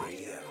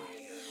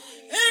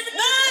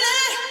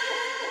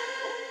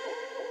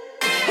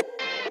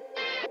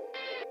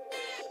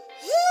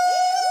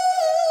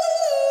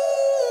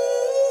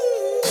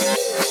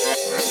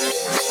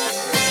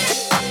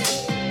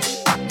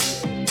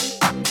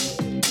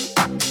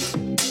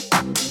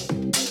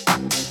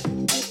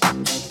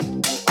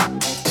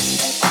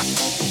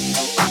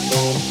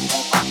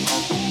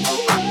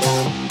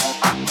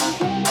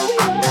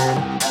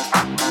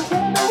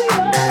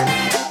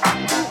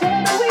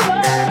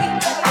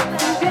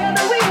 Together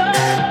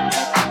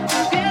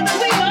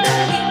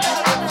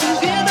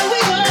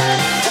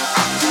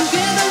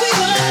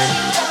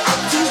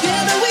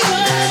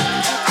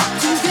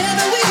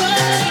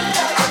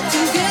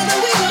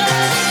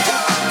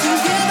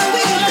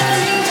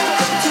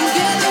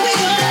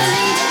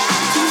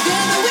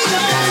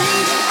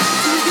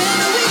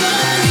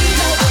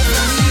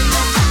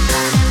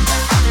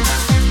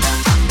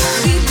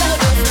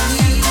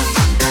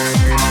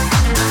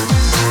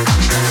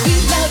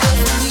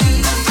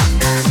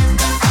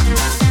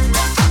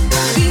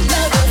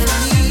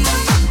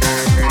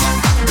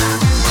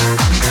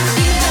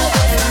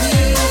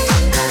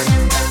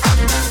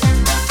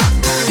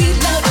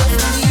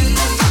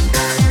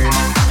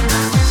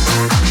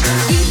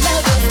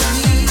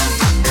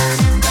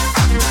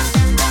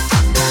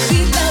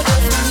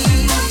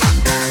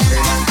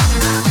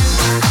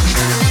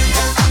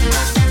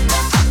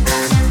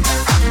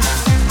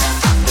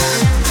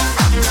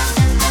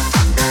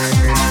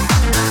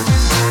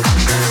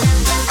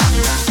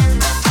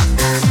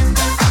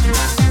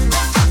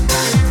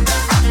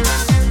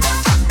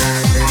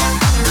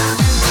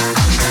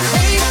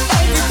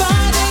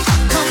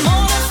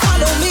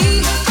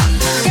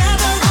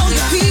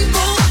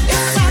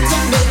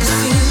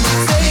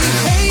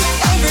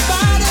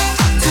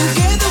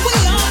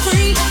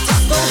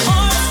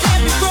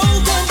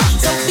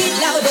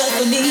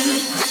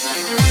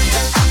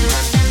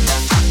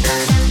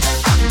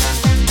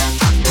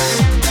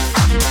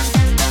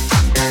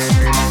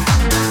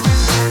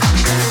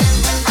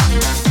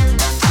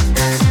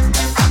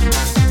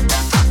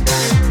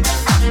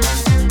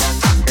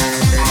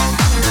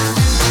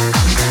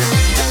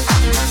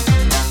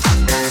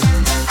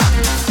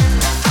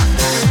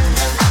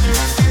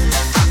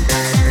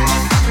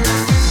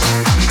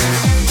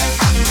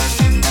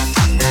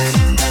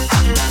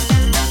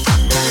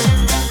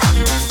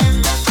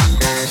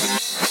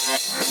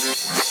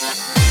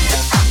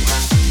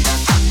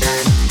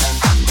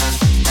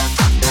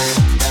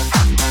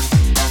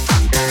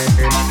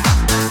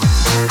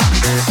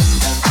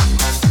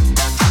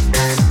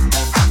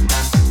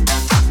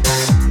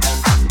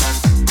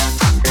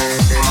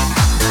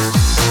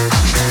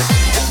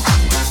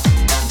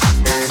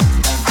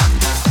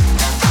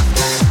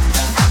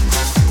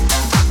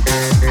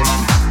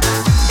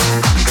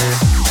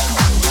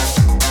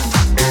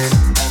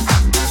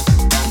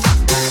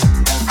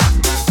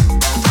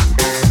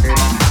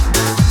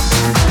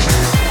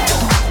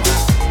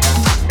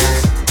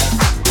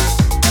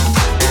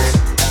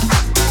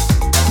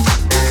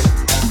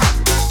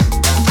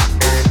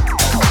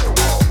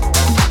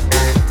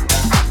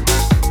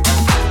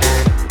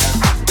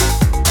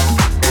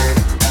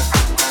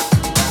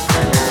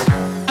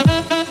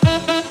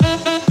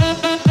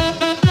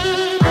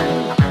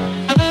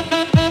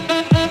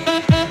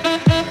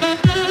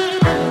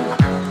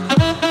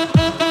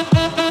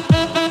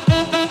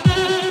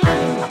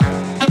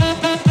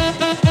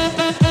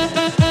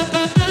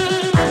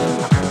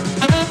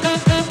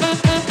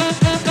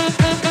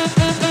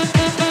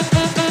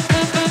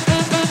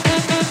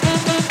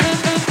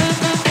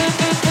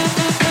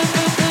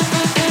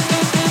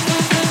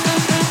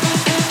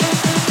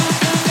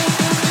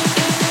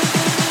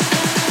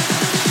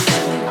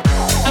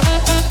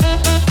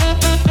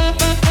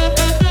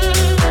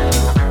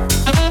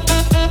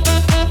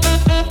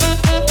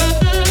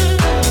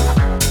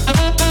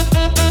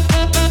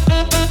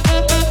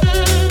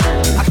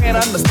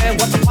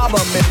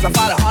problem is I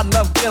find it hard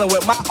enough dealing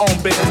with my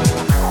own business.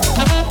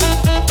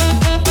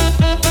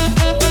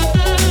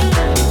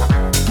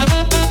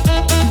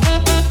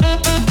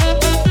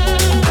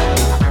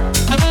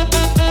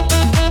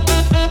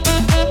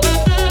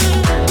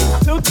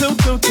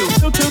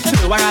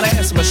 I got an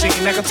answer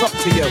machine that can talk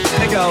to you.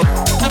 They go.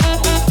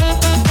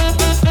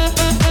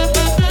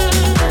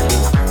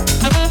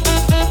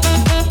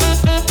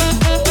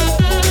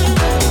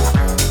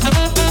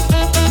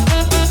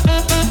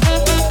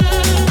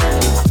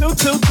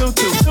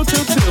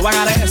 Two. I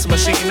got an answer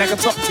machine that can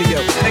talk to you.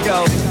 They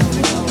go.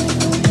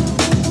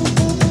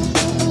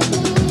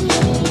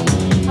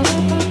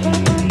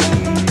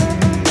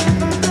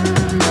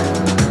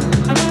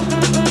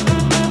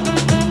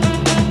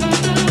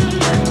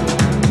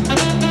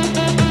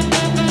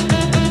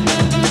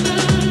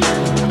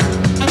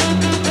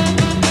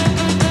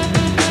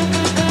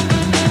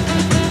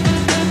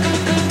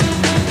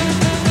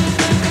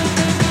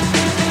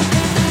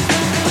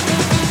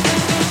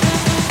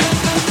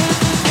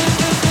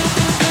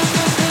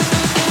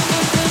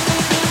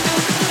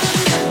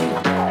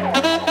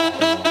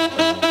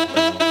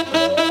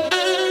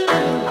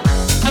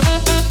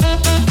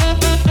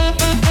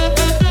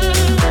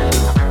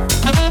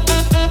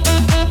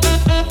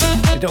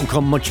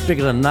 Come much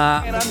bigger than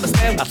that.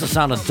 That's the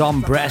sound of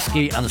Don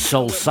Bresky and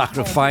Soul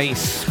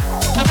Sacrifice.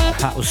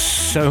 That was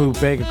so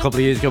big a couple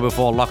of years ago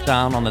before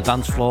lockdown on the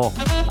dance floor.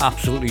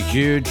 Absolutely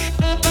huge.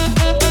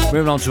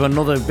 Moving on to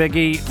another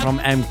biggie from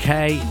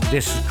MK.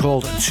 This is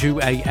called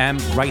 2 AM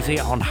right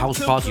here on House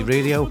Party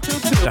Radio,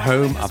 the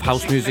home of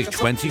house music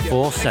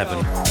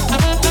 24/7.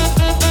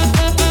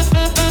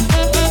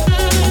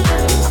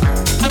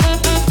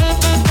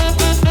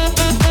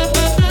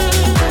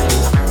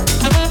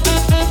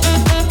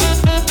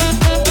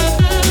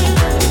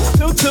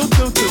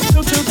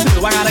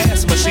 I got an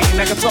answer machine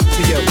that can talk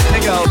to you.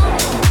 They go.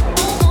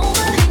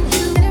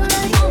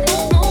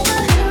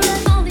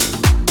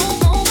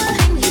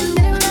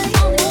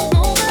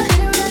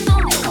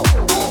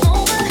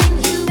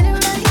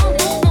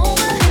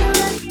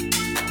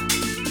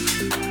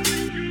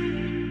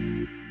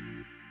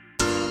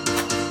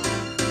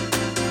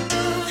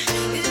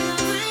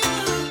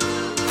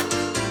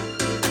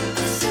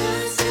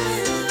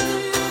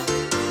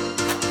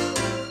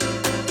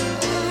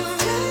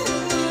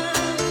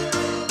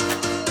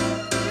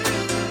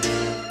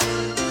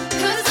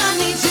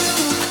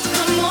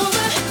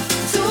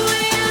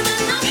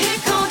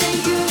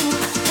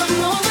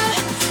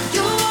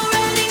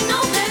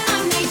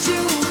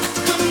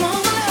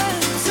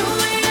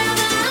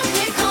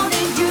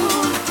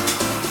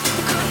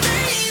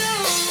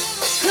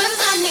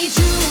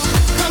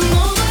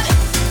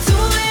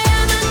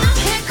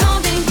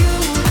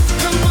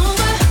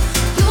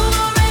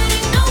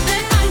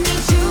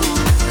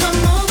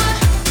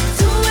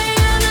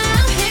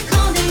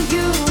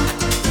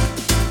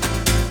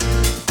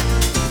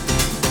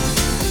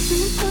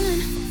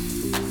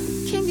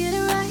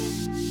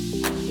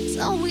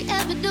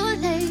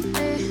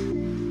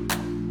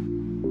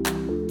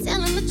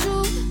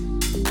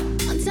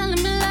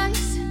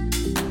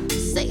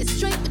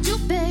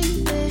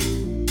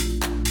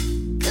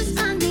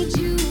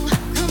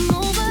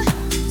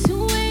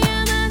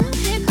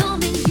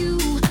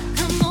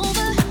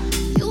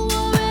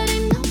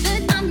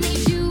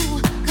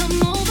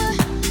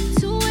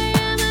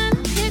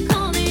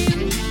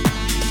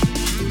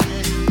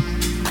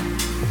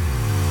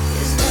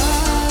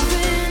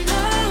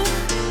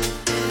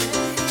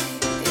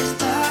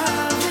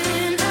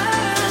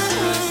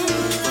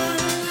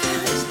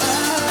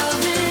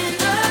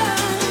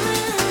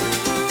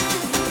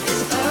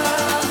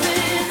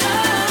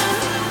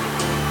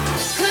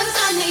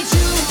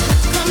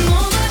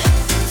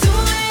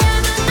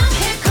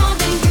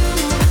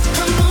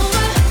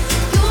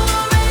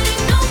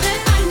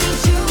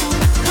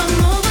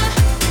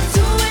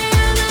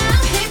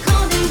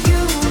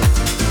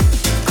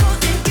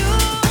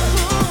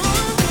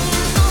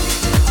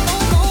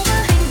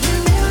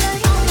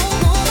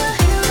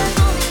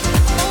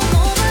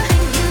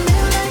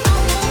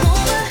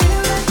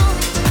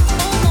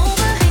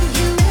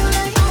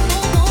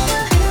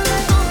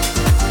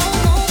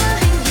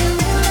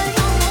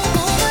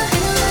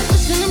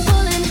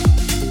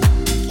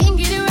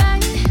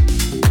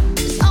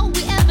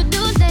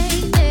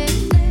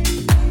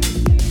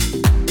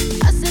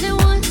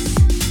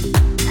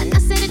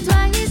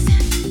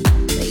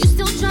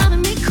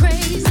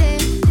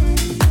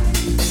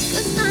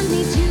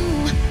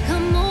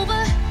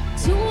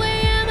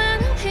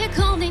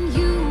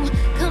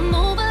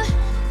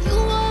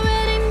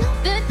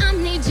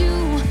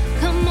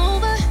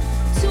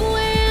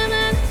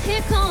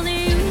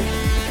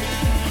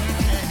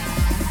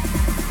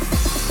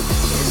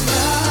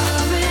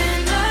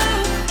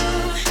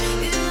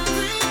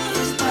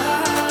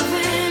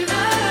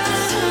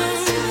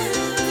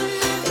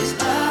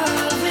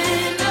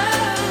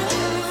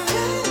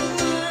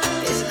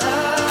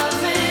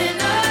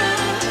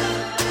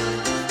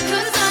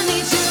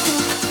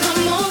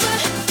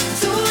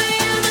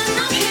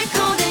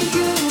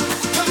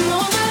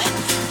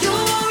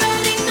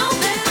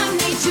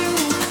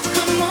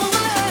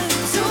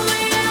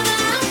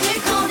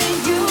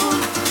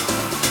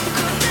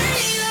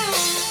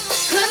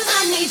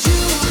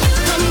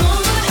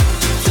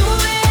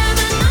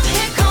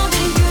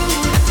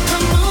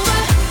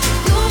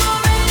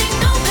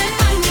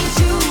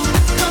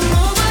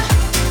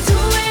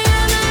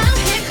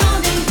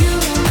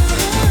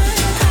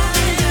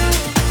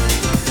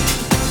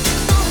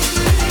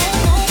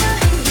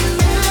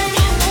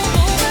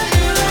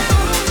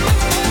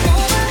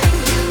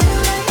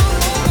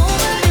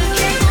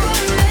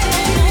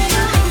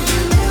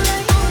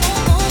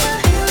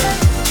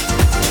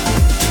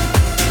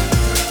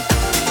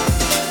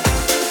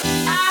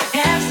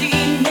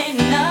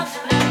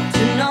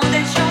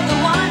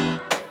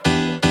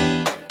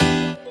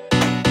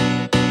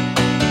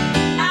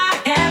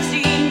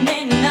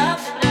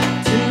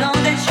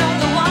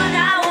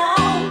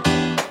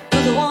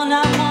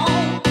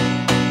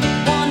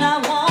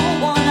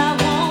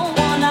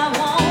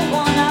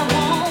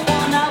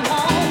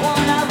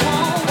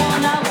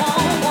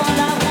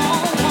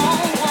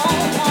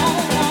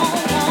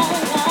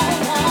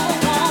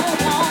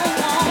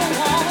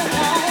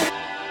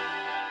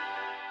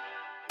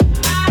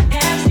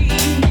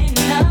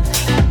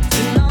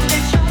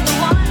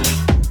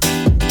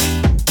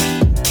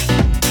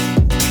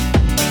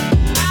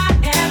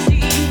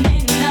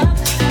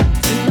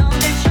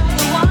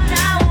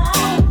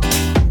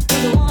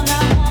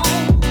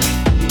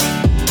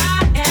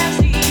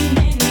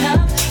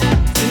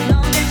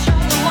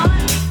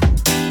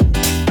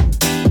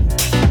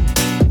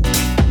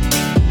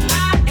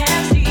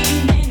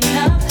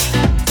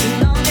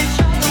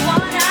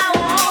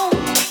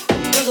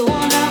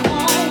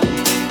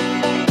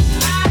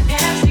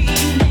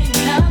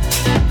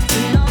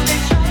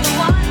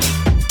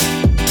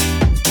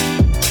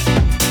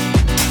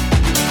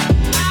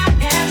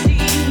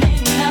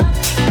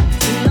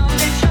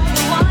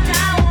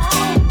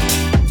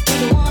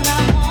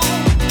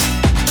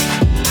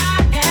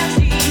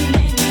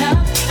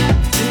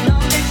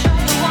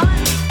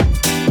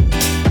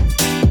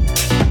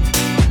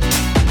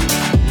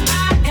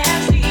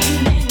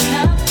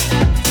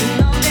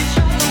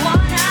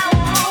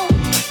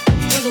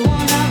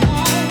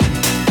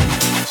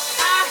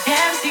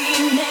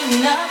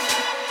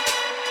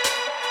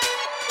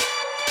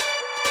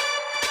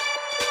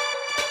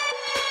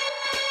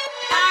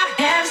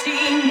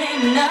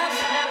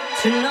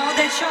 To know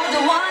that you're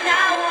the one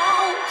I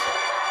want.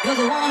 You're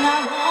the one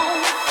I want.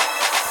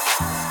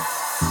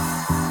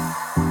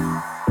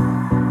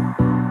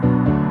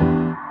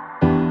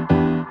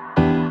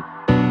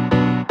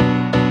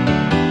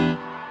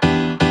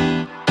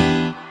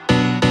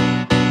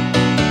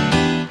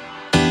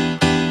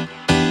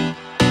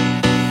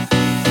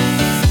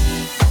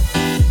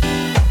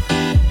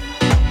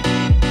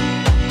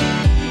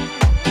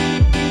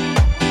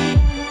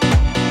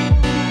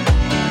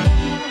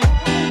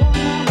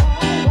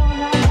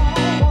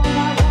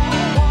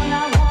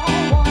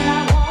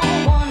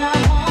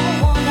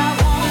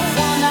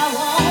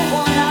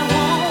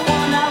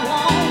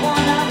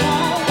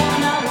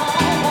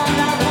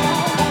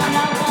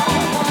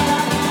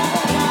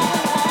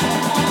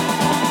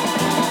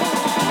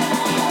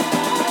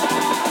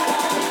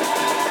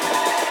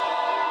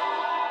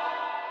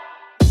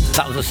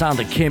 Sound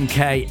of Kim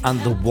K and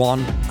The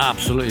One.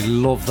 Absolutely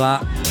love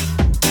that.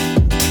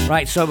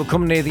 Right, so we're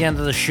coming near the end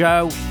of the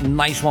show.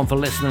 Nice one for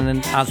listening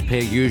in as per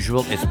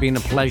usual. It's been a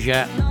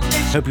pleasure.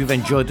 Hope you've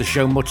enjoyed the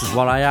show much as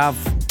what I have.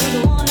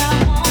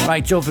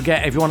 Right, don't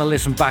forget, if you want to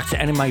listen back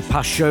to any of my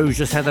past shows,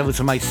 just head over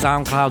to my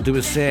SoundCloud, do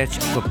a search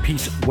for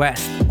Pete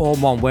West, all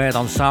one word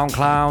on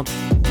SoundCloud.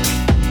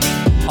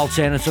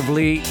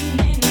 Alternatively,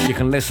 you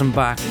can listen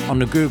back on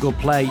the Google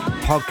Play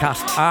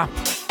podcast app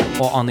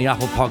or on the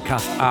Apple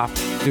Podcast app.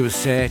 Do a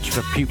search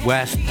for Pete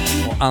West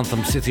or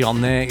Anthem City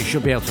on there. You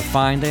should be able to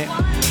find it.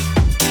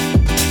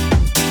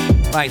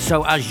 Right,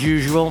 so as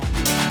usual,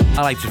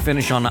 I like to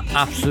finish on an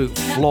absolute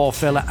floor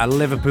filler, a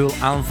Liverpool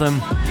anthem.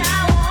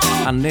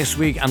 And this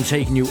week I'm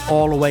taking you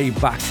all the way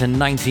back to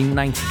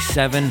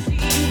 1997.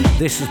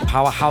 This is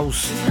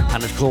Powerhouse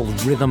and it's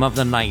called Rhythm of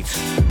the Night.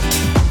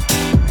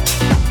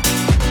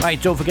 Right,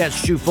 don't forget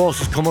Stu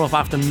Force is coming up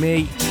after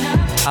me.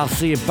 I'll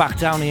see you back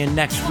down here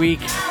next week.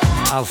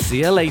 I'll see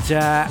you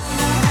later.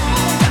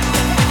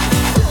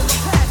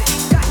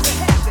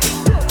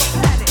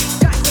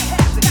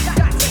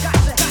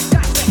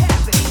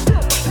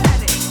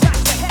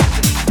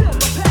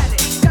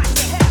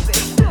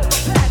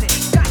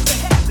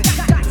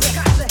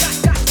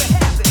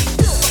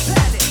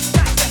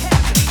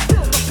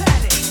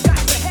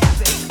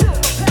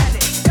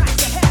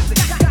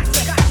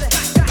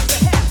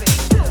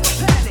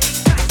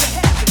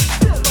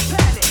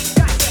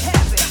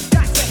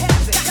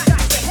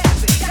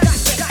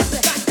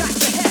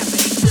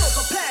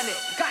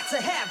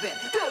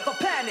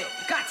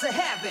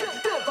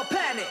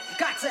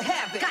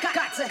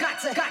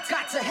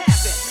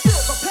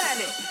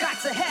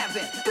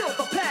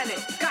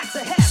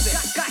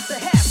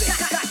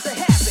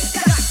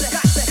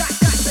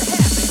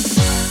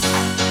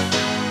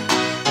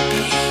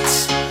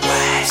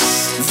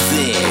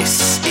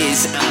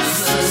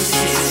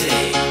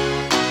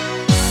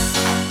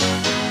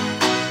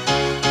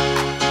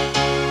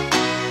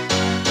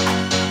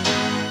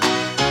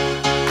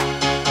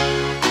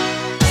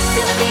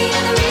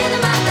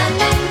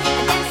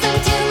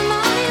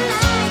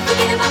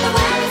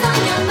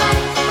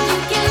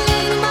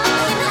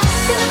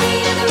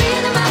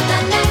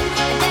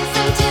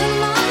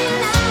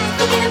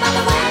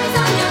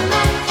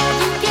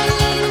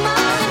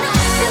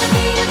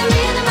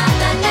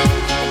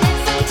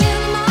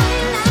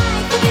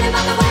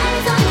 About the world.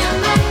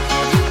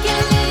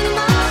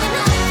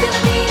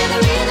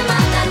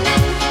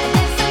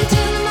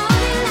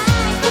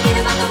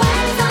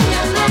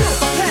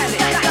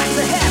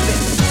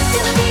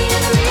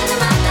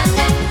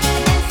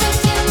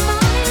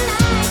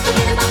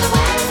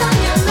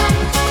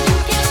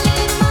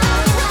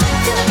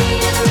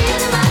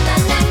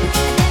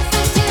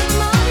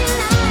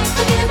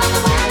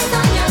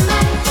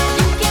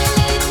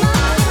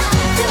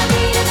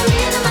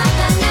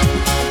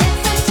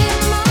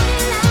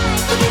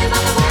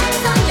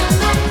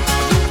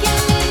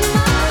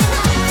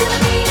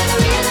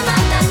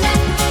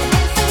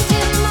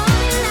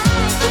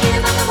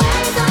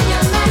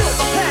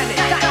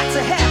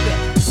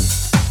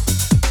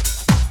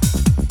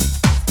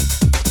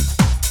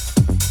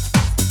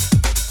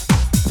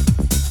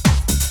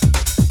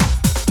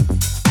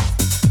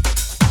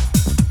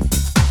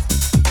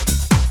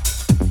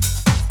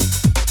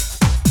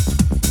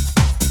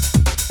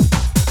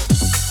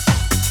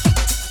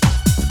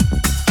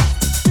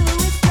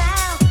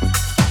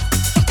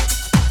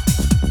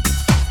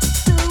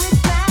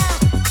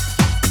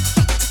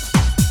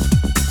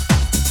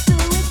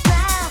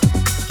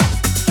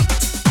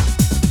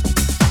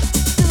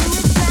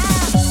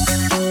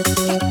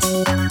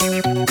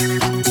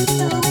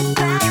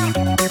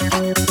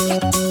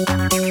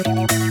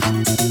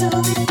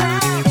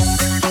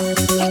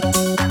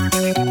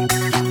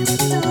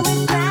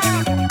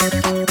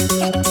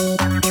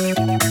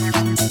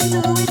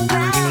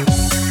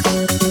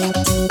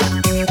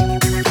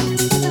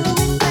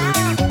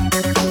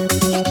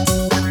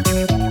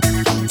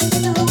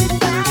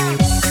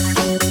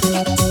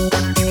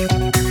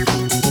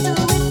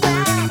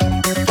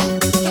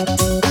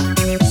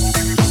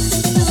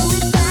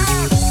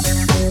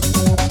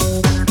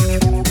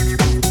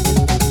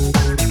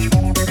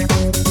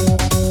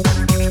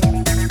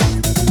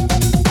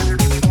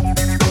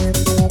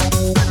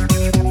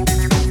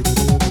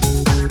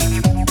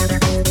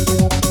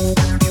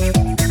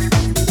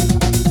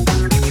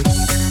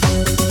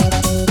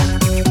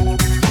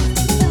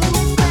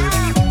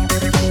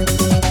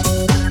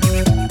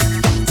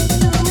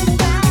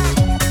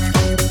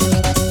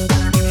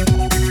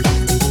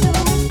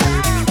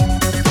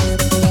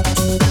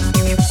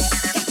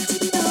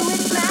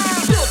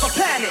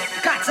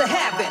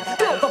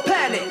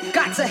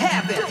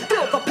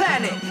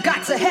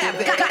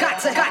 it.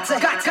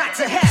 Got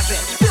to have it.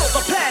 Feel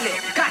the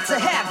planet. Got to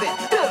have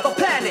it. Feel the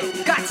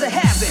planet. Got to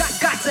have it.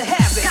 Got to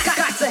have it. Got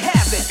to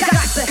have it. Got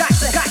to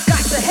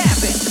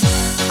have it.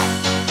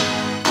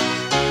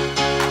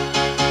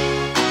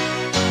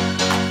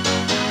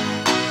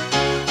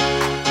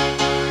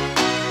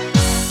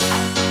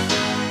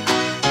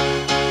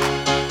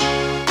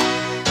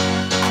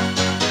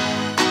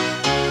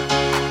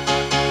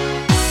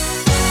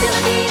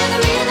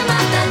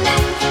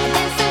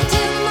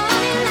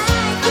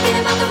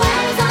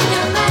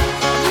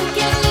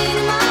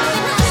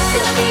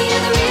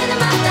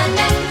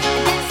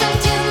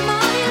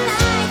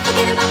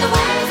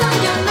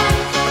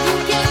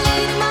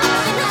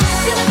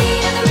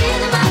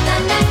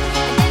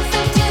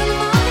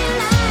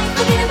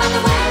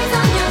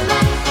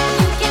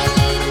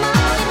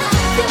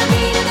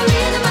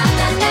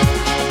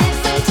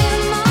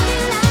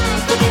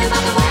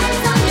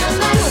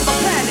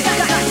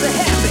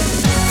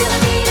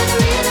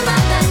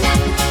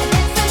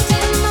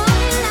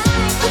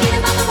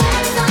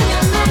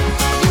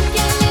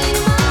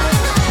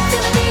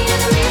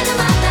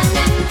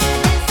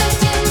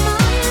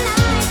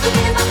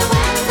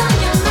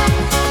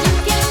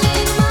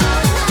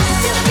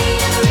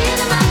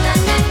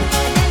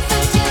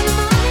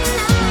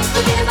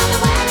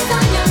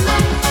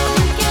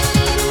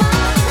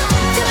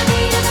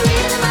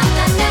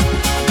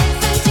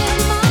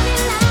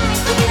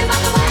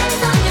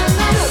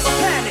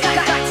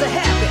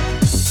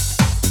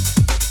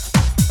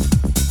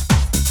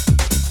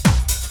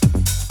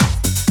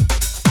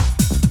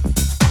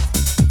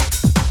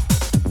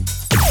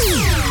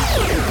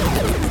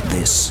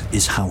 This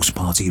is House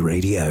Party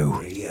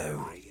Radio.